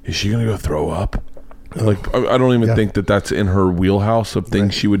 is she gonna go throw up? Like, I don't even think that that's in her wheelhouse of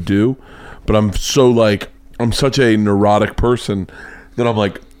things she would do. But I'm such a neurotic person that I'm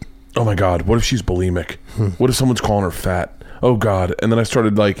like, oh my God, what if she's bulimic? What if someone's calling her fat? Oh God. And then I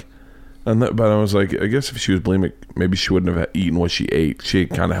started like, but I was like, I guess if she was bulimic, maybe she wouldn't have eaten what she ate. She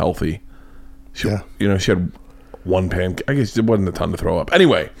ate kind of healthy. She had one pancake. I guess it wasn't a ton to throw up.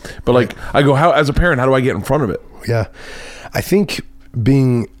 Anyway, but like, I go, how, as a parent, how do I get in front of it? Yeah. I think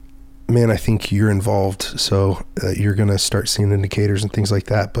I think you're involved, so you're going to start seeing indicators and things like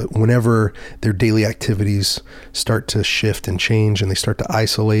that. But whenever their daily activities start to shift and change and they start to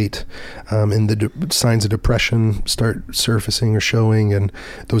isolate, and the signs of depression start surfacing or showing, and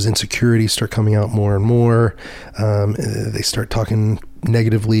those insecurities start coming out more and more, they start talking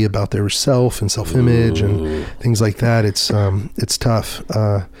negatively about their self and self-image and things like that. It's tough.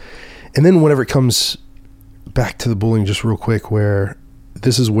 And then whenever it comes back to the bullying, just real quick, where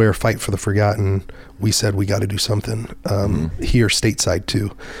this is where Fight for the Forgotten, we said we got to do something here stateside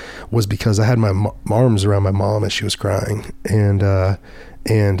too, was because I had my arms around my mom as she was crying, and I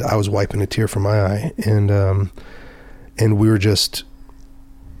was wiping a tear from my eye, and we were just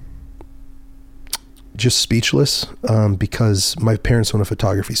just speechless because my parents own a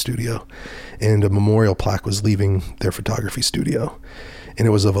photography studio, and a memorial plaque was leaving their photography studio, and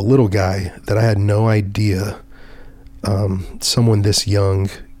it was of a little guy that I had no idea someone this young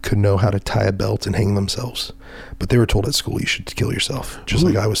could know how to tie a belt and hang themselves. But they were told at school, you should kill yourself, just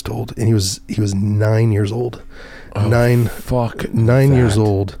like I was told. And he was 9 years old. Oh, Nine years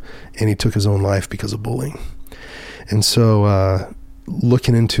old, and he took his own life because of bullying. And so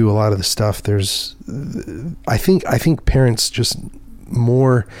looking into a lot of the stuff, I think parents just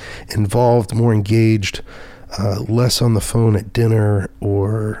more involved, more engaged, less on the phone at dinner,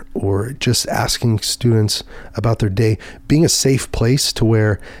 or just asking students about their day, being a safe place to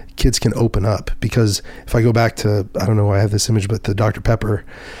where kids can open up. Because if I go back to, I don't know why I have this image, but the Dr. Pepper,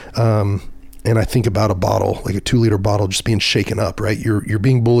 and I think about a bottle, like a 2-liter bottle, just being shaken up, right? You're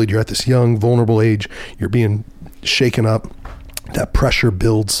being bullied. You're at this young, vulnerable age. You're being shaken up. That pressure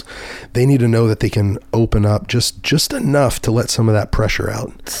builds. They need to know that they can open up just enough to let some of that pressure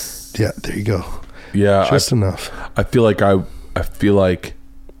out. Yeah, there you go. Yeah, just enough. I feel like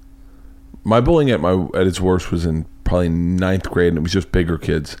my bullying at its worst was in probably 9th grade, and it was just bigger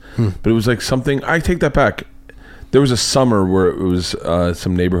kids. But it was like something. I take that back. There was a summer where it was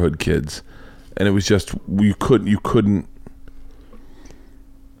some neighborhood kids, and it was just you couldn't.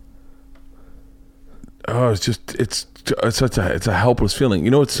 Oh, it's a helpless feeling. You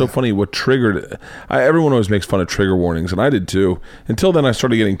know, it's so funny. What triggered? Everyone always makes fun of trigger warnings, and I did too. Until then, I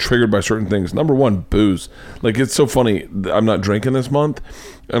started getting triggered by certain things. Number one, booze. Like, it's so funny. I'm not drinking this month,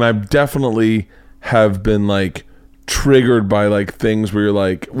 and I definitely have been like triggered by like things where you're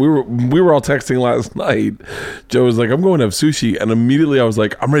like, we were all texting last night. Joe was like, I'm going to have sushi, and immediately I was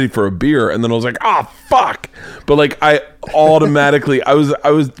like, I'm ready for a beer, and then I was like, fuck. But like, I automatically I was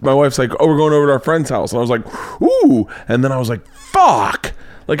my wife's like, oh, we're going over to our friend's house, and I was like, ooh, and then I was like, fuck.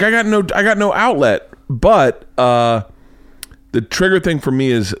 Like, I got no outlet. But the trigger thing for me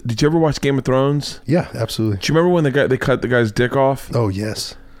is, did you ever watch Game of Thrones? Yeah, absolutely. Do you remember when they cut the guy's dick off? Oh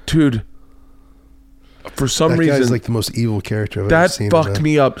yes, dude. For some reason, that guy's like the most evil character I've ever seen. That fucked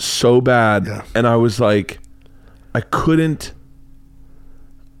me up so bad. Yeah. And I was like, I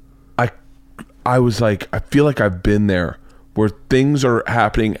was like, I feel like I've been there, where things are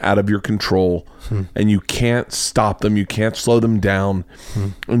happening out of your control and you can't stop them. You can't slow them down.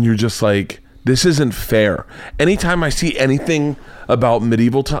 And you're just like, this isn't fair. Anytime I see anything about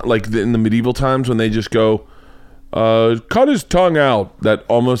medieval time, like in the medieval times when they just go, cut his tongue out, that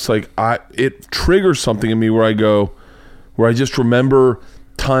almost like it triggers something in me where I just remember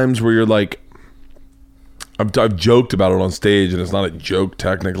times where you're like, I've joked about it on stage, and it's not a joke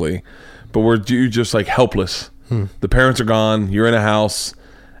technically, but where you're just like helpless. The parents are gone, you're in a house,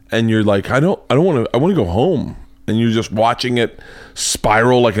 and you're like, I want to go home, and you're just watching it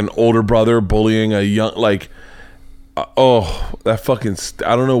spiral like an older brother bullying a young, like, that fucking,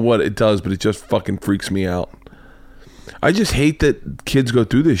 I don't know what it does, but it just fucking freaks me out. I just hate that kids go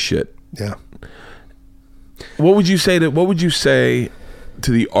through this shit. Yeah. What would you say to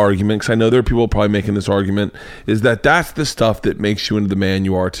the argument? Because I know there are people probably making this argument, is that's the stuff that makes you into the man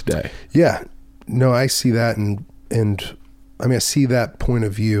you are today. Yeah. No, I see that, and I mean, I see that point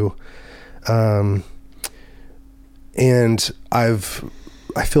of view, and I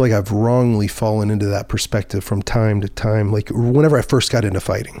feel like I've wrongly fallen into that perspective from time to time. Like whenever I first got into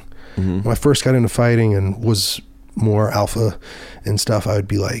fighting, when I first got into fighting and was more alpha and stuff, I would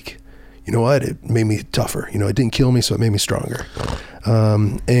be like, you know what, it made me tougher. You know, it didn't kill me, so it made me stronger.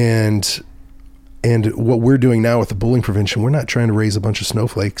 And what we're doing now with the bullying prevention, we're not trying to raise a bunch of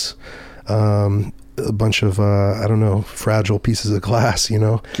snowflakes, a bunch of I don't know, fragile pieces of glass, you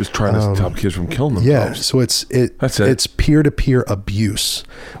know, just trying to stop kids from killing themselves. Yeah, so it's peer-to-peer abuse.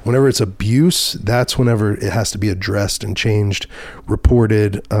 Whenever it's abuse, that's whenever it has to be addressed and changed,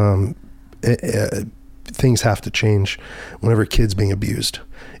 reported. Things have to change whenever a kid's being abused,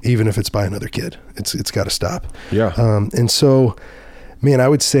 even if it's by another kid. It's got to stop. Yeah. And so, man, I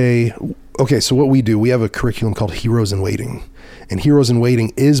would say, okay, so what we do, we have a curriculum called Heroes in Waiting. And Heroes in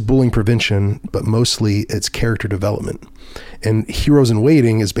Waiting is bullying prevention, but mostly it's character development. And Heroes in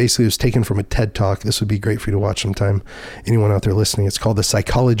Waiting is basically, it was taken from a TED Talk. This would be great for you to watch sometime. Anyone out there listening, it's called The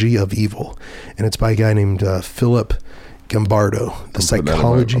Psychology of Evil. And it's by a guy named Philip Gambardo.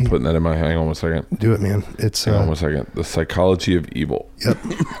 I'm putting that in my, hang on one second. Do it, man. It's hang on one second. The Psychology of Evil. Yep.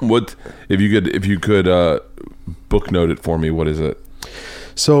 What, if you could book note it for me, what is it?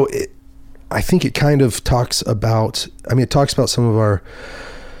 So I think it kind of talks about, it talks about some of our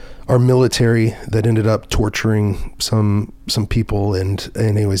military that ended up torturing some people, and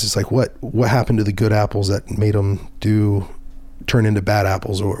anyways, it's like what happened to the good apples that made them do turn into bad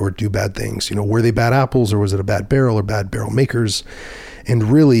apples or do bad things. You know, were they bad apples, or was it a bad barrel or bad barrel makers? And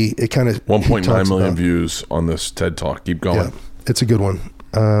really, it kind of 1.9 million views on this TED Talk. Keep going. Yeah, it's a good one.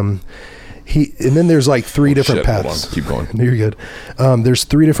 And then there's like three different paths. Hold on. Keep going. No, you're good. There's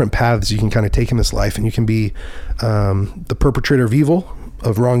three different paths you can kind of take in this life, and you can be the perpetrator of evil,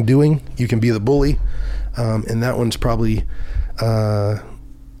 of wrongdoing. You can be the bully, and that one's probably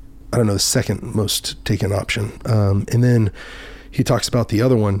I don't know, the second most taken option. And then he talks about the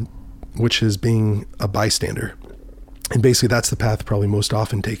other one, which is being a bystander. And basically that's the path probably most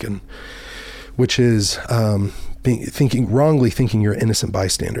often taken, which is wrongly thinking you're an innocent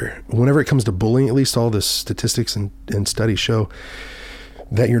bystander. Whenever it comes to bullying, at least all the statistics and studies show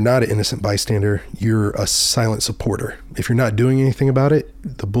that you're not an innocent bystander, you're a silent supporter. If you're not doing anything about it,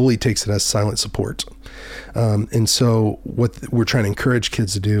 the bully takes it as silent support. And so what we're trying to encourage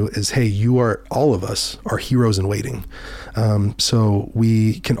kids to do is, hey, all of us are heroes in waiting. So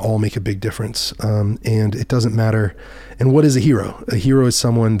we can all make a big difference. And it doesn't matter. And what is a hero? A hero is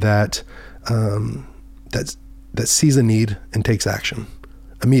someone that sees a need and takes action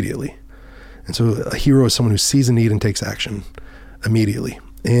immediately. And so a hero is someone who sees a need and takes action immediately.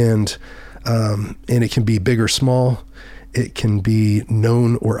 And it can be big or small. It can be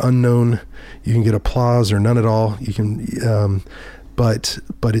known or unknown. You can get applause or none at all. You can, but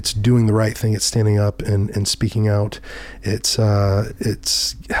it's doing the right thing. It's standing up and speaking out. It's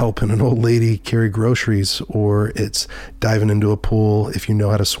helping an old lady carry groceries, or it's diving into a pool if you know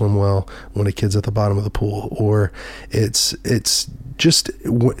how to swim well when a kid's at the bottom of the pool, or it's just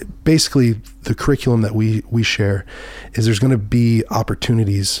basically the curriculum that we share is there's going to be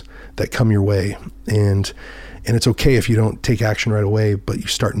opportunities that come your way, and it's okay if you don't take action right away, but you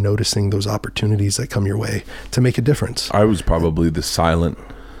start noticing those opportunities that come your way to make a difference. I was probably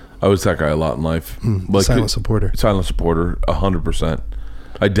I was that guy a lot in life. Like silent supporter. Silent supporter, 100%.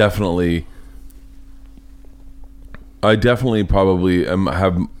 I definitely probably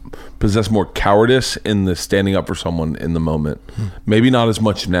possess more cowardice in the standing up for someone in the moment. Maybe not as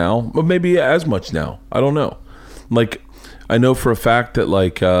much now, but maybe as much now. I don't know. Like, I know for a fact that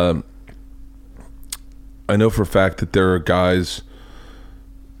there are guys.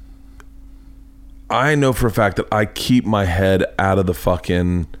 I know for a fact that I keep my head out of the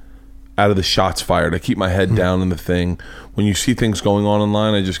shots fired. I keep my head down in the thing. When you see things going on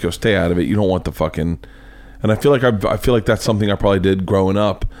online, I just go, stay out of it. You don't want the fucking. And I feel like that's something I probably did growing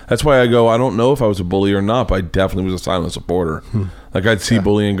up. That's why I go, I don't know if I was a bully or not, but I definitely was a silent supporter. Like, I'd see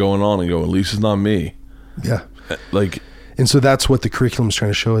bullying going on and go, at least it's not me. Yeah. Like. And so that's what the curriculum is trying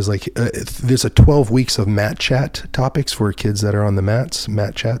to show is like, there's a 12 weeks of mat chat topics for kids that are on the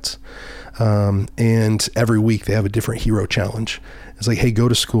mat chats. And every week they have a different hero challenge. It's like, hey, go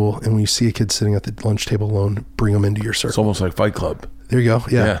to school, and when you see a kid sitting at the lunch table alone, bring them into your circle. It's almost like Fight Club. There you go.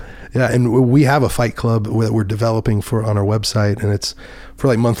 Yeah. And we have a fight club that we're developing on our website, and it's for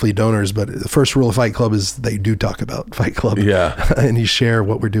like monthly donors. But the first rule of Fight Club is they do talk about Fight Club. Yeah. And you share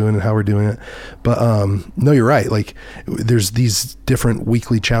what we're doing and how we're doing it. But no, you're right. Like, there's these different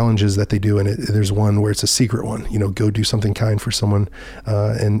weekly challenges that they do. And there's one where it's a secret one, go do something kind for someone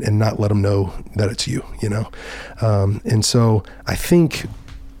and not let them know that it's you, And so I think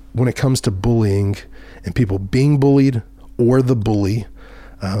when it comes to bullying and people being bullied, or the bully,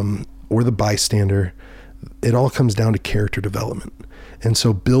 or the bystander, it all comes down to character development. And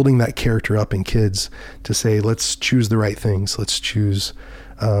so building that character up in kids to say, let's choose the right things. Let's choose,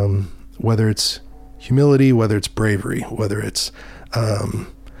 whether it's humility, whether it's bravery, whether it's,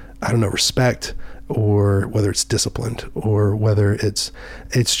 respect, or whether it's disciplined, or whether it's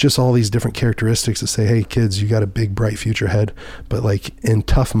just all these different characteristics to say, hey kids, you got a big, bright future ahead. But like in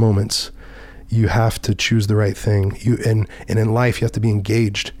tough moments, you have to choose the right thing. And in life, you have to be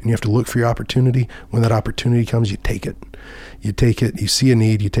engaged, and you have to look for your opportunity. When that opportunity comes, you take it. You see a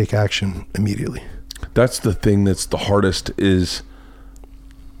need, you take action immediately. That's the thing that's the hardest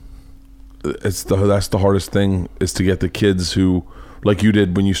that's the hardest thing is to get the kids who, like you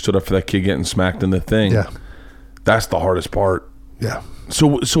did when you stood up for that kid getting smacked in the thing. Yeah. That's the hardest part. Yeah. So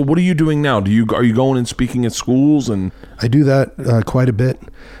what are you doing now? Are you going and speaking at schools? And I do that quite a bit.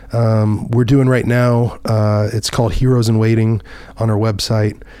 We're doing right now, it's called Heroes in Waiting on our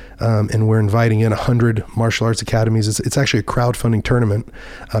website. And we're inviting in 100 martial arts academies. It's actually a crowdfunding tournament.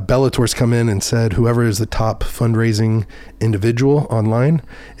 Bellator's come in and said whoever is the top fundraising individual online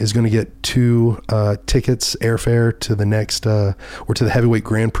is going to get 2 tickets, airfare to the next, or to the heavyweight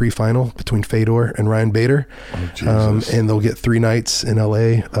Grand Prix final between Fedor and Ryan Bader. Oh, and they'll get 3 nights in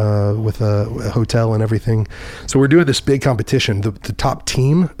LA with a hotel and everything. So we're doing this big competition, the top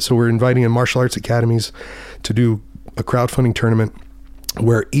team. So we're inviting in martial arts academies to do a crowdfunding tournament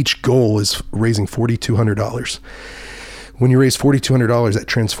where each goal is raising $4,200. When you raise $4,200, that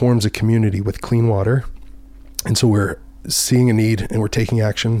transforms a community with clean water. And so we're seeing a need and we're taking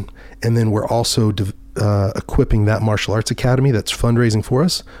action. And then we're also equipping that martial arts academy that's fundraising for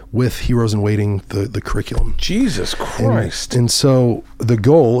us with Heroes in Waiting, the curriculum. Jesus Christ. And so the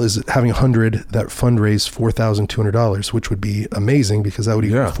goal is having 100 that fundraise $4,200, which would be amazing because that would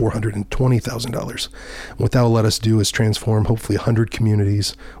equal $420,000. What that will let us do is transform hopefully 100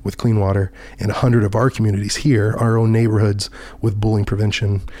 communities with clean water and 100 of our communities here, our own neighborhoods, with bullying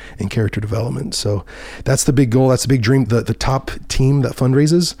prevention and character development. So that's the big goal. That's the big dream. The top team that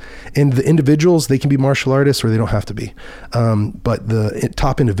fundraises, and the individuals, they can be martial artists or they don't have to be. But the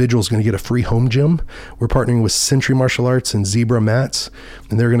top individual is going to get a free home gym. We're partnering with Century Martial Arts and Zebra Mats,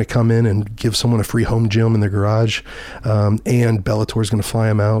 and they're going to come in and give someone a free home gym in their garage. And Bellator is going to fly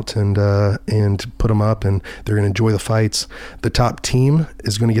them out and put them up, and they're going to enjoy the fights. The top team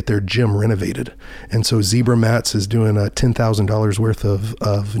is going to get their gym renovated. And so Zebra Mats is doing $10,000 worth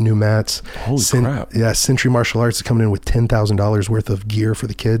of new mats. Holy crap. Yeah, Century Martial Arts is coming in with $10,000 worth of gear for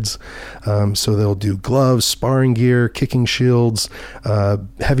the kids. So they'll do gloves, sparring gear, kicking shields,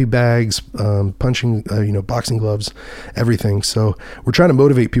 heavy bags, punching, boxing gloves, everything. So we're trying to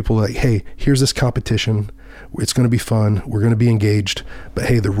motivate people like, hey, here's this competition. It's going to be fun. We're going to be engaged. But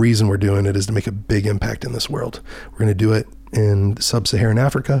hey, the reason we're doing it is to make a big impact in this world. We're going to do it in sub-Saharan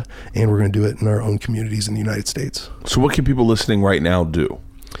Africa, and we're going to do it in our own communities in the United States. So what can people listening right now do?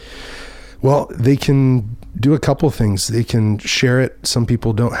 Well, they can do a couple of things. They can share it. Some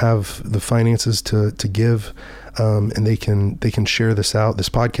people don't have the finances to give, and they can share this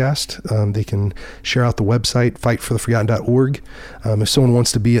podcast. They can share out the website, fightfortheforgotten.org. If someone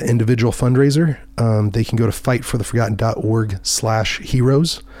wants to be an individual fundraiser, they can go to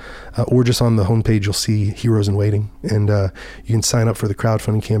fightfortheforgotten.org/heroes. Or just on the homepage, you'll see Heroes in Waiting, and you can sign up for the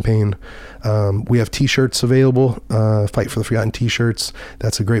crowdfunding campaign. We have t-shirts available, Fight for the Forgotten t-shirts.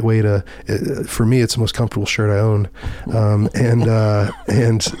 That's a great way for me, it's the most comfortable shirt I own.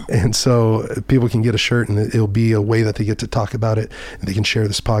 And so people can get a shirt, and it'll be a way that they get to talk about it, and they can share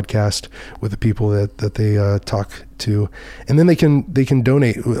this podcast with the people that they talk to. And then they can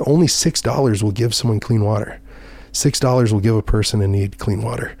donate. Only $6 will give someone clean water. $6 will give a person in need clean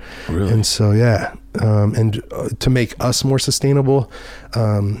water. Really? And so, and to make us more sustainable,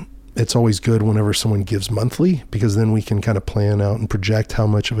 it's always good whenever someone gives monthly, because then we can kind of plan out and project how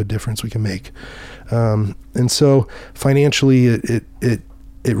much of a difference we can make. And so financially, it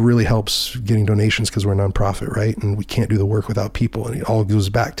really helps getting donations because we're a nonprofit, right? And we can't do the work without people. And it all goes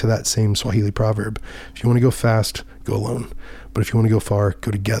back to that same Swahili proverb. If you want to go fast, go alone. But if you want to go far, go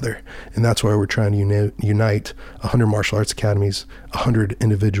together. And that's why we're trying to unite 100 martial arts academies, 100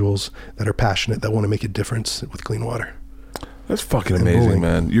 individuals that are passionate, that want to make a difference with clean water. That's fucking amazing,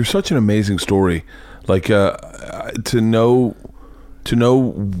 man. You're such an amazing story. Like, to know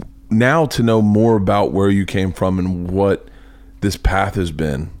more about where you came from and what this path has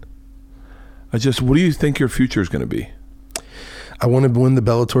been. What do you think your future is going to be? I want to win the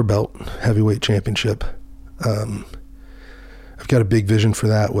Bellator belt heavyweight championship. I've got a big vision for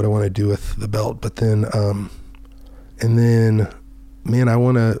that, what I want to do with the belt. But then, man, I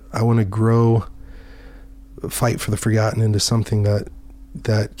want to grow Fight for the Forgotten into something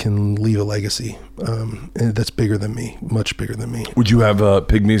that can leave a legacy, and that's bigger than me, much bigger than me. Would you have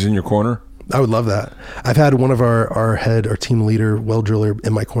pygmies in your corner? I would love that. I've had one of our team leader, well driller,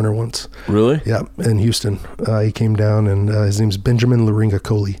 in my corner once. Really? Yeah, in Houston. He came down, and his name's Benjamin Laringa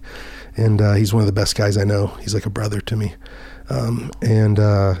Coley, and he's one of the best guys I know. He's like a brother to me. And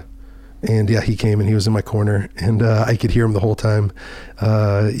yeah, he came and he was in my corner, and I could hear him the whole time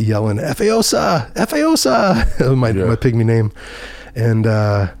yelling "Efeosa, Efeosa," my pygmy name, and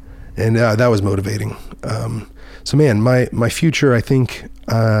that was motivating. So man, my future, I think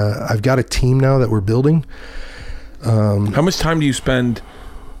I've got a team now that we're building. How much time do you spend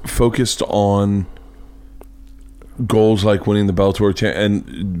focused on goals like winning the Bellator and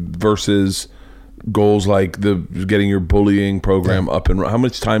versus goals like getting your bullying program up and how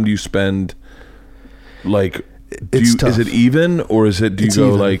much time do you spend? Like, is it even, or is it?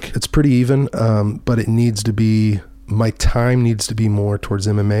 It's pretty even, but it needs to be. My time needs to be more towards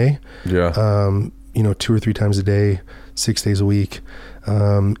MMA. Yeah. 2 or 3 times a day, 6 days a week,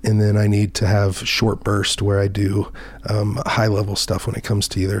 and then I need to have short bursts where I do high level stuff when it comes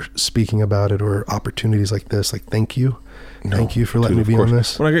to either speaking about it or opportunities like this. Like, thank you for letting me be on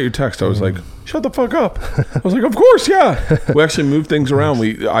this. When I got your text, I was like, shut the fuck up. I was like, of course, yeah. We actually moved things around.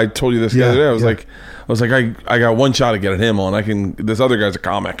 I told you this the other day. I was like, I got one shot at getting him on. This other guy's a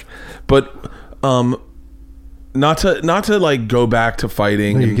comic. But not to like go back to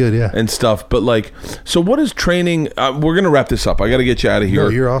fighting No, you're good, yeah. and stuff, but like, so what is training? We're gonna wrap this up. I got to get you out of here. No,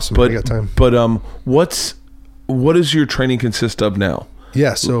 you're awesome. But I got time. But what does your training consist of now?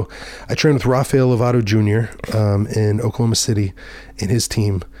 Yeah, so I train with Rafael Lovato Jr. In Oklahoma City, and his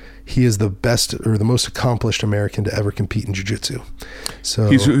team. He is the best or the most accomplished American to ever compete in jiu-jitsu. So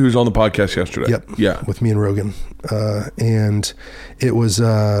He was on the podcast yesterday. Yep. Yeah. With me and Rogan. And it was,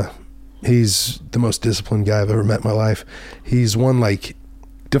 he's the most disciplined guy I've ever met in my life. He's won like,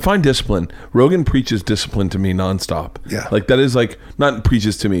 Define discipline. Rogan preaches discipline to me nonstop. Yeah. Like that is like, not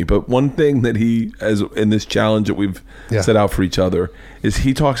preaches to me, but one thing that he, as in this challenge that we've set out for each other, is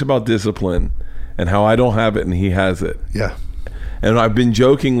he talks about discipline and how I don't have it and he has it. yeah. And I've been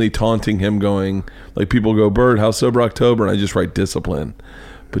jokingly taunting him, going, like, people go, Bird, how's Sober October? And I just write discipline.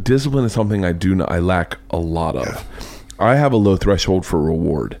 But discipline is something I lack a lot of. Yeah. I have a low threshold for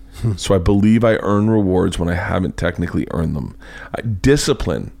reward. So I believe I earn rewards when I haven't technically earned them.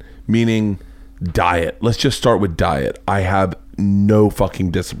 Discipline, meaning diet. Let's just start with diet. I have no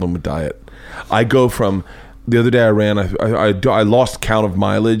fucking discipline with diet. I go from, the other day I ran, I lost count of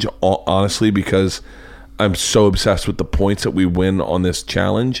mileage, honestly, because I'm so obsessed with the points that we win on this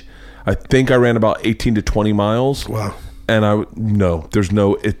challenge. I think I ran about 18 to 20 miles. Wow. And there's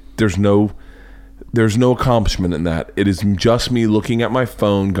no accomplishment in that. It is just me looking at my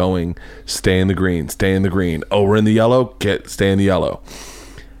phone going, stay in the green, stay in the green. Oh, we're in the yellow? Stay in the yellow.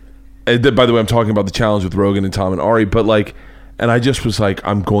 And by the way, I'm talking about the challenge with Rogan and Tom and Ari, but like, and I just was like,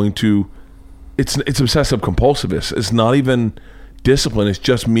 it's obsessive compulsiveness. It's not even discipline. It's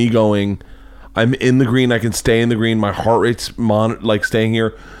just me going, I'm in the green. I can stay in the green. My heart rate's like staying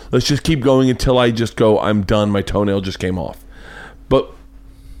here. Let's just keep going until I just go, I'm done. My toenail just came off.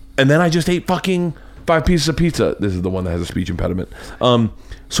 And then I just ate fucking 5 pieces of pizza. This is the one that has a speech impediment. So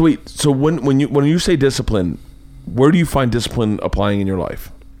wait, so when you say discipline, where do you find discipline applying in your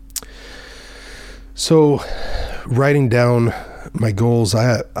life? So writing down my goals,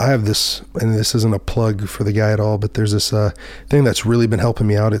 I have this, and this isn't a plug for the guy at all, but there's this thing that's really been helping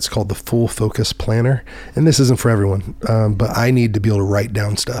me out. It's called the Full Focus Planner, and this isn't for everyone, but I need to be able to write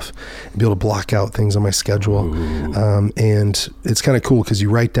down stuff, and be able to block out things on my schedule. And it's kind of cool because you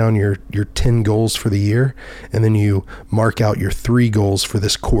write down your 10 goals for the year, and then you mark out your 3 goals for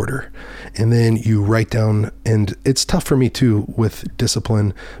this quarter, and then you write down, and it's tough for me too with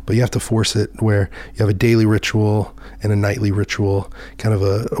discipline, but you have to force it where you have a daily ritual and a nightly ritual, kind of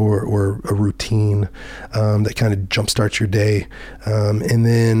or a routine that kind of jumpstarts your day, and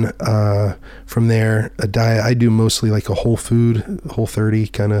then from there, a diet. I do mostly like a whole 30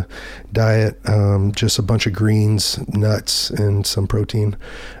 kind of diet, just a bunch of greens, nuts, and some protein,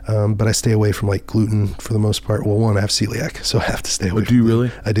 but I stay away from like gluten for the most part. Well, one, I have celiac, so I have to stay away. Do you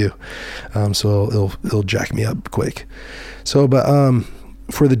really? I do. So it'll jack me up quick. So, but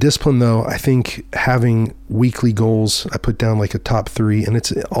for the discipline though, I think having weekly goals, I put down like a top 3, and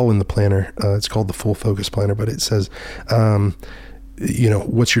it's all in the planner. It's called the Full Focus Planner, but it says,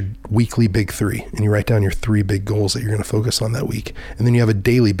 what's your weekly big 3? And you write down your 3 big goals that you're going to focus on that week. And then you have a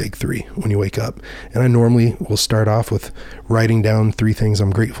daily big 3 when you wake up. And I normally will start off with writing down 3 things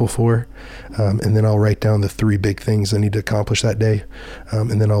I'm grateful for. And then I'll write down the 3 big things I need to accomplish that day.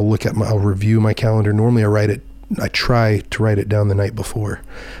 And then I'll review my calendar. Normally I try to write it down the night before,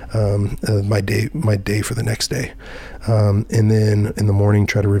 my day for the next day. And then in the morning,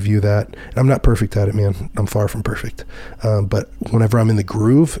 try to review that. And I'm not perfect at it, man. I'm far from perfect. But whenever I'm in the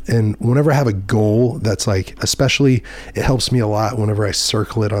groove and whenever I have a goal that's like, especially it helps me a lot whenever I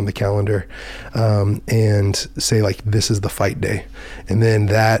circle it on the calendar, and say like, this is the fight day. And then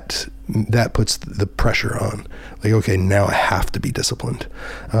that puts the pressure on, like, okay, now I have to be disciplined.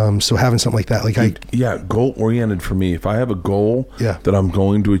 So having something like that, goal oriented for me. If I have a goal Yeah. that I'm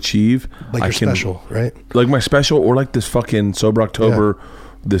going to achieve, like your special, right? Like my special, or like this fucking Sober October,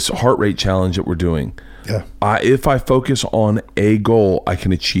 this heart rate challenge that we're doing. Yeah. If I focus on a goal, I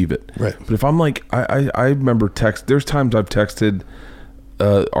can achieve it. Right. But if I'm like, I remember there's times I've texted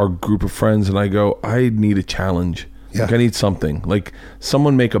our group of friends and I go, I need a challenge. Yeah. Like I need something. Like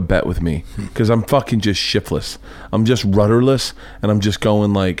someone make a bet with me, because I'm fucking just shiftless. I'm just rudderless, and I'm just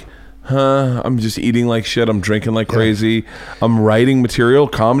going like, I'm just eating like shit. I'm drinking like crazy. I'm writing material.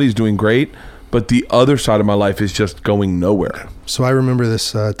 Comedy's doing great, but the other side of my life is just going nowhere. So I remember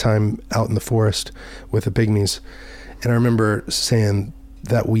this time out in the forest with the pygmies, and I remember saying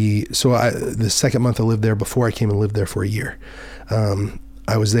that the second month I lived there, before I came and lived there for a year,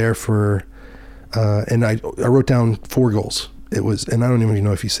 I was there for. And I wrote down 4 goals. It was, and I don't even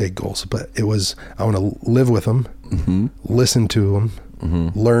know if you say goals, but it was, I want to live with them, listen to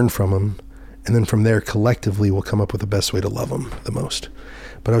them, learn from them, And then from there, collectively, we'll come up with the best way to love them the most.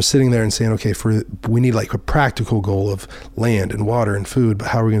 But I was sitting there and saying, okay, we need like a practical goal of land and water and food, but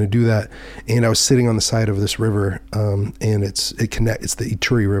how are we going to do that? And I was sitting on the side of this river, and it's the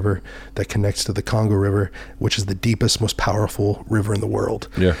Ituri River that connects to the Congo River, which is the deepest, most powerful river in the world.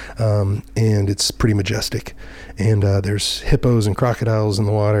 Yeah. And it's pretty majestic. And there's hippos and crocodiles in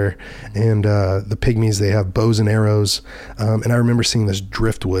the water, and the pygmies, they have bows and arrows. And I remember seeing this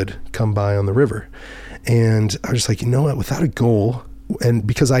driftwood come by on the river. And I was just like, you know what, without a goal, and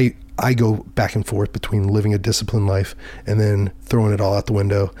because I go back and forth between living a disciplined life and then throwing it all out the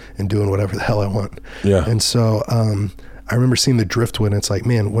window and doing whatever the hell I want. Yeah. And so I remember seeing the driftwood, and it's like,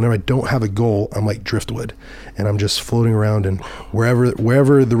 man, whenever I don't have a goal, I'm like driftwood, and I'm just floating around, and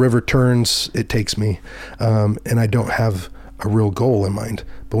wherever the river turns, it takes me. And I don't have a real goal in mind.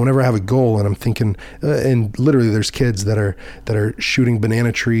 But whenever I have a goal and I'm thinking, and literally there's kids that are shooting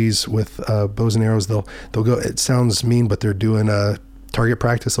banana trees with bows and arrows, they'll go, it sounds mean, but they're doing target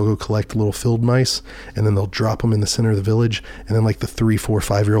practice. They'll go collect little field mice, and then they'll drop them in the center of the village, and then like the 3, 4,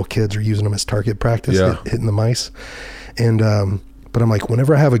 5-year-old kids are using them as target practice, hitting the mice. And but I'm like,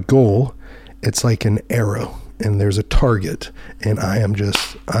 whenever I have a goal, it's like an arrow, and there's a target, and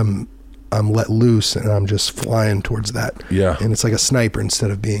I'm let loose, and I'm just flying towards that. Yeah. And it's like a sniper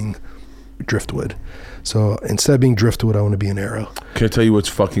instead of being driftwood. So instead of being driftwood, I want to be an arrow. Can I tell you what's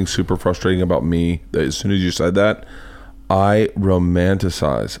fucking super frustrating about me? That as soon as you said that, I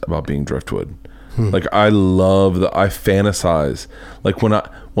romanticize about being driftwood. Like I fantasize. Like one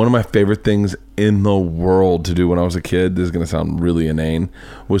of my favorite things in the world to do when I was a kid, this is going to sound really inane,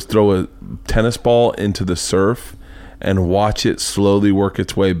 was throw a tennis ball into the surf and watch it slowly work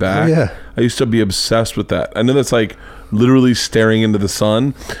its way back. Oh, yeah. I used to be obsessed with that. I know that's like literally staring into the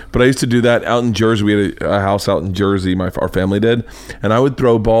sun, but I used to do that out in Jersey. We had a house out in Jersey, our family did, and I would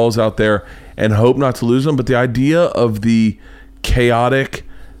throw balls out there and hope not to lose them. But the idea of the chaotic,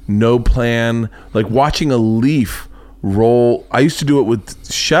 no plan, like watching a leaf roll. I used to do it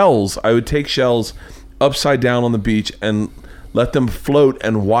with shells. I would take shells upside down on the beach and let them float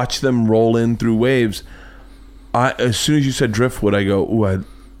and watch them roll in through waves. As soon as you said driftwood, I go, ooh,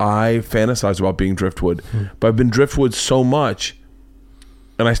 I fantasize about being driftwood. But I've been driftwood so much,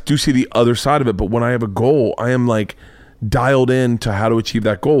 and I do see the other side of it. But when I have a goal, I am like dialed in to how to achieve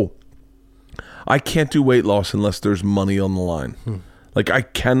that goal. I can't do weight loss unless there's money on the line. Like I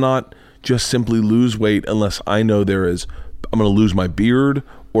cannot just simply lose weight unless I know I'm going to lose my beard,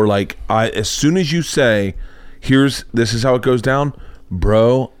 or like as soon as you say, this is how it goes down,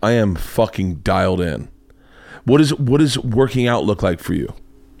 bro, I am fucking dialed in. What does working out look like for you?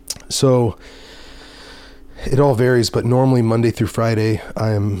 So it all varies, but normally Monday through Friday,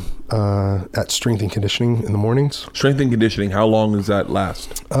 I am at strength and conditioning in the mornings. Strength and conditioning, how long does that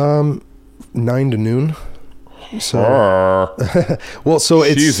last? 9 to noon. So, well, so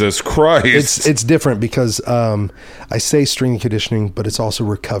it's Jesus Christ. It's different because I say strength and conditioning, but it's also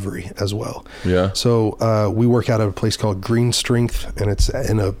recovery as well. Yeah. So we work out at a place called Green Strength, and it's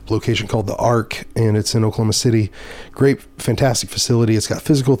in a location called the Arc, and it's in Oklahoma City. Great, fantastic facility. It's got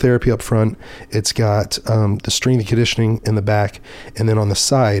physical therapy up front. It's got the strength and conditioning in the back, and then on the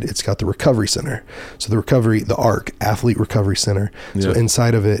side, it's got the recovery center. So the Arc, Athlete Recovery Center. Yeah. So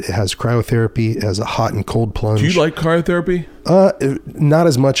inside of it has cryotherapy. It has a hot and cold plunge. Do you like cryotherapy? Not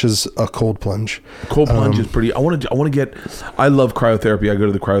as much as a cold plunge. Cold plunge is pretty. I love cryotherapy. I go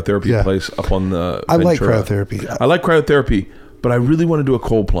to the cryotherapy place up on the I Ventura. like cryotherapy. I like cryotherapy, but I really want to do a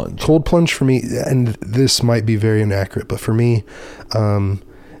cold plunge. Cold plunge for me, and this might be very inaccurate, but for me,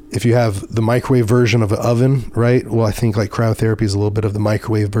 if you have the microwave version of an oven, right? Well, I think like cryotherapy is a little bit of the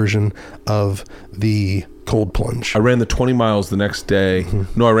microwave version of the cold plunge. I ran the 20 miles the next day.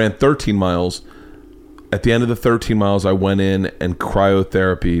 No, I ran 13 miles. At the end of the 13 miles, I went in and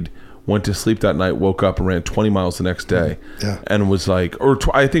cryotherapied, went to sleep that night, woke up and ran 20 miles the next day. Yeah. And was like,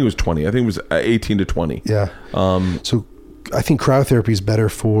 I think it was 20. I think it was 18 to 20. Yeah. So I think cryotherapy is better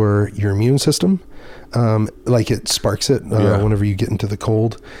for your immune system. Like it sparks it whenever you get into the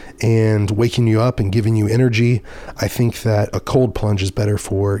cold and waking you up and giving you energy. I think that a cold plunge is better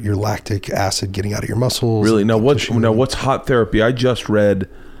for your lactic acid getting out of your muscles. Really? Now what's hot therapy? I just read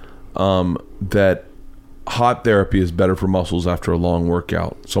that hot therapy is better for muscles after a long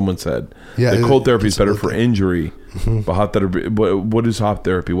workout. Someone said the cold therapy is better for injury, but hot therapy. What is hot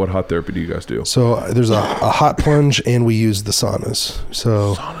therapy? What hot therapy do you guys do? So there's a hot plunge, and we use the saunas.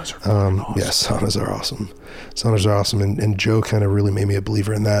 So saunas are awesome. Yeah, saunas are awesome. Saunas are awesome, and Joe kind of really made me a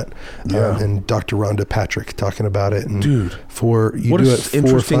believer in that. And Dr. Rhonda Patrick talking about it. And dude, what an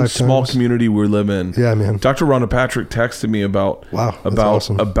interesting small community we live in. Yeah, man. Dr. Rhonda Patrick texted me about that's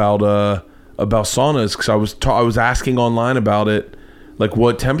awesome. about about saunas because I was asking online about it, like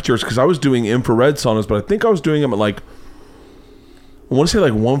what temperatures, because I was doing infrared saunas, but I think I was doing them at like, I want to say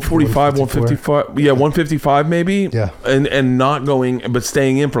like 145, 155. Yeah, 155 maybe. Yeah. And not going, but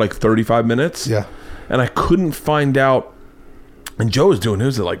staying in for like 35 minutes. Yeah. And I couldn't find out. And Joe was doing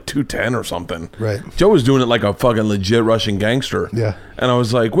his at like 210 or something. Right. Joe was doing it like a fucking legit Russian gangster. Yeah. And I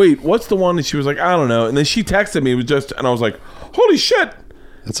was like, wait, what's the one? And she was like, I don't know. And then she texted me. It was just, and I was like, holy shit.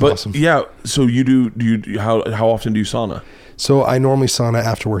 That's awesome. Yeah. So how often do you sauna? So I normally sauna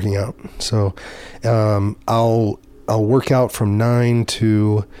after working out. So I'll work out from 9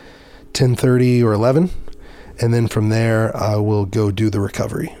 to 10:30 or 11. And then from there, I will go do the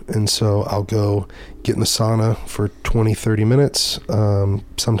recovery. And so I'll go get in the sauna for 20, 30 minutes,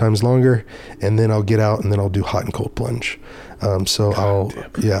 sometimes longer. And then I'll get out and then I'll do hot and cold plunge.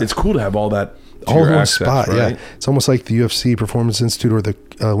 It's cool to have all that. All in one access, spot, right? yeah. It's almost like the UFC Performance Institute or the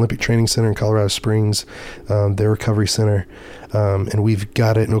Olympic Training Center in Colorado Springs, their recovery center. And we've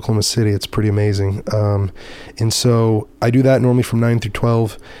got it in Oklahoma City. It's pretty amazing. And so I do that normally from 9 through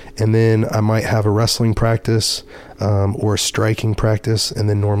 12. And then I might have a wrestling practice or a striking practice. And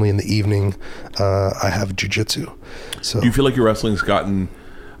then normally in the evening, I have jiu-jitsu. So Do you feel like your wrestling's gotten...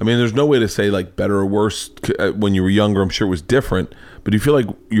 I mean, there's no way to say like better or worse. When you were younger, I'm sure it was different. But do you feel like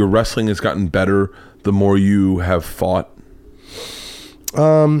your wrestling has gotten better the more you have fought?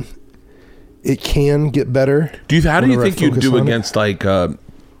 it can get better. How do you think you'd do against like,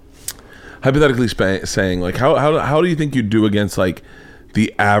 hypothetically saying, like how do you think you'd do against like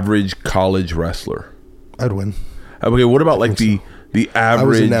the average college wrestler? I'd win. Okay, what about like the average? I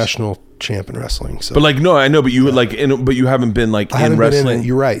was a national champ in wrestling. So. But like, no, I know, but you would like, but you haven't been like in wrestling.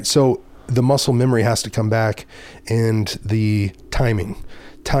 You're right. So the muscle memory has to come back, and the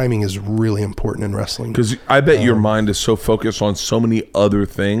timing is really important in wrestling. Because I bet your mind is so focused on so many other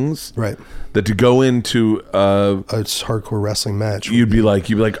things, right? That to go into a hardcore wrestling match, you'd be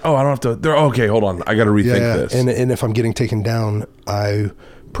like, oh, I don't have to. Okay, hold on, I got to rethink this. And if I'm getting taken down, I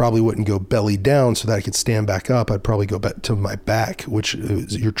probably wouldn't go belly down so that I could stand back up. I'd probably go back to my back, which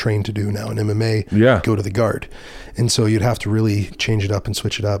is, you're trained to do now in MMA. Yeah. Go to the guard. And so you'd have to really change it up and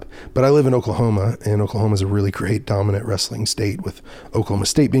switch it up. But I live in Oklahoma, and Oklahoma is a really great dominant wrestling state, with Oklahoma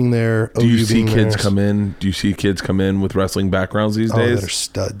State being there. Do you see kids come in? Do you see kids come in with wrestling backgrounds these days? That are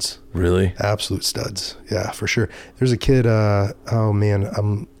studs. Really? Absolute studs. Yeah, for sure. There's a kid, oh man,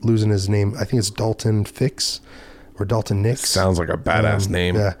 I'm losing his name. I think it's Dalton Fix. Or Dalton Nix. Sounds like a badass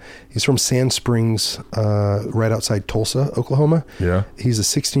name. Yeah. He's from Sand Springs, right outside Tulsa, Oklahoma. Yeah. He's a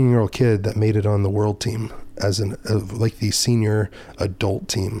 16-year-old kid that made it on the world team as like the senior adult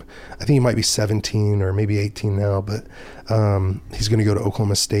team. I think he might be 17 or maybe 18 now, but he's going to go to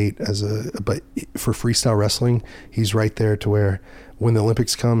Oklahoma State but for freestyle wrestling, he's right there to where when the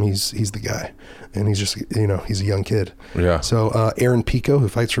Olympics come, he's the guy. And he's just, he's a young kid. Yeah. So Aaron Pico, who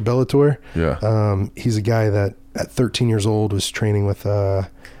fights for Bellator. Yeah. He's a guy that at 13 years old was training with a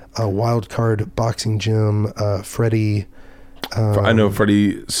wild card boxing gym. Freddie. I know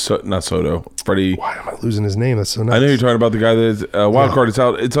Freddie, not Soto. Freddie. Why am I losing his name? That's so nuts. I know you're talking about the guy that's wild card. It's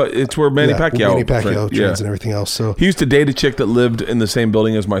out. It's where Manny Pacquiao. Manny Pacquiao trains and everything else. So he used to date a chick that lived in the same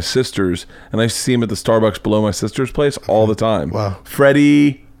building as my sister's, and I used to see him at the Starbucks below my sister's place all the time. Wow.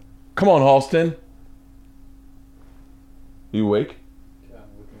 Freddie, come on, Halston. You awake?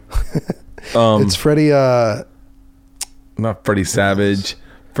 It's Freddie. Not Freddie Savage.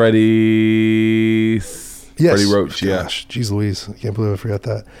 Freddie. Yes. Freddie Roach. Gosh, geez Louise, I can't believe I forgot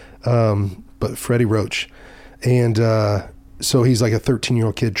that. But Freddie Roach, and so he's like a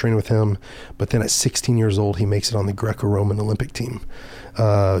 13-year-old kid training with him. But then at 16 years old, he makes it on the Greco-Roman Olympic team.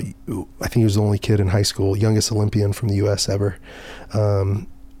 I think he was the only kid in high school, youngest Olympian from the U.S. ever.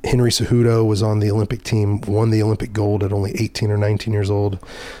 Henry Cejudo was on the Olympic team, won the Olympic gold at only 18 or 19 years old.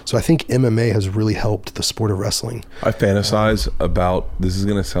 So I think MMA has really helped the sport of wrestling. I fantasize about, this is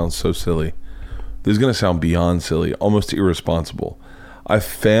going to sound so silly. This is going to sound beyond silly, almost irresponsible. I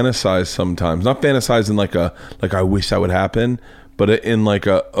fantasize sometimes, not fantasize in like I wish that would happen, but in like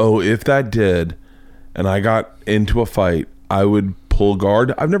if that did, and I got into a fight, I would pull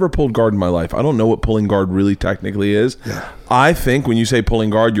guard. I've never pulled guard in my life. I don't know what pulling guard really technically is. Yeah. I think when you say pulling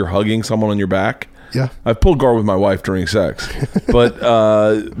guard, you're hugging someone on your back. Yeah. I've pulled guard with my wife during sex, but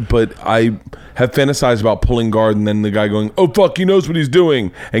I have fantasized about pulling guard and then the guy going, "Oh fuck, he knows what he's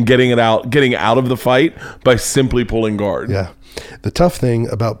doing," and getting out of the fight by simply pulling guard. Yeah. The tough thing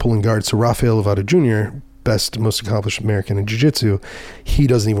about pulling guard, so Rafael Lovato Jr., best, most accomplished American in jiu-jitsu, he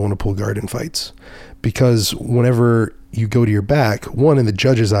doesn't even want to pull guard in fights, because whenever you go to your back, one, in the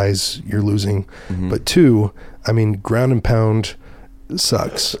judge's eyes, you're losing, but two, I mean, ground and pound,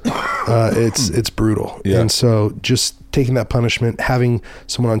 sucks. It's brutal. Yeah. And so just taking that punishment, having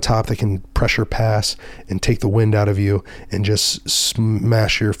someone on top that can pressure pass and take the wind out of you and just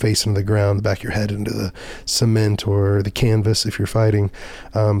smash your face into the ground, the back of your head into the cement or the canvas if you're fighting.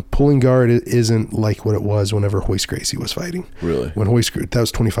 Pulling guard isn't like what it was whenever Hoist Gracie was fighting. Really? When that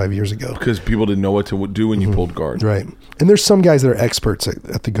was 25 years ago. Because people didn't know what to do when you pulled guard. Right. And there's some guys that are experts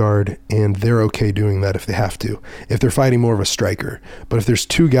at the guard, and they're okay doing that if they have to, if they're fighting more of a striker. But if there's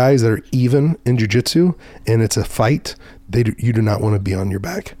two guys that are even in jiu-jitsu and it's a fight, you do not want to be on your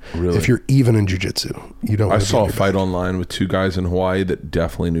back. Really? If you're even in jiu-jitsu, you don't want I to be on saw a your fight back. online with two guys in Hawaii that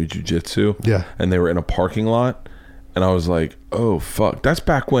definitely knew jiu-jitsu. Yeah. And they were in a parking lot, and I was like, oh, fuck. That's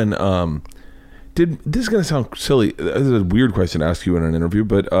back when... this is going to sound silly. This is a weird question to ask you in an interview,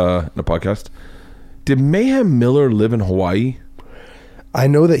 but in a podcast. Did Mayhem Miller live in Hawaii? I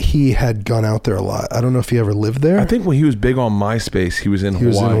know that he had gone out there a lot. I don't know if he ever lived there. I think when he was big on MySpace, he was in Hawaii. He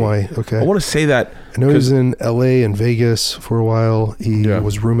was in Hawaii, okay. I want to say that. I know he was in LA and Vegas for a while. He Yeah.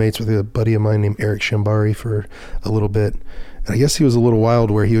 was roommates with a buddy of mine named Eric Shambari for a little bit. And I guess he was a little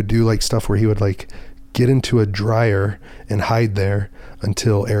wild where he would do like stuff where he would like get into a dryer and hide there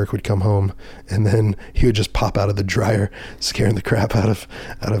until Eric would come home, and then he would just pop out of the dryer, scaring the crap out of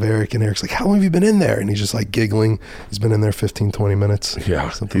Eric. And Eric's like, how long have you been in there? And he's just like giggling. He's been in there 15, 20 minutes.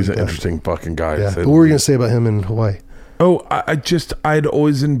 Yeah, something he's like an that. interesting fucking guy. Yeah. But what were you going to say about him in Hawaii? Oh, I'd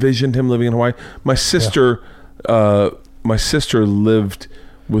always envisioned him living in Hawaii. My sister lived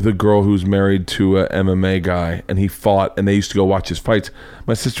with a girl who's married to a MMA guy, and he fought, and they used to go watch his fights.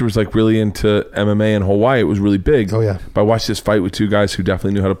 My sister was like really into MMA in Hawaii. It was really big. Oh, yeah. But I watched this fight with two guys who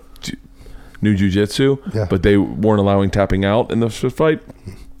definitely knew jiu-jitsu, Yeah. but they weren't allowing tapping out in the fight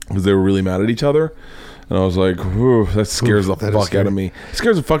because they were really mad at each other. And I was like, "Whew, that scares the that is fuck out scary. of me. It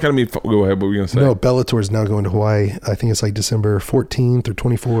scares the fuck out of me. Go ahead. What were you going to say? No, Bellator is now going to Hawaii. I think it's like December 14th or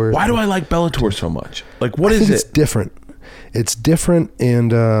 24th. Why do I like Bellator so much? Like, what I is think it? It's different. It's different,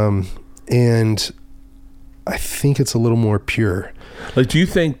 and I think it's a little more pure. Like, do you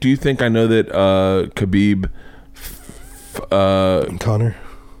think I know that Khabib, Connor.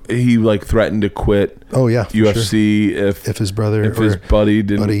 he like threatened to quit Oh yeah, for UFC sure. If his brother if his buddy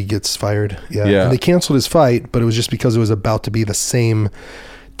didn't. buddy gets fired. Yeah. Yeah. And they canceled his fight, but it was just because it was about to be the same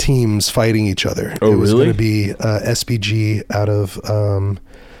teams fighting each other. Oh, it was really? going to be SBG out of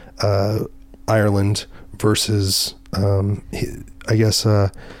Ireland versus I guess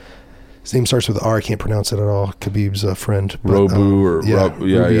his name starts with R. I can't pronounce it at all. Khabib's friend, but, Robu or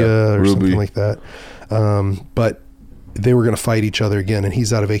Rubia or Ruby. something like that. But they were going to fight each other again, and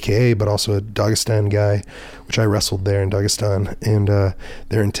he's out of AKA, but also a Dagestan guy, which I wrestled there in Dagestan, and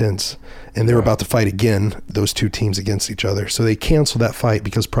they're intense. And they were about to fight again, those two teams against each other. So they canceled that fight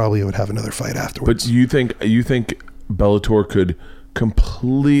because probably it would have another fight afterwards. But you think Bellator could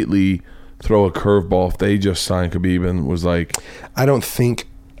completely throw a curveball if they just signed Khabib and was like, I don't think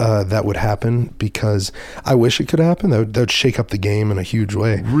that would happen, because I wish it could happen. That would shake up the game in a huge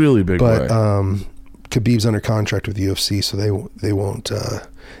way. really big But way? Khabib's under contract with the UFC, so they won't.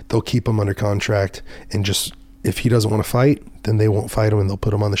 They'll keep him under contract, and just if he doesn't want to fight, then they won't fight him, and they'll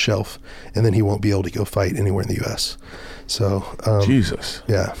put him on the shelf, and then he won't be able to go fight anywhere in the U.S. So Jesus.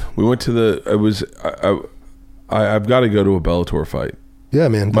 yeah, We went to I've got to go to a Bellator fight. yeah,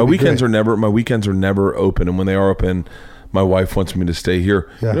 man. My weekends are never open, and when they are open, my wife wants me to stay here.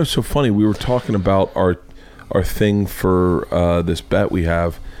 Yeah. You know, it's so funny. We were talking about our thing for this bet we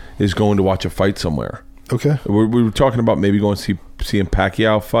have is going to watch a fight somewhere. okay. We were talking about maybe going to seeing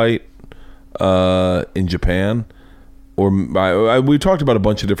Pacquiao fight in Japan, or we talked about a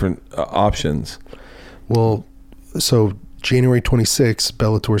bunch of different options. Well, so January 26th,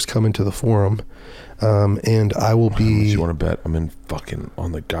 Bellator's coming to the Forum, and I will Do be you want to bet? I'm in fucking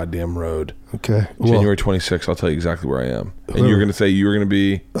on the goddamn road. okay. Well, January 26th. I'll tell you exactly where I am. And you're going to say you were going to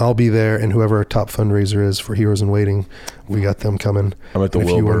be. I'll be there, and whoever our top fundraiser is for Heroes in Waiting, we got them coming. I'm at the if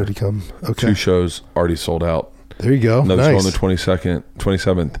you Wilbur. wanted to come, okay. 2 shows already sold out. There you go. Another show on Nice. the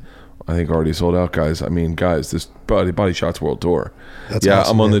 27th. I think already sold out, guys. I mean, guys, this Body Shots World Tour. That's yeah,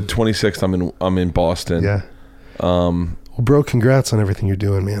 awesome, I'm on man. the 26th. I'm in Boston. Yeah. Well, bro, congrats on everything you're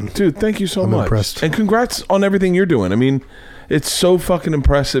doing, man. Dude, thank you so I'm much. impressed. And congrats on everything you're doing. I mean, it's so fucking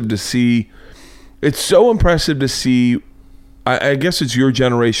impressive to see. It's so impressive to see. I guess it's your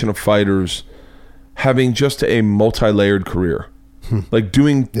generation of fighters having just a multi-layered career, like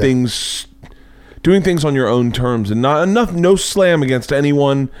doing things on your own terms, and no slam against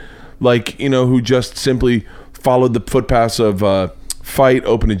anyone, like, you know, who just simply followed the footpaths of fight,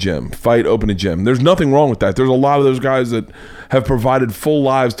 open a gym, fight, open a gym. There's nothing wrong with that. There's a lot of those guys that have provided full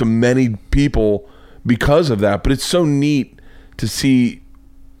lives to many people because of that. But it's so neat to see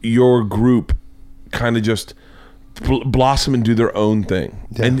your group kind of just blossom and do their own thing,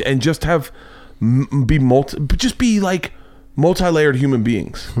 and just have be like multi-layered human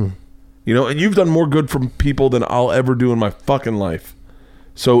beings. You know, and you've done more good for people than I'll ever do in my fucking life.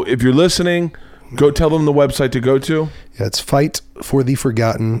 So if you're listening, go tell them the website to go to. Yeah, it's Fight for the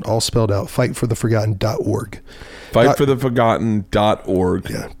Forgotten, all spelled out, fightfortheforgotten.org. Fightfortheforgotten.org.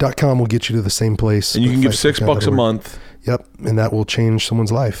 Yeah, .com will get you to the same place. And you can give $6 a month. Yep, and that will change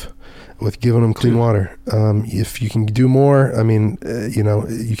someone's life with giving them clean water. If you can do more, I mean,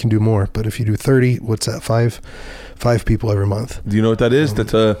 you can do more. But if you do 30, what's that? Five people every month. Do you know what that is?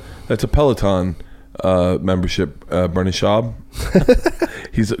 That's a Peloton membership. Brennan Schaub.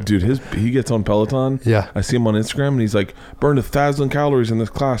 He gets on Peloton. Yeah, I see him on Instagram, and he's like, burned 1,000 calories in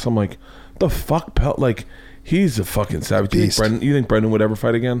this class. I'm like, the fuck, he's a fucking savage. You think Brendan would ever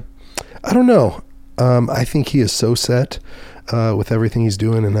fight again? I don't know. I think he is so set with everything he's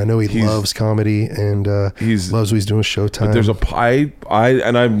doing, and I know he loves comedy and he loves what he's doing with Showtime. But there's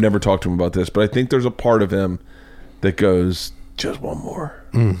and I've never talked to him about this, but I think there's a part of him that goes, just one more.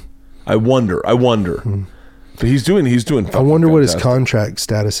 I wonder. But he's doing. I wonder what his fantastic. contract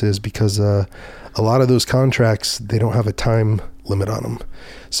status is, because a lot of those contracts, they don't have a time limit on them.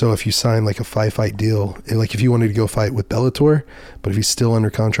 So if you sign like a 5-fight deal, like if you wanted to go fight with Bellator, but if he's still under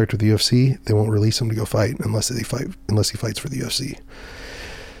contract with the UFC, they won't release him to go fight unless he fights for the UFC.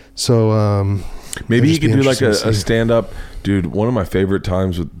 So maybe he could do like a stand up. Dude, one of my favorite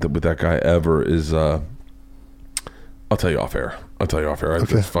times with that guy ever is I'll tell you off air. Okay.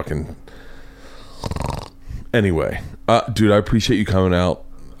 It's fucking. Anyway, dude, I appreciate you coming out.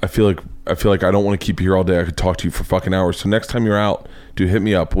 I feel like I don't want to keep you here all day. I could talk to you for fucking hours. So next time you're out, dude, hit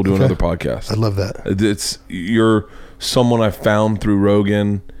me up. We'll do another podcast. I'd love that. You're someone I found through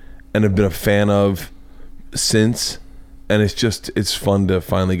Rogan and have been a fan of since. And it's fun to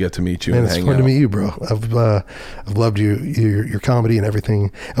finally get to meet you and hang out. It's fun to meet you, bro. I've loved your comedy and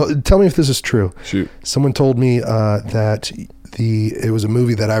everything. Oh, tell me if this is true. Shoot. Someone told me that it was a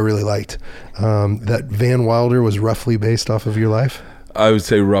movie that I really liked. That Van Wilder was roughly based off of your life. I would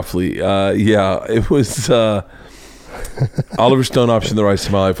say roughly. Yeah, it was. Oliver Stone optioned the rights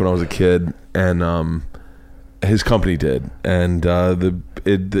to my life when I was a kid, and his company did, and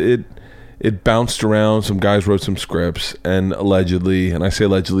it bounced around. Some guys wrote some scripts, and allegedly, and I say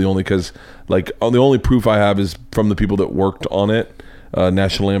allegedly only because the only proof I have is from the people that worked on it,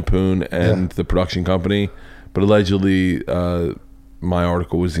 National Lampoon and the production company. But allegedly, my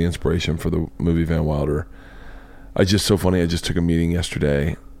article was the inspiration for the movie Van Wilder. So funny. I just took a meeting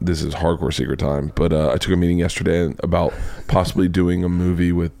yesterday. This is hardcore secret time, but I took a meeting yesterday about possibly doing a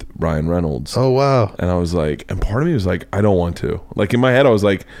movie with Ryan Reynolds. Oh wow! And I was like, and part of me was like, I don't want to. Like in my head, I was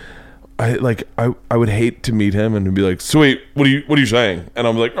like, I would hate to meet him and be like, sweet, what are you saying? And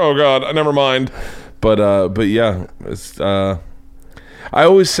I'm like, oh god, never mind. But yeah, it's. I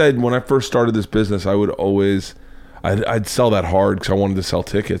always said when I first started this business, I'd sell that hard because I wanted to sell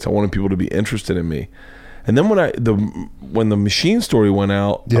tickets. I wanted people to be interested in me. And then when the Machine story went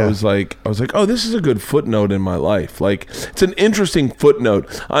out, I was like, oh, this is a good footnote in my life. Like, it's an interesting footnote.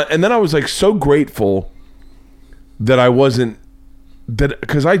 And then I was like so grateful that I wasn't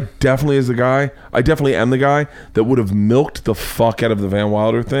because I definitely am the guy that would have milked the fuck out of the Van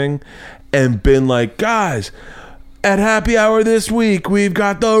Wilder thing and been like, guys, at happy hour this week, we've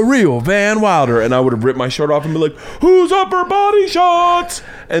got the real Van Wilder. And I would have ripped my shirt off and be like, who's upper body shots?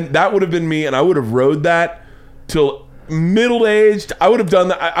 And that would have been me. And I would have rode that till middle-aged. I would have done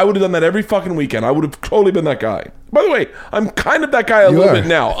that. I would have done that every fucking weekend. I would have totally been that guy. By the way, I'm kind of that guy a little bit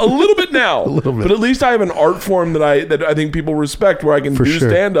now. A little bit now. But at least I have an art form that I think people respect, where I can do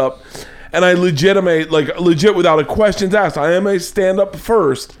stand-up. And I legit without a questions asked. I am a stand-up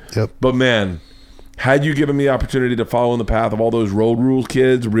first. Yep. But man, had you given me the opportunity to follow in the path of all those road rules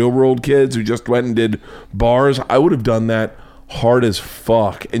kids, real world kids who just went and did bars, I would have done that hard as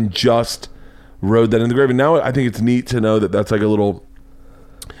fuck and just rode that in the grave. And now I think it's neat to know that that's like a little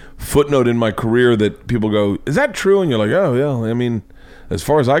footnote in my career that people go, is that true? And you're like, oh yeah, I mean, as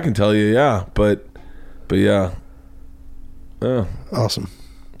far as I can tell you, yeah. But yeah. Awesome.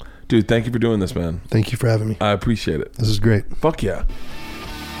 Dude, thank you for doing this, man. Thank you for having me. I appreciate it. This is great. Fuck yeah.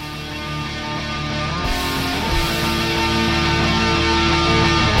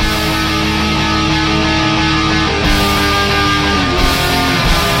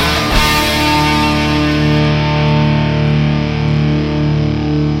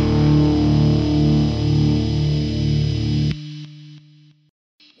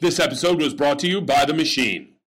 This episode was brought to you by The Machine.